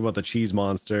that, I think about the cheese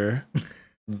monster,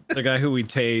 the guy who we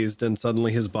tased, and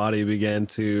suddenly his body began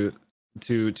to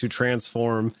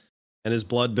transform, and his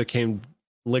blood became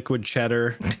liquid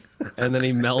cheddar, and then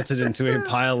he melted into a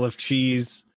pile of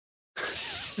cheese.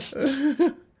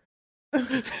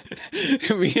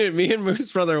 me and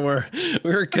Moose Brother we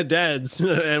were cadets,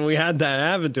 and we had that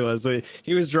happen to us. So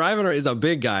he was driving, he's a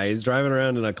big guy, he's driving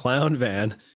around in a clown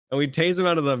van, and we tased him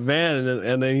out of the van,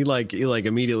 and then he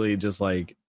immediately just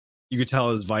like, you could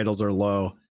tell his vitals are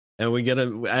low, and we get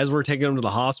him, as we're taking him to the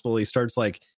hospital, he starts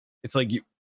like, it's like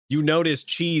you notice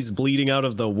cheese bleeding out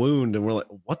of the wound, and we're like,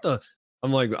 what the,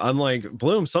 I'm like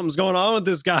Bloom, something's going on with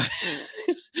this guy.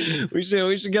 we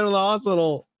should get him to the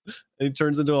hospital. And he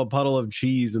turns into a puddle of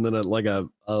cheese, and then like a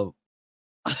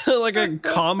like a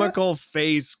comical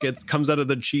face comes out of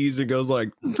the cheese and goes like,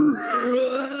 and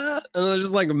then it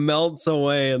just like melts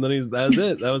away, and then that's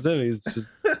it. That was him. He's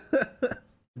just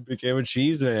became a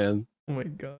cheese man. Oh my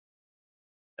god.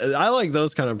 I like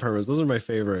those kind of permas. Those are my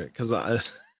favorite, because I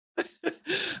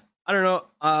don't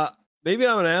know. Maybe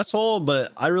I'm an asshole,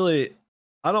 but I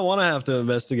don't want to have to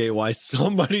investigate why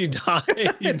somebody died.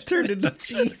 It turned into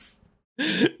cheese.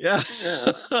 Yeah.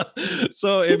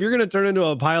 So if you're gonna turn into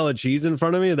a pile of cheese in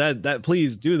front of me, that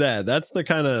please do that. That's the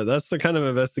kind of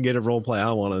investigative role play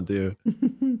I want to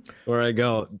do. Where I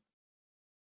go,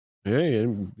 hey, have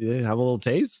a little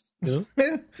taste, you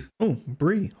know? Oh,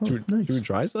 brie. Oh, should we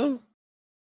try some?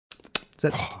 Is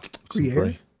that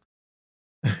Gruyere?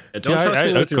 Don't trust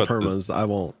me with your permas. I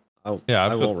won't. I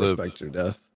won't the respect your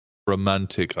death.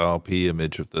 Romantic RP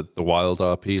image of the wild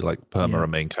RP, like perma a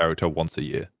main character once a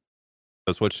year. I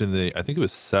was watching I think it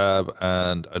was Sab,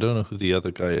 and I don't know who the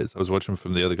other guy is. I was watching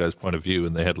from the other guy's point of view,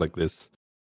 and they had like this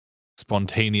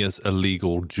spontaneous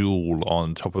illegal duel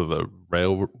on top of a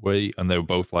railway, and they were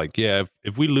both like, "Yeah,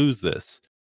 if we lose this,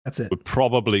 That's it. we're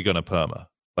probably gonna perma.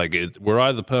 Like we're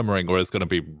either permaing or it's gonna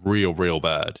be real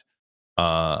bad."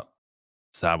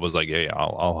 Sam was like, "Yeah,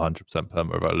 I'll 100%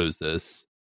 perma if I lose this."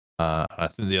 I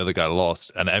think the other guy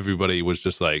lost, and everybody was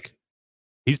just like,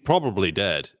 "He's probably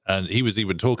dead." And he was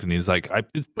even talking. He's like,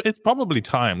 "It's probably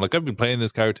time. Like I've been playing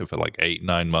this character for like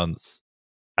 8-9 months.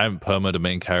 I haven't perma the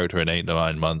main character in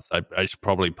 8-9 months. I should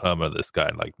probably perma this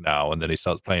guy like now." And then he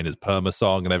starts playing his perma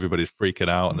song, and everybody's freaking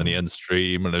out. And then he ends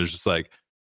stream, and it was just like,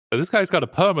 this guy's got a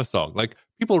perma song. Like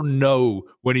people know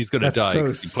when he's going to die so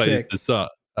because he plays sick. the song.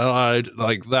 And I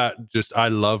like that. I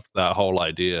love that whole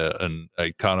idea, and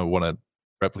I kind of want to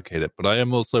replicate it. But I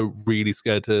am also really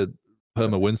scared to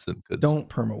perma Winston. Don't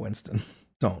perma Winston.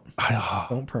 Don't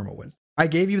perma Winston. I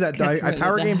gave you that die. Catch I rid of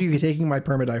power that. gamed you taking my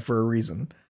perma die for a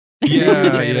reason. Yeah,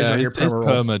 Advantage on his your perma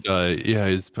rolls. perma die. Yeah,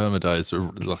 his perma dies are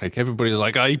like everybody's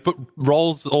like, he put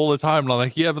rolls all the time. And I'm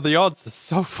like, yeah, but the odds are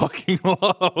so fucking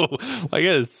low. Like it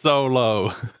is so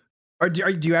low.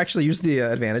 Do you actually use the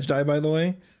advantage die, by the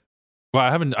way? Well, I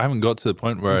haven't got to the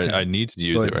point where Okay. I need to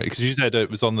use it, right? Because you said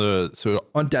it was on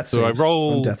On death So I saves.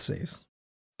 roll- on death saves.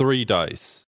 3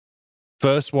 dice.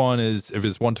 First one is if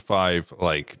it's 1 to 5,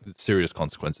 like serious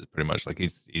consequences, pretty much. Like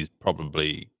he's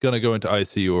probably gonna go into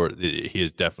IC, or he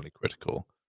is definitely critical.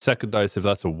 Second dice, if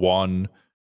that's a 1,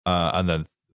 and then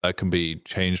that can be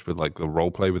changed with like the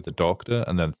role play with the doctor.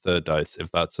 And then third dice,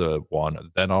 if that's a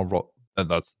 1, then I'll roll. Then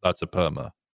that's a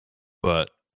perma.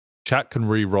 But chat can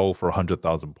re-roll for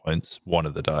 100,000 points, one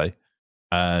of the die.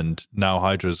 And now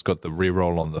Hydra's got the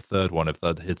re-roll on the third one if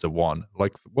that hits a 1.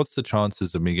 Like, what's the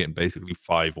chances of me getting basically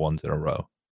 5 1s in a row?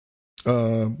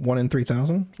 1 in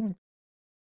 3,000.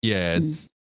 Yeah,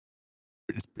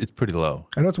 it's pretty low.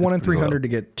 I know it's 1 in pretty 300 to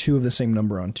get 2 of the same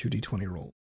number on 2d20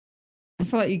 roll. I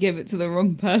feel like you gave it to the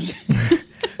wrong person.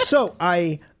 So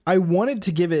I wanted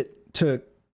to give it to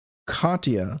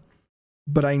Katya,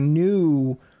 but I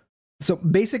knew. So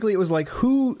basically, it was like,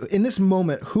 who in this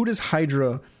moment, who does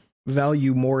Hydra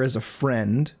value more as a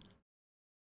friend?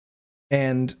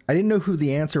 And I didn't know who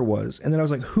the answer was. And then I was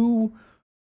like, who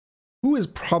is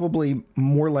probably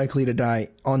more likely to die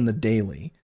on the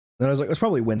daily? And I was like, it's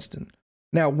probably Winston.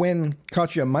 Now, when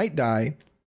Katya might die,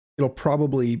 it'll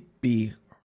probably be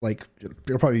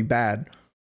bad.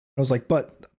 I was like,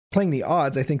 but playing the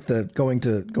odds, I think the going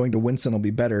to Winston will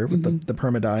be better with the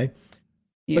perma die.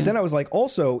 Yeah. But then I was like,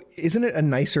 also, isn't it a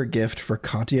nicer gift for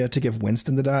Katya to give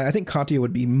Winston the die? I think Katya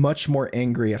would be much more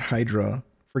angry at Hydra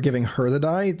for giving her the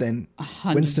die than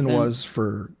 100%. Winston was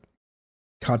for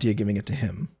Katya giving it to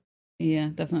him. Yeah,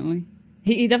 definitely.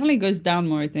 He definitely goes down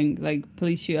more, I think, like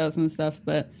police shootouts and stuff.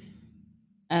 But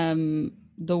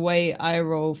the way I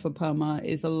roll for perma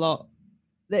is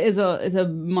is a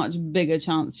much bigger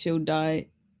chance she'll die,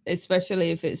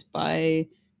 especially if it's by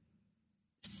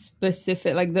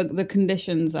specific, like the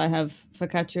conditions I have for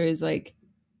Katya is like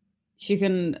she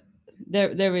can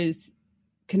there is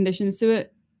conditions to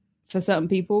it for certain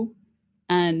people,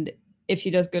 and if she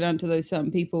does go down to those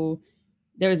certain people,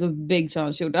 there is a big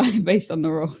chance she'll die based on the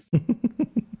rolls.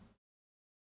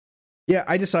 Yeah,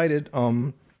 I decided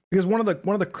because one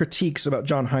of the critiques about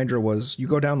John Hydra was you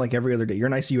go down like every other day. You're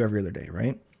in ICU every other day,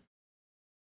 right?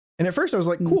 And at first I was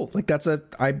like, cool, like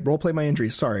I roleplay my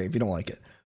injuries. Sorry if you don't like it.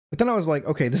 But then I was like,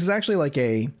 okay, this is actually like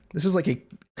a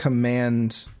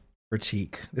command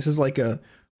critique. This is like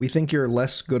we think you're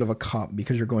less good of a cop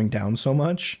because you're going down so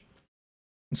much.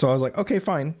 And so I was like, okay,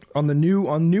 fine. On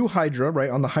new Hydra, right?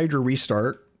 On the Hydra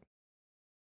restart,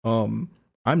 I'm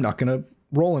not gonna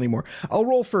roll anymore. I'll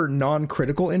roll for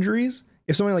non-critical injuries.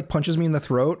 If somebody like punches me in the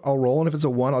throat, I'll roll, and if it's a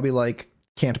 1, I'll be like,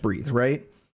 can't breathe, right?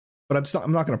 But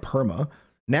I'm not gonna perma.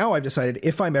 Now I've decided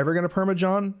if I'm ever going to perma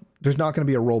John, there's not going to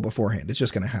be a roll beforehand. It's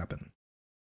just going to happen.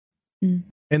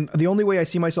 And the only way I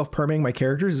see myself perming my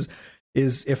characters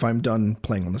is if I'm done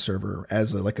playing on the server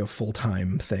as a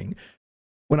full-time thing.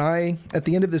 When at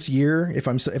the end of this year, if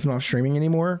I'm not streaming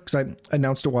anymore, because I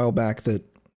announced a while back that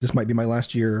this might be my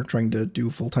last year trying to do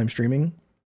full-time streaming.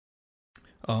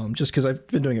 Just because I've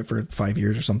been doing it for 5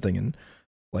 years or something, and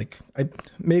like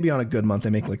maybe on a good month I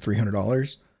make like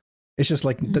 $300. It's just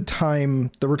like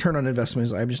the return on investment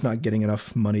is I'm just not getting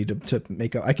enough money to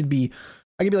make up. I could be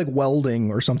like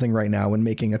welding or something right now and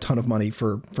making a ton of money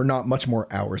for not much more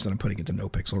hours than I'm putting into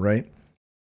Nopixel, right?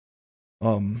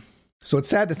 So it's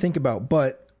sad to think about,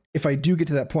 but if I do get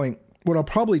to that point, what I'll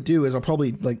probably do is I'll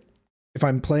probably, like, if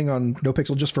I'm playing on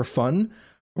Nopixel just for fun,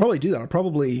 I'll probably do that. I'll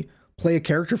probably play a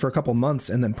character for a couple months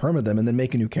and then perma them and then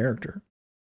make a new character.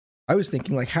 I was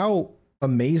thinking, like, how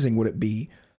amazing would it be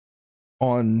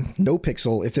on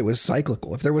Nopixel if it was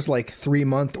cyclical. If there was like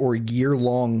 3-month or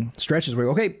year-long stretches where,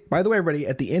 okay, by the way, everybody,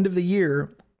 at the end of the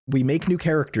year, we make new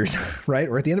characters, right?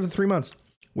 Or at the end of the 3 months,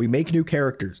 we make new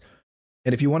characters.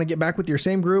 And if you want to get back with your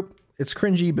same group, it's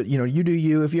cringy, but you do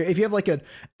you. If you have like an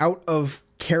out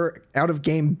of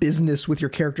game business with your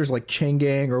characters like Chain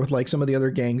Gang or with like some of the other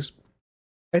gangs,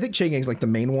 I think Chain Gang's like the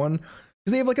main one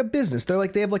because they have like a business.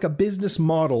 They have like a business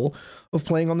model of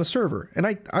playing on the server. And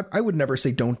I would never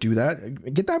say don't do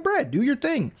that. Get that bread, do your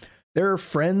thing. They're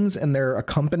friends and they're a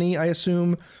company, I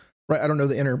assume. Right? I don't know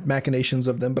the inner machinations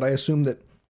of them, but I assume that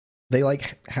they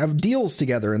like have deals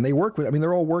together and they work with. I mean,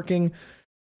 they're all working,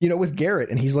 with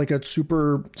Garrett, and he's like a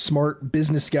super smart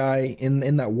business guy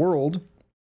in that world.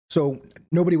 So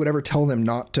nobody would ever tell them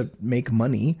not to make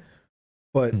money,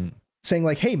 but saying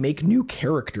like, hey, make new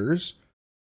characters.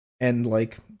 And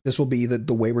like, this will be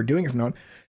the way we're doing it from now on.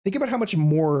 Think about how much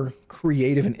more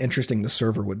creative and interesting the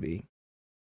server would be.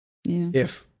 Yeah.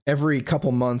 If every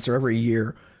couple months or every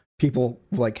year, people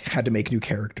like had to make new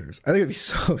characters. I think it'd be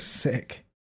so sick.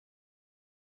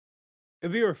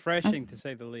 It'd be refreshing to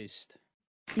say the least.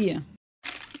 Yeah.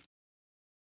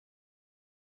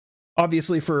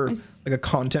 Obviously, for like a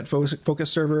content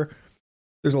focused server,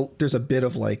 there's a bit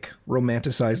of like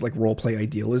romanticized like role play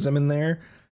idealism in there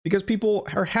because people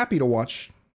are happy to watch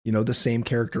the same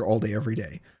character all day every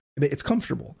day. It's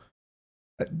comfortable,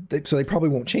 so they probably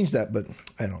won't change that. But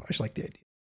I don't know. I just like the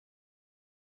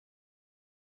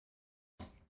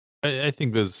idea. I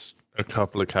think there's a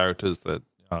couple of characters that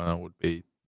I don't know would be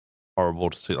horrible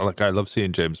to see. Like I love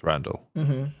seeing James Randall.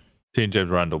 Mm-hmm. Seeing James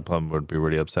Randall plum would be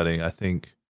really upsetting. I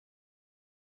think,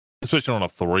 especially on a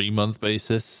 3-month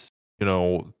basis.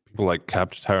 People like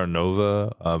Captain Terra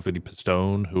Nova, Vinny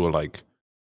Pistone, who are like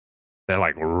they're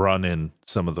like running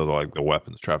some of the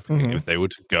weapons trafficking. Mm-hmm. If they were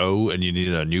to go and you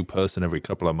needed a new person every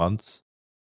couple of months,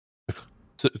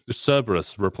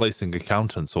 Cerberus replacing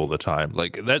accountants all the time,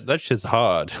 like that shit's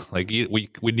hard. Like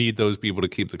we need those people to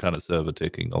keep the kind of server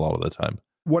ticking a lot of the time.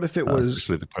 What if it was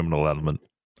especially the criminal element?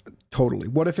 Totally.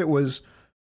 What if it was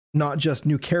not just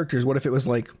new characters? What if it was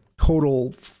like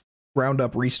total ground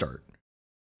up restart,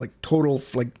 like total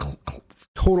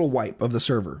wipe of the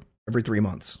server every 3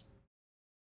 months?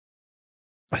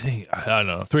 I don't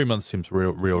know. 3 months seems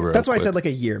real. That's why quick. I said like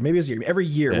a year. Maybe it's a year. Every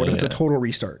year. What if it's a total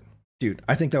restart? Dude,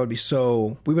 I think that would be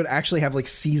so. We would actually have like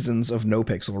seasons of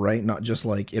Nopixel, right? Not just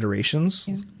like iterations.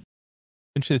 Yeah.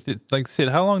 Interesting. Like Sid,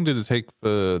 how long did it take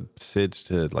for Sid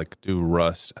to like do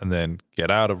Rust and then get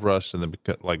out of Rust and then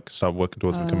start working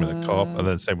towards becoming a cop? And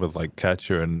then same with like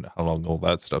Katya and how long all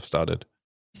that stuff started.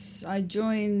 I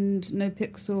joined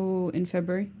Nopixel in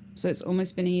February, so it's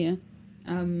almost been a year.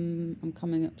 I'm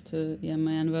coming up to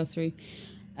my anniversary.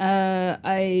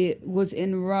 I was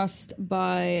in Rust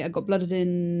I got blooded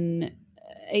in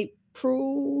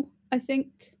April, I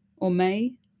think, or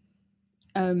May.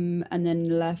 And then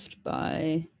left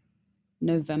by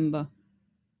November.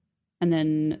 And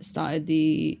then started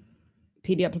the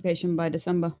PD application by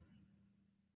December.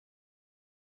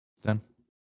 Then,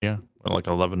 yeah, like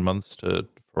 11 months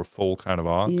for a full kind of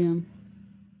arc. Yeah.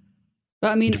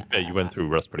 But I mean, you went through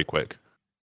Rust pretty quick.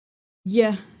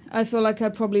 Yeah, I feel like I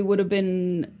probably would have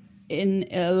been in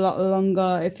a lot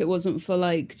longer if it wasn't for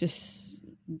like just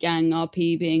gang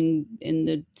RP being in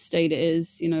the state it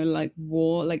is, like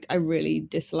war. Like I really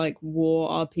dislike war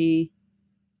RP.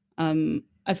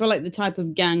 I feel like the type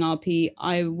of gang RP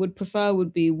I would prefer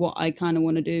would be what I kind of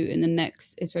want to do in the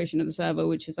next iteration of the server,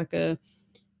 which is like a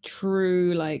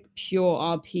true like pure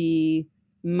RP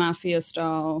mafia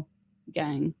style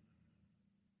gang.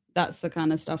 That's the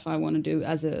kind of stuff I want to do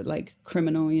as a like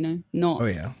criminal, not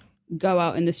go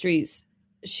out in the streets,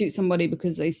 shoot somebody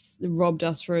because they robbed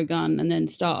us for a gun and then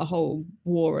start a whole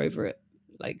war over it,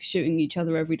 like shooting each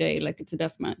other every day like it's a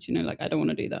death match, like I don't want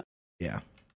to do that. Yeah,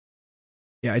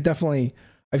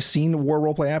 I've seen war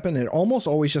roleplay happen, and it almost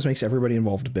always just makes everybody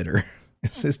involved bitter.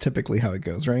 It's typically how it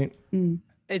goes, right?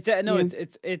 It's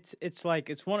like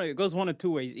it goes one of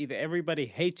two ways. Either everybody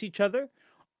hates each other,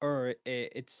 or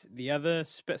it's the other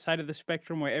side of the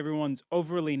spectrum where everyone's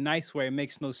overly nice, where it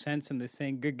makes no sense, and they're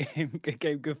saying good game,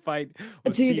 good fight.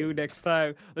 We'll see you next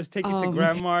time. Let's take it to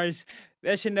Grandma's.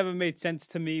 That shit never made sense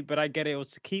to me, but I get it. It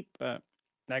was to keep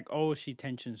she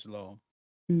tensions low.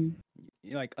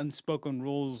 Like unspoken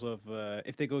rules of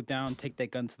if they go down, take that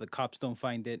gun so the cops don't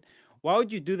find it. Why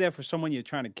would you do that for someone you're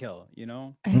trying to kill?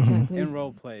 Exactly. In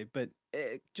role play, but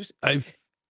I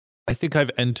think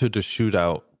I've entered a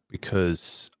shootout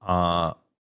because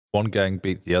one gang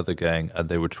beat the other gang, and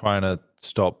they were trying to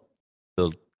stop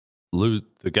the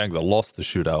gang that lost the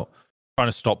shootout trying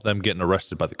to stop them getting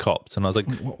arrested by the cops. And I was like,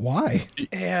 why?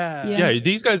 Yeah.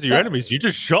 These guys are your enemies. You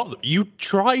just shot them. You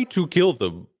try to kill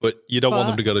them, but you don't want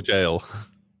them to go to jail.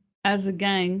 As a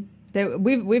gang,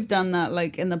 we've done that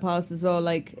like in the past as well,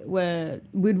 like where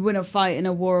we'd win a fight in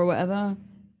a war or whatever,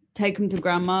 take them to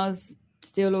grandma's,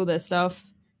 steal all their stuff,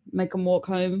 make them walk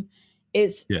home.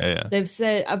 They've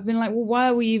said, I've been like, well, why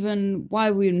are we even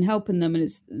helping them? And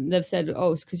they've said,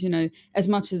 oh, it's because, as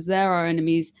much as they're our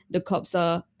enemies, the cops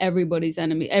are everybody's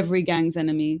enemy, every gang's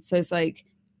enemy. So it's like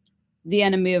the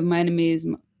enemy of my enemy is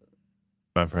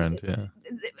my friend. Yeah,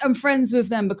 I'm friends with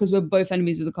them because we're both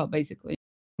enemies of the cop, basically.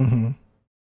 Mm-hmm.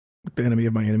 The enemy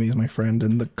of my enemy is my friend,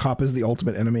 and the cop is the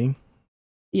ultimate enemy.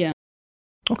 Yeah.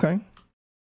 Okay.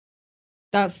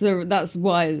 That's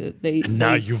why they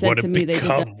now you said want to me they did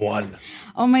that. one.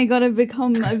 Oh my god, I've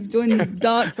joined the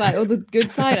dark side or the good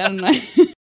side. I don't know.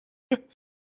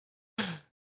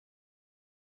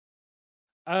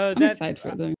 I'm excited for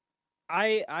it though.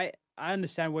 I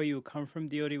understand where you come from,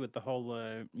 Dyoti, with the whole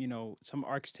some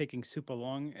arcs taking super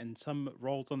long and some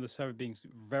roles on the server being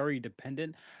very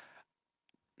dependent.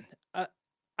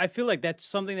 I feel like that's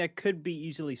something that could be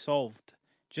easily solved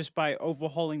just by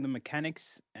overhauling the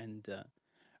mechanics and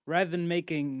rather than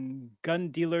making gun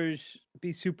dealers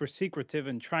be super secretive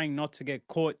and trying not to get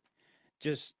caught,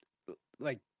 just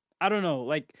like, I don't know,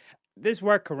 like this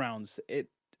workarounds.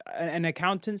 And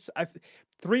accountants,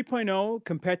 3.0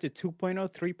 compared to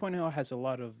 2.0, 3.0 has a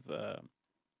lot of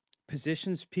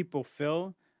positions people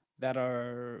fill that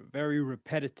are very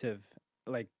repetitive,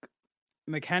 like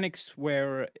mechanics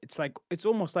where it's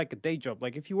almost like a day job.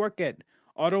 Like if you work at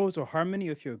Autos or Harmony,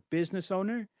 if you're a business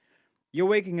owner, you're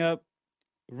waking up,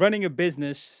 running a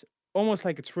business almost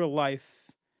like it's real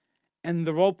life, and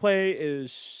the role play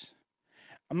is,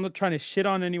 I'm not trying to shit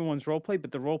on anyone's role play,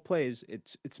 but the role play is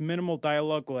it's minimal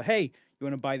dialogue. Well, hey, you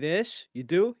want to buy this? You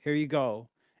do? Here you go.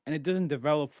 And it doesn't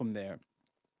develop from there.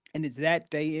 And it's that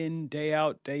day in, day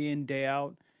out, day in, day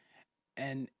out.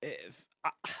 And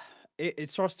it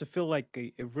starts to feel like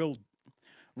a real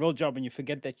job, and you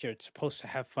forget that you're supposed to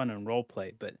have fun and role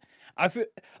play. But I feel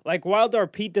like Wild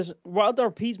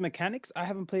RP's mechanics, I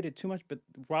haven't played it too much, but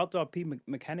Wild RP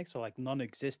mechanics are like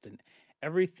non-existent.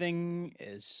 Everything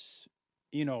is,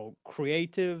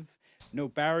 creative, no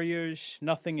barriers,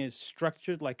 nothing is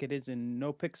structured like it is in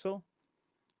Nopixel.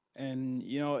 And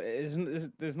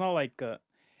there's not like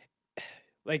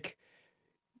like,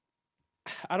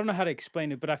 I don't know how to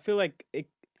explain it, but I feel like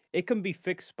it can be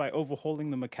fixed by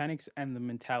overhauling the mechanics and the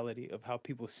mentality of how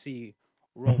people see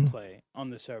role play on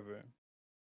the server.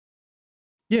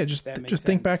 Yeah, just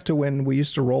think back to when we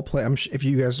used to role play. If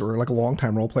you guys were like a long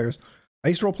time role players, I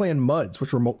used to role play in MUDs,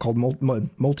 which were called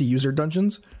multi-user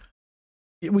dungeons.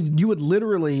 You would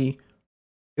literally,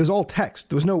 it was all text.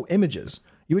 There was no images.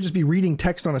 You would just be reading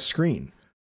text on a screen,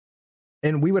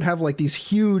 and we would have like these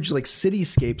huge like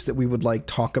cityscapes that we would like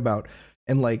talk about,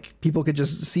 and like people could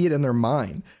just see it in their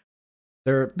mind.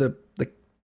 The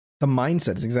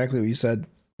mindset is exactly what you said.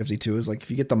 52 is like, if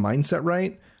you get the mindset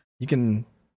right, you can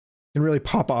really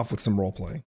pop off with some role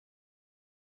play.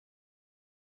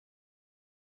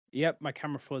 Yep, my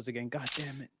camera froze again. God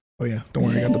damn it. Oh yeah, don't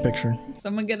worry, I got the picture.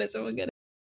 Someone get it. It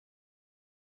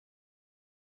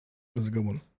was a good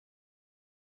one.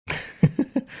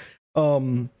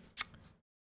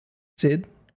 Cyd.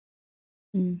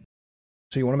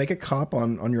 So you want to make a cop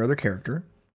on your other character?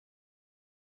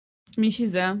 I mean,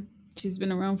 she's there. She's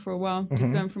been around for a while. She's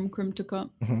going from crim to cop.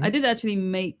 I did actually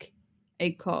make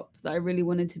a cop that I really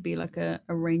wanted to be like a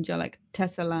ranger, like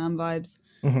Tessa Lamb vibes.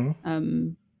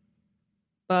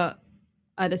 But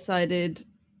I decided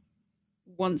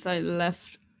once I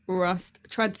left Rust,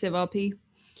 tried Civ RP,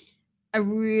 I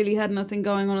really had nothing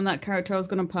going on in that character. I was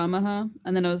going to perma her.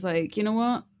 And then I was like, you know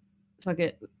what? Fuck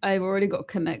it. I've already got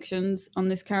connections on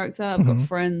this character. I've got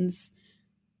friends.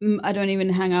 I don't even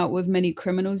hang out with many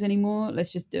criminals anymore.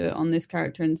 Let's just do it on this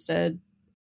character instead.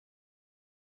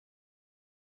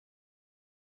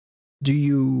 Do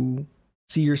you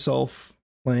see yourself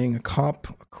playing a cop,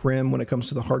 a crim when it comes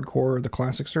to the hardcore or the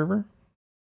classic server?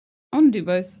 I want to do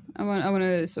both. I want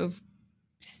to sort of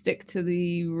stick to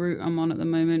the route I'm on at the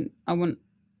moment. I want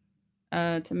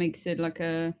to make Cyd like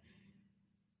a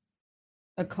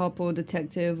cop or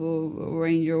detective or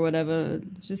ranger or whatever.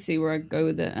 Just see where I go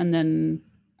with it. And then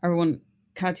I want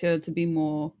Katya to be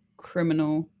more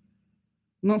criminal.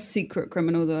 Not secret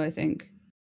criminal, though, I think.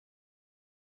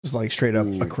 Just like straight up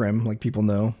a crim, like people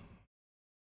know.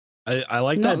 I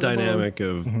like that dynamic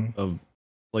of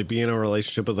like being in a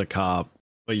relationship with a cop,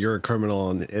 but you're a criminal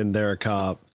and they're a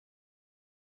cop.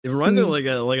 It reminds me of like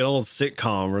an old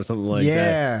sitcom or something like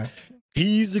that.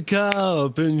 He's a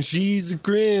cop and she's a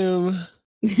grim.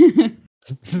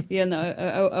 Yeah, no,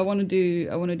 I want to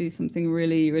do something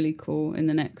really, really cool in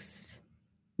the next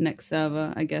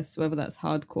server, I guess, whether that's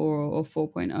hardcore or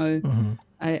 4.0. Mm-hmm.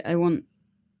 I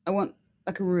want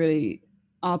like a really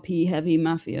RP heavy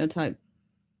mafia type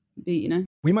beat, you know?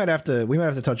 We might have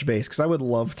to touch base because I would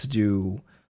love to do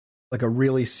like a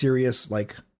really serious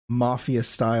like mafia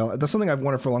style. That's something I've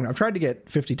wanted for a long time. I've tried to get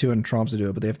 52 and Troms to do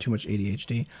it, but they have too much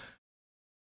ADHD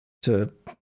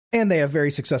and they have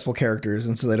very successful characters,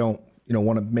 and so they don't,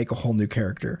 want to make a whole new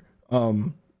character.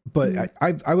 But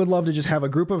I would love to just have a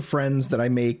group of friends that I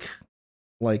make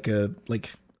like a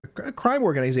crime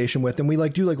organization with, and we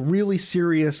like do like really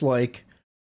serious, like,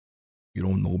 you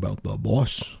don't know about the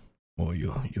boss, or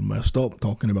you messed up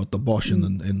talking about the boss in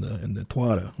the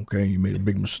Twitter. Okay, you made a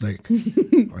big mistake. All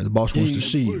right, the boss wants to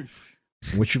see you.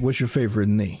 What's your favorite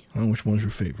knee? Which one's your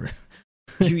favorite?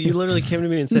 You literally came to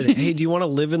me and said, "Hey, do you want to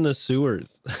live in the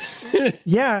sewers?"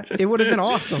 Yeah, it would have been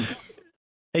awesome.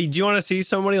 Hey, do you want to see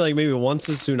somebody like maybe once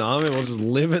a tsunami? We'll just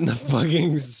live in the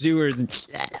fucking sewers.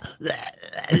 The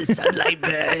sunlight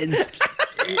burns.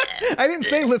 I didn't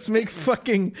say let's make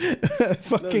fucking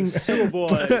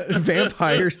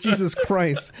vampires. Jesus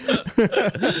Christ.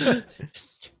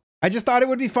 I just thought it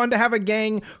would be fun to have a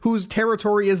gang whose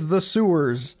territory is the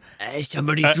sewers.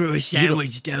 Somebody threw a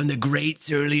sandwich down the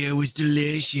grates earlier. It was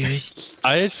delicious.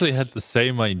 I actually had the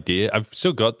same idea. I've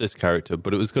still got this character,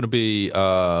 but it was going to be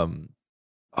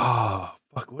what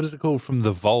is it called from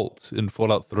the vault in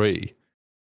Fallout 3?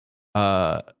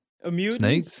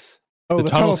 Snakes? Oh, the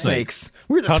tunnel snakes.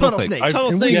 We're the tunnel snakes. I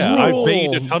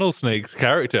made a tunnel snakes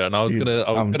character, and I was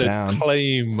gonna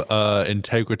claim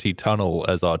Integrity Tunnel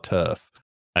as our turf.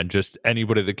 And just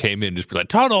anybody that came in just be like,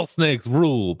 tunnel snakes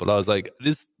rule. But I was like,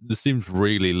 this seems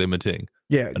really limiting.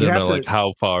 Yeah, I don't know like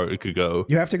how far it could go.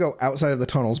 You have to go outside of the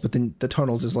tunnels, but then the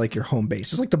tunnels is like your home base.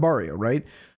 Just like the barrio, right?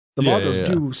 The barrios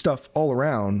do stuff all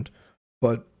around,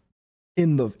 but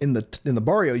in the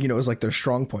barrio, is like their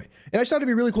strong point. And I just thought it'd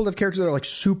be really cool to have characters that are like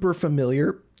super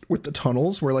familiar with the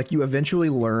tunnels, where like you eventually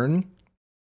learn,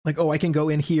 like, oh, I can go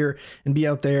in here and be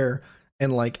out there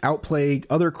and like outplay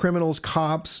other criminals,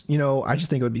 cops. I just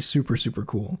think it would be super, super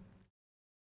cool.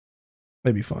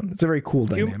 It'd be fun. It's a very cool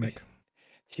dynamic.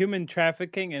 Human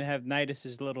trafficking, and have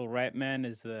Nidus's little rat man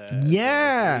as the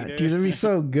dude, it'd be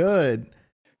so good.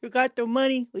 You got the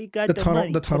money. We got the tunnel.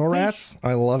 money. The tunnel rats.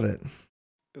 I love it.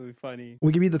 It would be funny.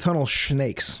 We could be the tunnel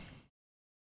snakes.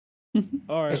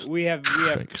 All right, we have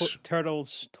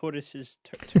turtles, tortoises,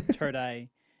 turdi,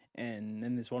 and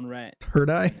then there's one rat.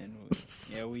 Turdi?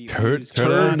 Yeah, we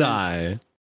turdi.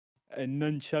 And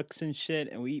nunchucks and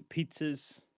shit, and we eat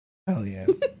pizzas. Hell yeah.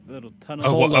 Little tunnel.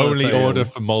 Only order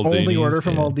for Maldini's. Only order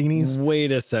for Maldini's.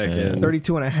 Wait a second.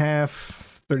 32 and a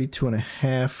half. 32 and a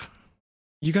half.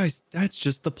 You guys, that's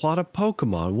just the plot of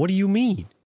Pokemon. What do you mean?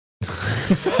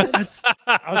 I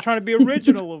was trying to be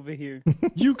original over here.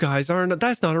 You guys aren't.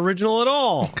 That's not original at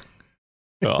all.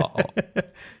 Oh,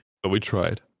 but we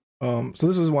tried. So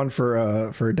this was one for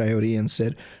Dyoti and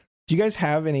Sid. Do you guys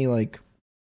have any like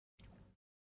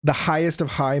the highest of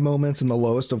high moments and the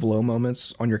lowest of low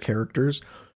moments on your characters?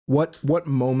 What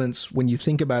moments, when you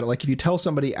think about it, like if you tell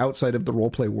somebody outside of the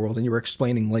roleplay world and you were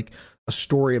explaining like a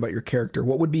story about your character,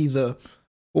 what would be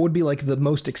like the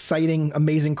most exciting,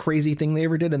 amazing, crazy thing they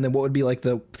ever did? And then what would be like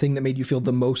the thing that made you feel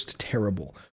the most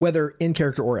terrible, whether in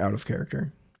character or out of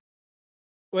character?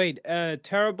 Wait,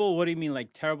 terrible? What do you mean, like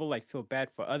terrible, like feel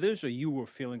bad for others, or you were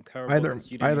feeling terrible?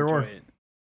 Either or. It?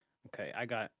 Okay,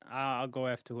 I'll go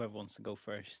after whoever wants to go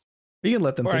first. You can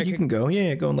let them think. You can go.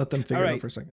 Yeah, go and let them figure it out for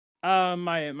a second.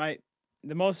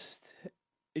 The most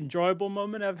enjoyable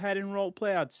moment I've had in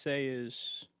roleplay, I'd say,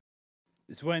 is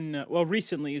when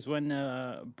recently is when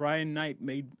Brian Knight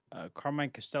made Carmine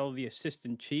Costello the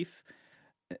assistant chief,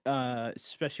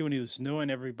 especially when he was new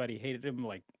and everybody hated him,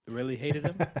 like really hated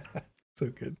him. So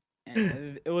good.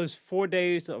 And it was 4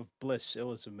 days of bliss. It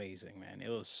was amazing, man. It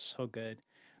was so good.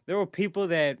 There were people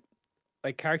that,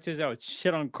 like characters that would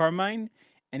shit on Carmine,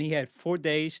 and he had 4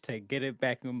 days to get it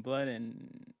back in blood.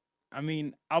 And I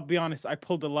mean, I'll be honest, I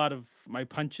pulled a lot of my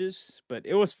punches, but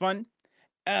it was fun.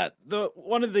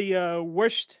 One of the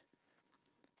worst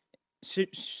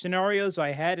scenarios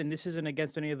I had, and this isn't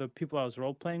against any of the people I was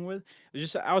role playing with, it was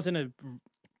just I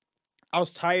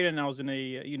was tired, and I was in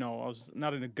I was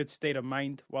not in a good state of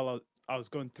mind while I was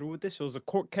going through with this. It was a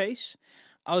court case.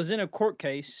 I was in a court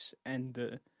case,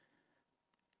 and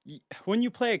when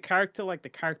you play a character like the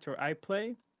character I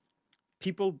play,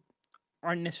 people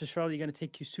aren't necessarily going to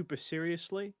take you super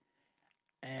seriously.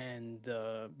 And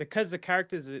because the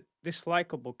character is a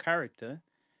dislikable character,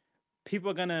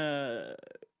 people are going to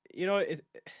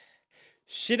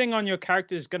shitting on your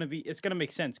character is gonna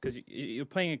make sense because you're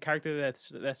playing a character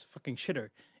that's fucking shitter.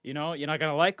 You're not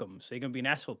gonna like him, so you're gonna be an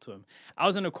asshole to him. I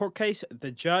was in a court case. The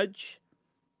judge,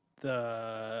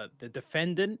 the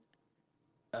defendant,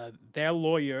 their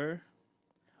lawyer,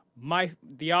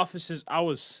 the officers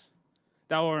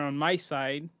that were on my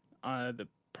side, the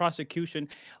prosecution,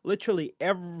 literally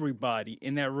everybody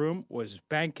in that room was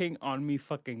banking on me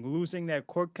fucking losing that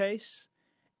court case.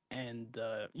 And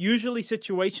usually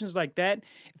situations like that,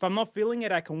 if I'm not feeling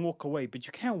it, I can walk away. But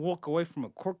you can't walk away from a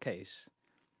court case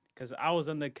because I was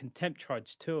under contempt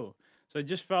charge too. So it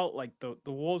just felt like the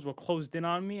walls were closed in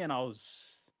on me, and I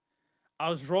was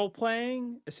role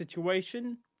playing a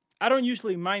situation. I don't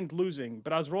usually mind losing,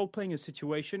 but I was role playing a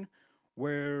situation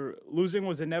where losing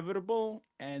was inevitable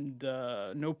and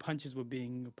no punches were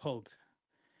being pulled.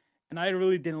 And I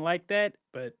really didn't like that,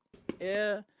 but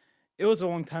yeah. It was a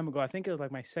long time ago. I think it was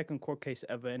like my second court case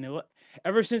ever. And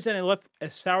ever since then, it left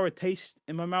a sour taste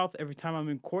in my mouth every time I'm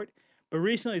in court. But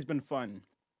recently, it's been fun.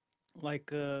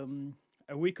 Like a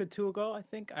week or two ago, I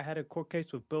think, I had a court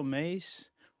case with Bill Mays.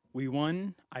 We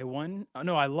won. I won. Oh,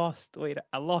 no, I lost. Wait,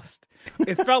 I lost.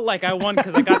 It felt like I won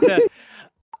because I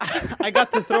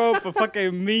got to throw up a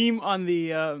fucking meme on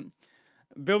the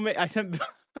Bill Mays. I sent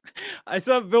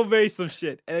Bill Mays some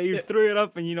shit. And he threw it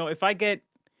up. And,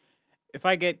 if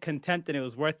I get content and it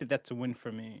was worth it, that's a win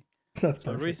for me. That's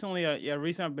so recently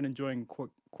I've been enjoying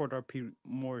court RP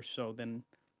more so than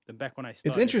back when I started.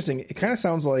 It's interesting. It kind of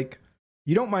sounds like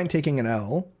you don't mind taking an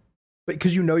L, but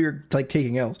because you're like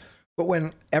taking L's. But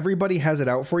when everybody has it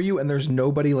out for you and there's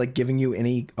nobody like giving you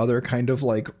any other kind of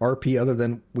like RP other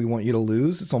than we want you to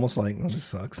lose, it's almost like, this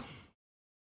sucks.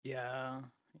 Yeah.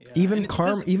 Even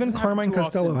Carmine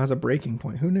Costello has a breaking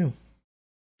point. Who knew?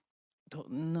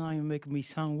 No, you're making me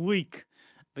sound weak.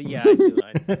 But yeah, I do.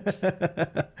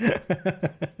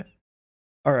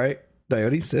 All right.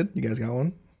 Dyoti, Sid, you guys got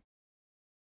one?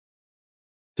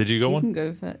 Did you go You one? can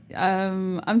go for it.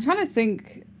 I'm trying to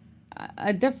think.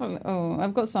 I definitely...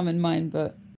 I've got some in mind,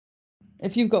 but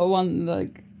if you've got one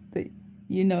like that,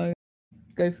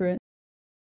 go for it.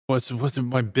 Was it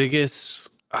my biggest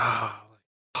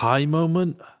high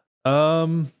moment?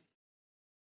 I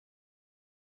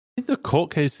think the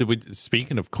court case that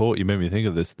speaking of court, you made me think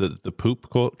of this, the poop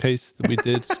court case that we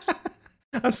did.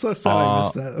 I'm so sad I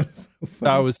missed that.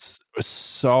 That was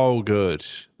so good.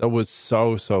 That was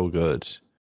so good.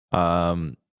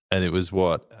 And it was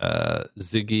what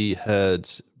Ziggy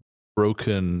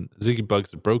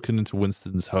Bugs had broken into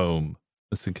Winston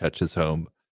Catcher's home,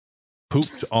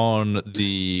 pooped on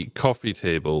the coffee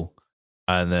table,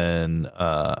 and then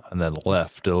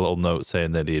left a little note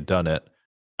saying that he had done it.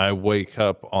 I wake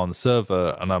up on the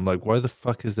server and I'm like, why the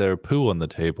fuck is there a poo on the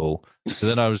table? And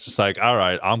then I was just like, all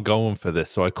right, I'm going for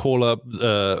this. So I call up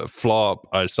Flop.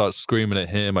 I start screaming at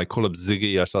him. I call up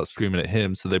Ziggy. I start screaming at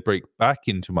him. So they break back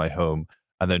into my home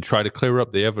and then try to clear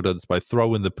up the evidence by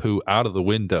throwing the poo out of the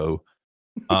window.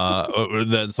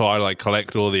 And then so I like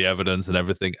collect all the evidence and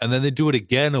everything. And then they do it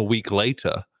again a week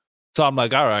later. So I'm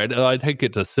like, all right, I take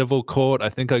it to civil court. I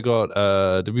think I got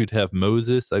WTF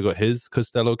Moses. I got his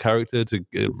Costello character to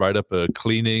write up a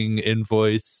cleaning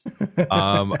invoice.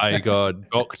 I got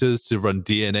doctors to run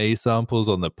DNA samples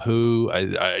on the poo.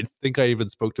 I think I even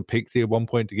spoke to Pixie at one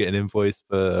point to get an invoice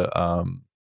for,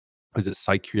 was it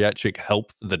psychiatric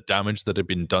help for the damage that had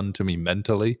been done to me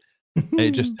mentally? And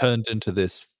it just turned into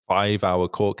this 5-hour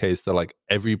court case that like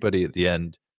everybody at the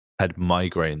end had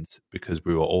migraines because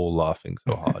we were all laughing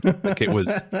so hard. Like it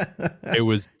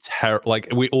was terrible. Like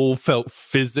we all felt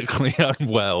physically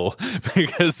unwell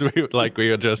because we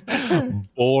were just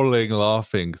bawling,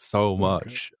 laughing so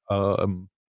much. I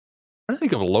don't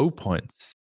think of low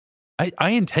points. I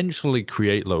intentionally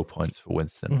create low points for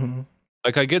Winston. Mm-hmm.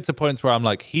 Like I get to points where I'm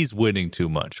like, he's winning too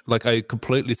much. Like I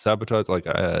completely sabotage. Like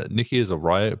Nikki is a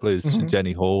riot, plays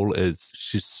Jenny Hall.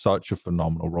 She's such a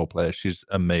phenomenal role player. She's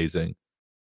amazing.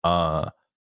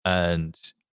 And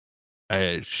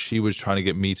she was trying to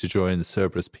get me to join the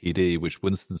Cerberus PD, which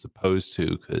Winston's opposed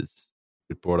to because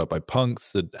it's brought up by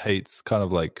punks that hates kind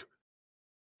of like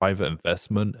private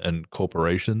investment and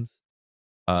corporations.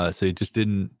 So he just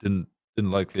didn't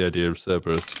like the idea of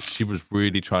Cerberus. She was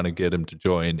really trying to get him to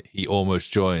join. He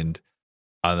almost joined,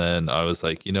 and then I was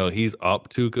like, he's up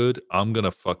too good. I'm gonna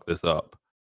fuck this up.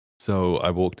 So I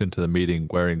walked into the meeting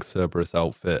wearing Cerberus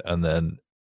outfit, and then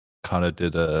kind of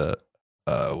did a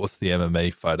what's the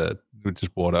MMA fighter who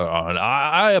just brought out on?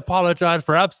 I apologize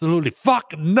for absolutely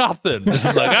fucking nothing. Like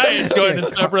I ain't joining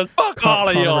Cerberus. Fuck all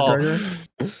of y'all.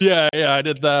 Yeah, I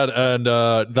did that, and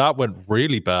that went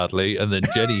really badly. And then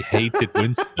Jenny hated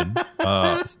Winston,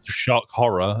 shock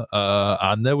horror.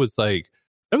 And there was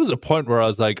a point where I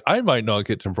was like, I might not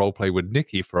get to roleplay with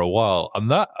Nikki for a while, and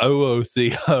that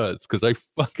OOC hurts because I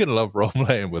fucking love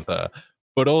roleplaying with her.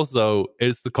 But also,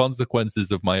 it's the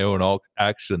consequences of my own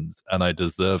actions, and I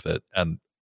deserve it, and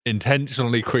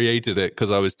intentionally created it because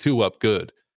I was too up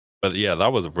good. But yeah,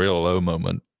 that was a real low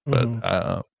moment.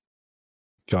 But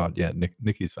God, yeah,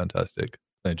 Nikki's fantastic.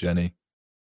 Jenny.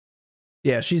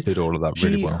 Yeah, she did all of that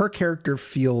really well. Her character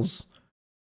feels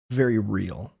very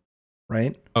real,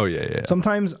 right? Oh yeah.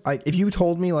 Sometimes, if you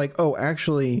told me like, oh,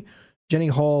 actually, Jenny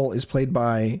Hall is played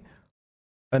by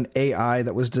an AI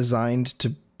that was designed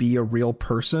to be a real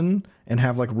person and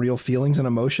have like real feelings and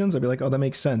emotions, I'd be like, oh, that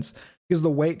makes sense.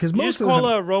 Because most just call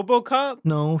her a RoboCop?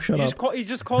 No, shut up. You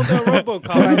just called her a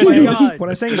RoboCop. What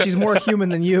I'm saying is she's more human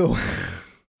than you.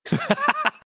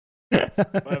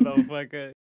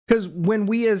 Because when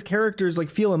we as characters like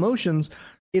feel emotions,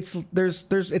 it's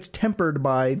tempered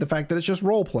by the fact that it's just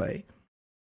role play,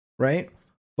 right?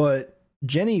 But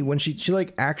Jenny, when she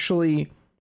like actually,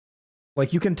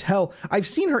 like, you can tell, I've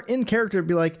seen her in character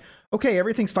be like, okay,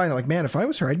 everything's fine. I'm like, man, if I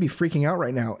was her, I'd be freaking out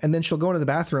right now. And then she'll go into the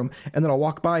bathroom, and then I'll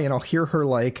walk by and I'll hear her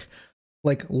like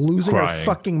losing her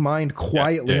fucking mind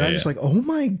quietly, and I'm just like, oh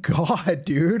my god,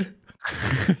 dude.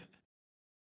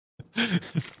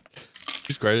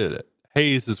 She's great at it.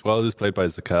 Hayes as well is played by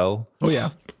Zakel. Oh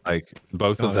yeah, like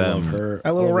both of them.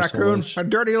 A little raccoon, a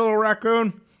dirty little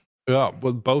raccoon. Yeah,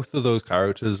 well, both of those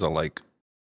characters are like,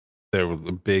 they're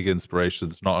the big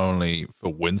inspirations, not only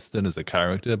for Winston as a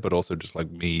character, but also just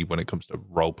like me when it comes to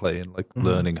role play and like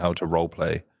learning how to role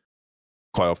play.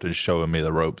 Quite often showing me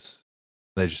the ropes.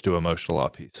 They just do emotional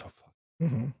RP.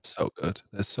 So good.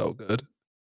 They're so good.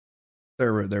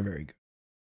 They're very good.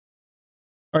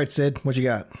 All right, Sid, what you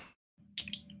got?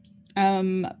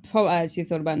 Probably, I actually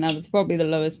thought about it now, but probably the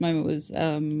lowest moment was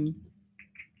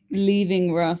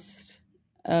leaving Rust.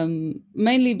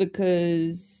 Mainly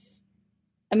because,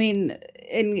 I mean,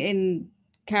 in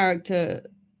character,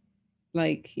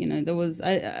 like, you know, there was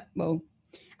I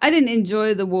didn't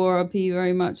enjoy the war RP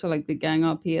very much, or like the gang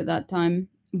RP at that time.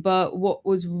 But what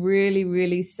was really,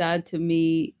 really sad to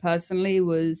me personally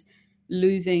was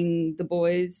losing the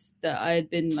boys that I had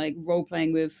been like role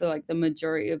playing with for like the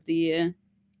majority of the year.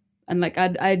 And like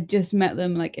I'd just met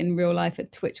them like in real life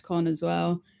at TwitchCon as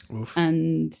well. Oof.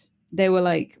 And they were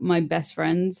like my best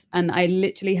friends. And I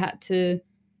literally had to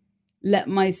let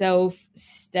myself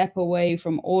step away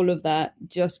from all of that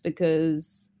just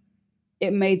because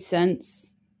it made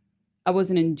sense. I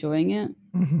wasn't enjoying it.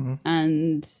 Mm-hmm.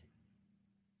 And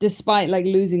despite like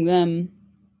losing them,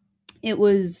 it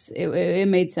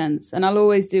made sense. And I'll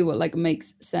always do what like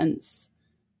makes sense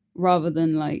rather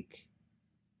than like,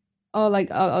 oh, like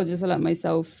I'll just let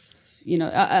myself, you know,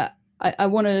 I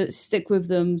want to stick with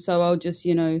them, so I'll just,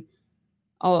 you know,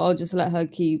 I'll just let her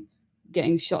keep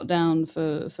getting shot down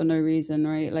for no reason,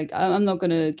 right? Like I'm not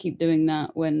gonna keep doing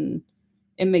that when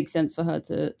it makes sense for her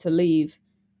to leave.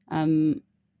 And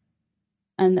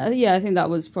yeah, I think that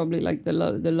was probably like the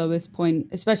lowest point,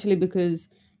 especially because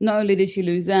not only did she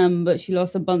lose them, but she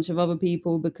lost a bunch of other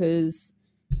people because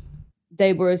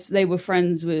they were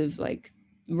friends with like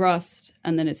Rust,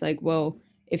 and then it's like, well,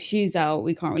 if she's out,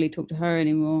 we can't really talk to her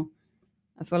anymore.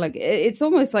 I feel like it's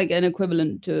almost like an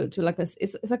equivalent to like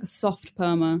it's like a soft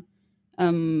perma,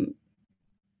 and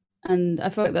I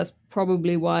feel like that's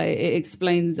probably why it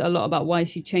explains a lot about why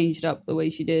she changed up the way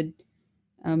she did,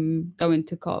 going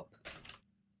to cop.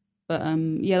 But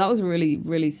yeah, that was really,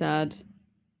 really sad,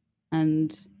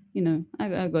 and you know,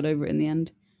 I got over it in the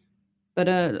end. But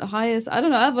highest, I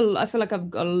don't know. I feel like I've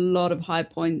got a lot of high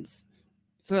points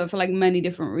for like many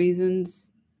different reasons.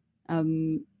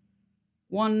 One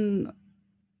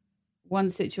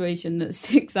situation that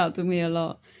sticks out to me a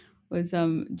lot was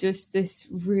just this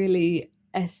really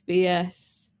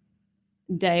SBS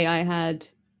day I had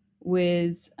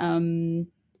with I don't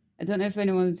know if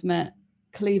anyone's met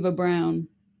Cleaver Brown.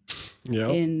 Yeah.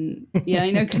 I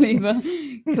know Cleaver.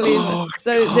 Oh,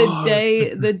 so God.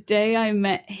 the day I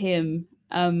met him,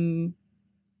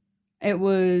 it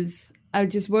was, I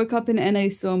just woke up in NA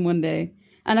Storm one day,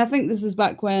 and I think this is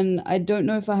back when, I don't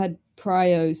know if I had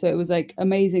prio, so it was like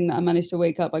amazing that I managed to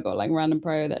wake up. I got like random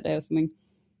prio that day or something.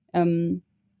 I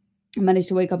managed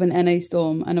to wake up in NA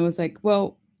Storm, and I was like,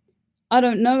 well, I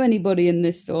don't know anybody in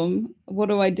this storm. What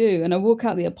do I do? And I walk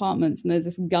out the apartments, and there's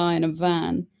this guy in a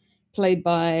van played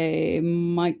by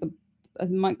Mike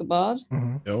the Bard.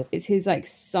 Mm-hmm. Yep. It's his like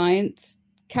science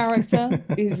character.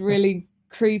 He's really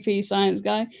creepy science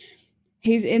guy.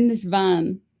 He's in this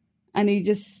van, and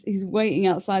he's waiting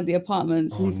outside the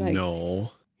apartments, and Oh he's like,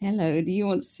 no! "Hello, do you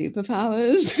want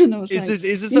superpowers?" And I was like, Is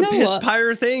this "You the know piss what?"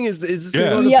 pyre thing? Is this Yeah.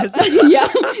 gonna go to Yeah, piss?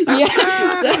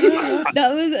 yeah.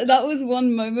 So that was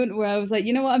one moment where I was like,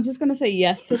 you know what, I'm just gonna say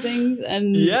yes to things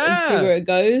and see Yeah. where it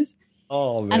goes.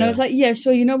 Oh man! And I was like, yeah,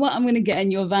 sure. You know what? I'm gonna get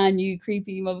in your van, you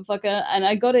creepy motherfucker. And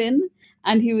I got in,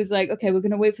 and he was like, okay, we're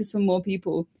gonna wait for some more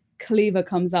people. Cleaver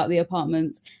comes out the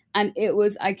apartments, and it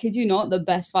was, I kid you not, the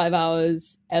best 5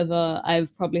 hours ever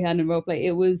I've probably had in roleplay.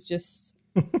 It was just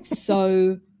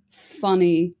so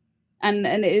funny. And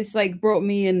it's like brought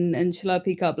me and Shala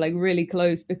Peak up like really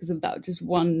close because of that just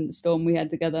one storm we had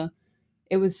together.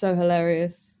 It was so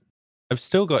hilarious. I've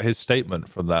still got his statement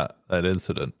from that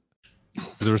incident.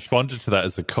 Because I responded to that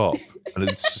as a cop, and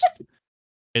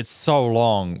it's so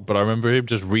long, but I remember him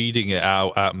just reading it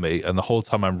out at me, and the whole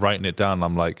time I'm writing it down,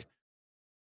 I'm like,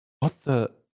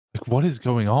 what is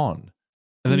going on?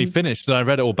 And then he finished, and I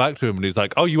read it all back to him, and he's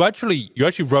like, oh, you actually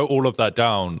wrote all of that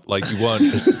down, like you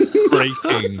weren't just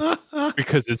breaking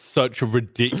because it's such a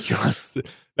ridiculous,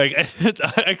 like,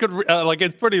 I could, like,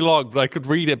 it's pretty long, but I could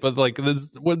read it, but like,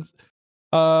 there's once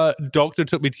doctor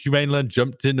took me to Humane Land,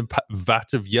 jumped in a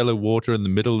vat of yellow water in the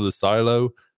middle of the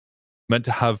silo, meant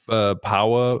to have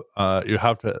power, you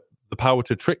have the power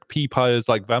to trick pee pyres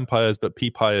like vampires, but pee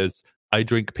pyres, I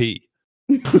drink pee.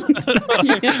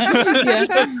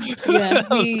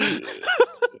 Yeah.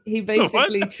 He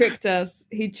basically tricked us.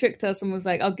 He tricked us and was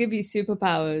like, I'll give you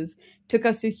superpowers. Took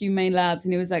us to Humane Labs,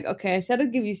 and he was like, okay, I said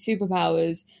I'd give you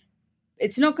superpowers.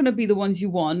 It's not going to be the ones you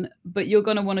want, but you're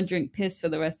going to want to drink piss for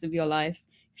the rest of your life.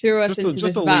 Threw us into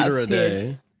this vat of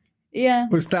piss. Yeah.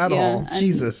 Was that all? And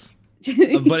Jesus.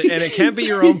 But it can't be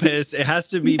your own piss. It has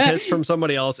to be piss from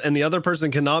somebody else, and the other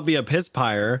person cannot be a piss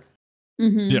pyre.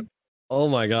 Mm-hmm. Yep. Oh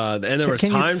my god! And there was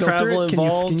Can you time filter travel it?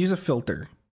 involved. Can you use a filter?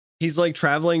 He's like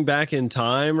traveling back in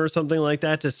time or something like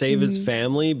that to save his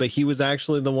family, but he was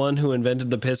actually the one who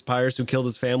invented the piss pyres who killed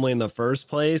his family in the first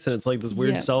place, and it's like this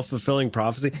weird self-fulfilling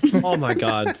prophecy. Oh my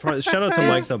god! Shout out to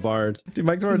Mike the Bard. Dude,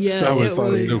 Mike the Bard's Yeah, so it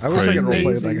funny. was I wish I could roleplay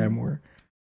with that amazing. guy more.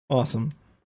 Awesome.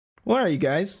 Well, all right, you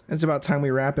guys. It's about time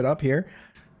we wrap it up here.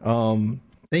 Thank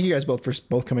you guys both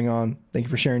for coming on. Thank you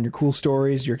for sharing your cool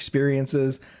stories, your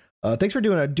experiences. Thanks for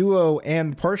doing a duo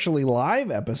and partially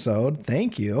live episode.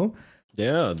 Thank you.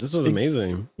 Yeah, this was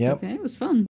amazing. Yep. Okay, it was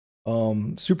fun.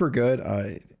 Super good.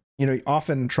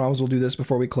 Often Troms will do this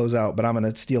before we close out, but I'm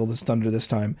going to steal this thunder this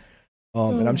time.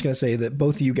 And I'm just going to say that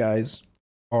both of you guys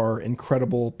are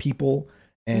incredible people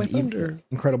and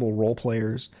incredible role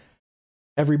players.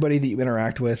 Everybody that you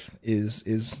interact with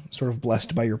is sort of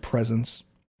blessed by your presence.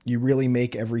 You really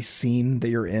make every scene that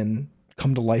you're in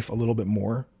come to life a little bit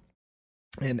more.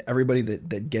 And everybody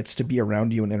that gets to be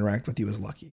around you and interact with you is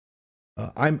lucky.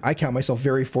 I count myself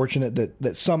very fortunate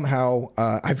that somehow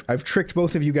I've tricked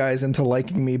both of you guys into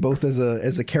liking me both as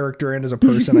a character and as a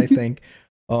person. I think,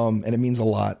 and it means a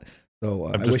lot. So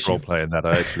I'm I just wish role playing that.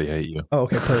 I actually hate you. Oh,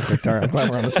 okay, perfect. All right, I'm glad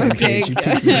we're on the same Okay, page. You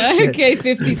piece of shit. okay,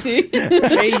 52.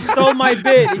 Hey, he stole my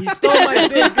bit. He stole my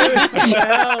bit, dude. What the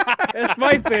hell? That's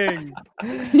my thing.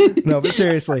 No, but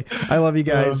seriously, I love you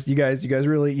guys. You guys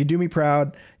really, you do me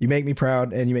proud. You make me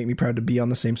proud, and you make me proud to be on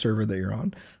the same server that you're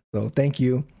on. So thank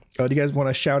you. Do you guys want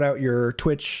to shout out your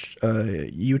Twitch,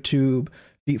 YouTube,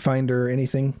 Feet Finder,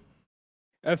 anything?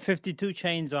 52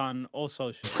 chains on all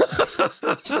socials.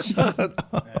 Shut up.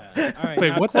 All right, Wait,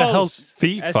 now what the hell's close.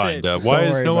 Feet That's Finder? it. Why Don't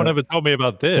has worry no one about ever told me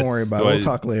about this? Don't worry about it. We'll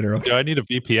talk later. Okay? Do I need a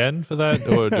VPN for that,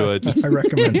 or do I just I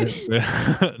recommend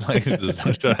it. like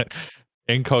just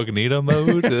incognito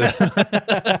mode?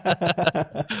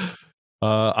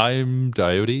 I'm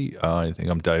Dyoti. I think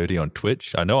I'm Dyoti on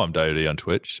Twitch. I know I'm Dyoti on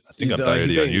Twitch. I think I'm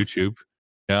Dyoti on YouTube.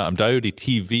 Yeah, I'm Dyoti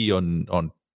TV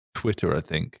on Twitter, I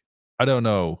think. I don't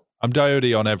know. I'm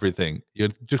Dyoti on everything. You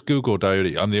just Google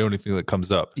Dyoti. I'm the only thing that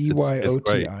comes up.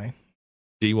 DYOTI.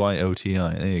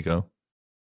 DYOTI. There you go.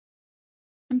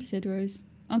 I'm Cydrose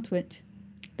on Twitch.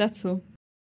 That's all.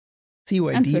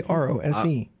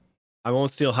 CYDROSE. I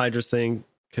won't steal Hydra's thing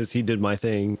because he did my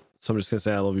thing. So I'm just gonna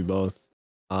say I love you both.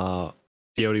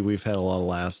 Dyoti, we've had a lot of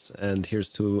laughs, and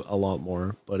here's to a lot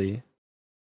more, buddy.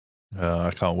 I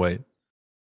can't wait.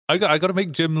 I got to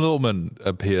make Jim Littleman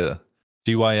appear.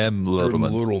 GYM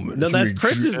Littleman. No, that's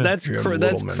Chris's. That's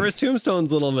Chris Tombstone's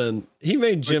Littleman. He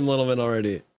made Jim Littleman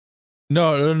already.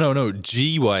 No.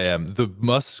 GYM, the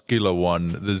muscular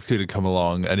one that's going to come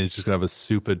along and is just going to have a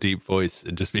super deep voice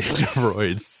and just be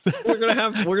roids. We're gonna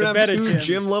have two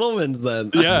Jim Littlemans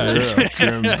then. Yeah.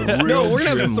 Jim, the No, real we're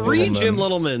gonna Jim have three Littleman. Jim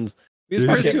Littlemans. Because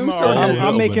Okay. Chris Tombstone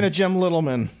I'm is, making a Jim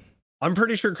Littleman. I'm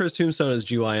pretty sure Chris Tombstone is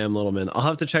GYM Littleman. I'll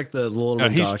have to check the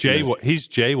Littleman No, document. he's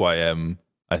JYM.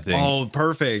 I think. Oh,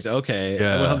 perfect. Okay.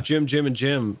 Yeah. We'll have Jim, and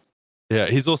Jim. Yeah,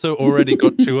 he's also already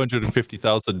got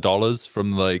 $250,000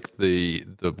 from like the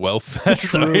welfare.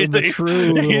 The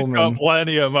true he's little got man.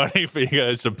 plenty of money for you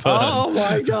guys to burn. Oh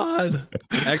my god.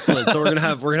 Excellent. So we're gonna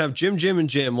have Jim, and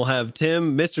Jim. We'll have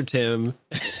Tim, Mr. Tim.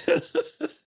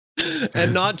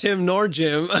 And not Tim nor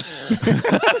Jim.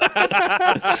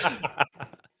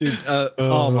 Dude,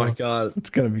 oh my god. It's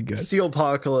gonna be good. Steel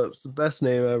Apocalypse, the best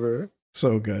name ever.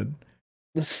 So good.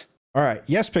 All right,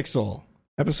 Yespixel,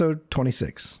 episode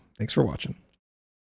 26. Thanks for watching.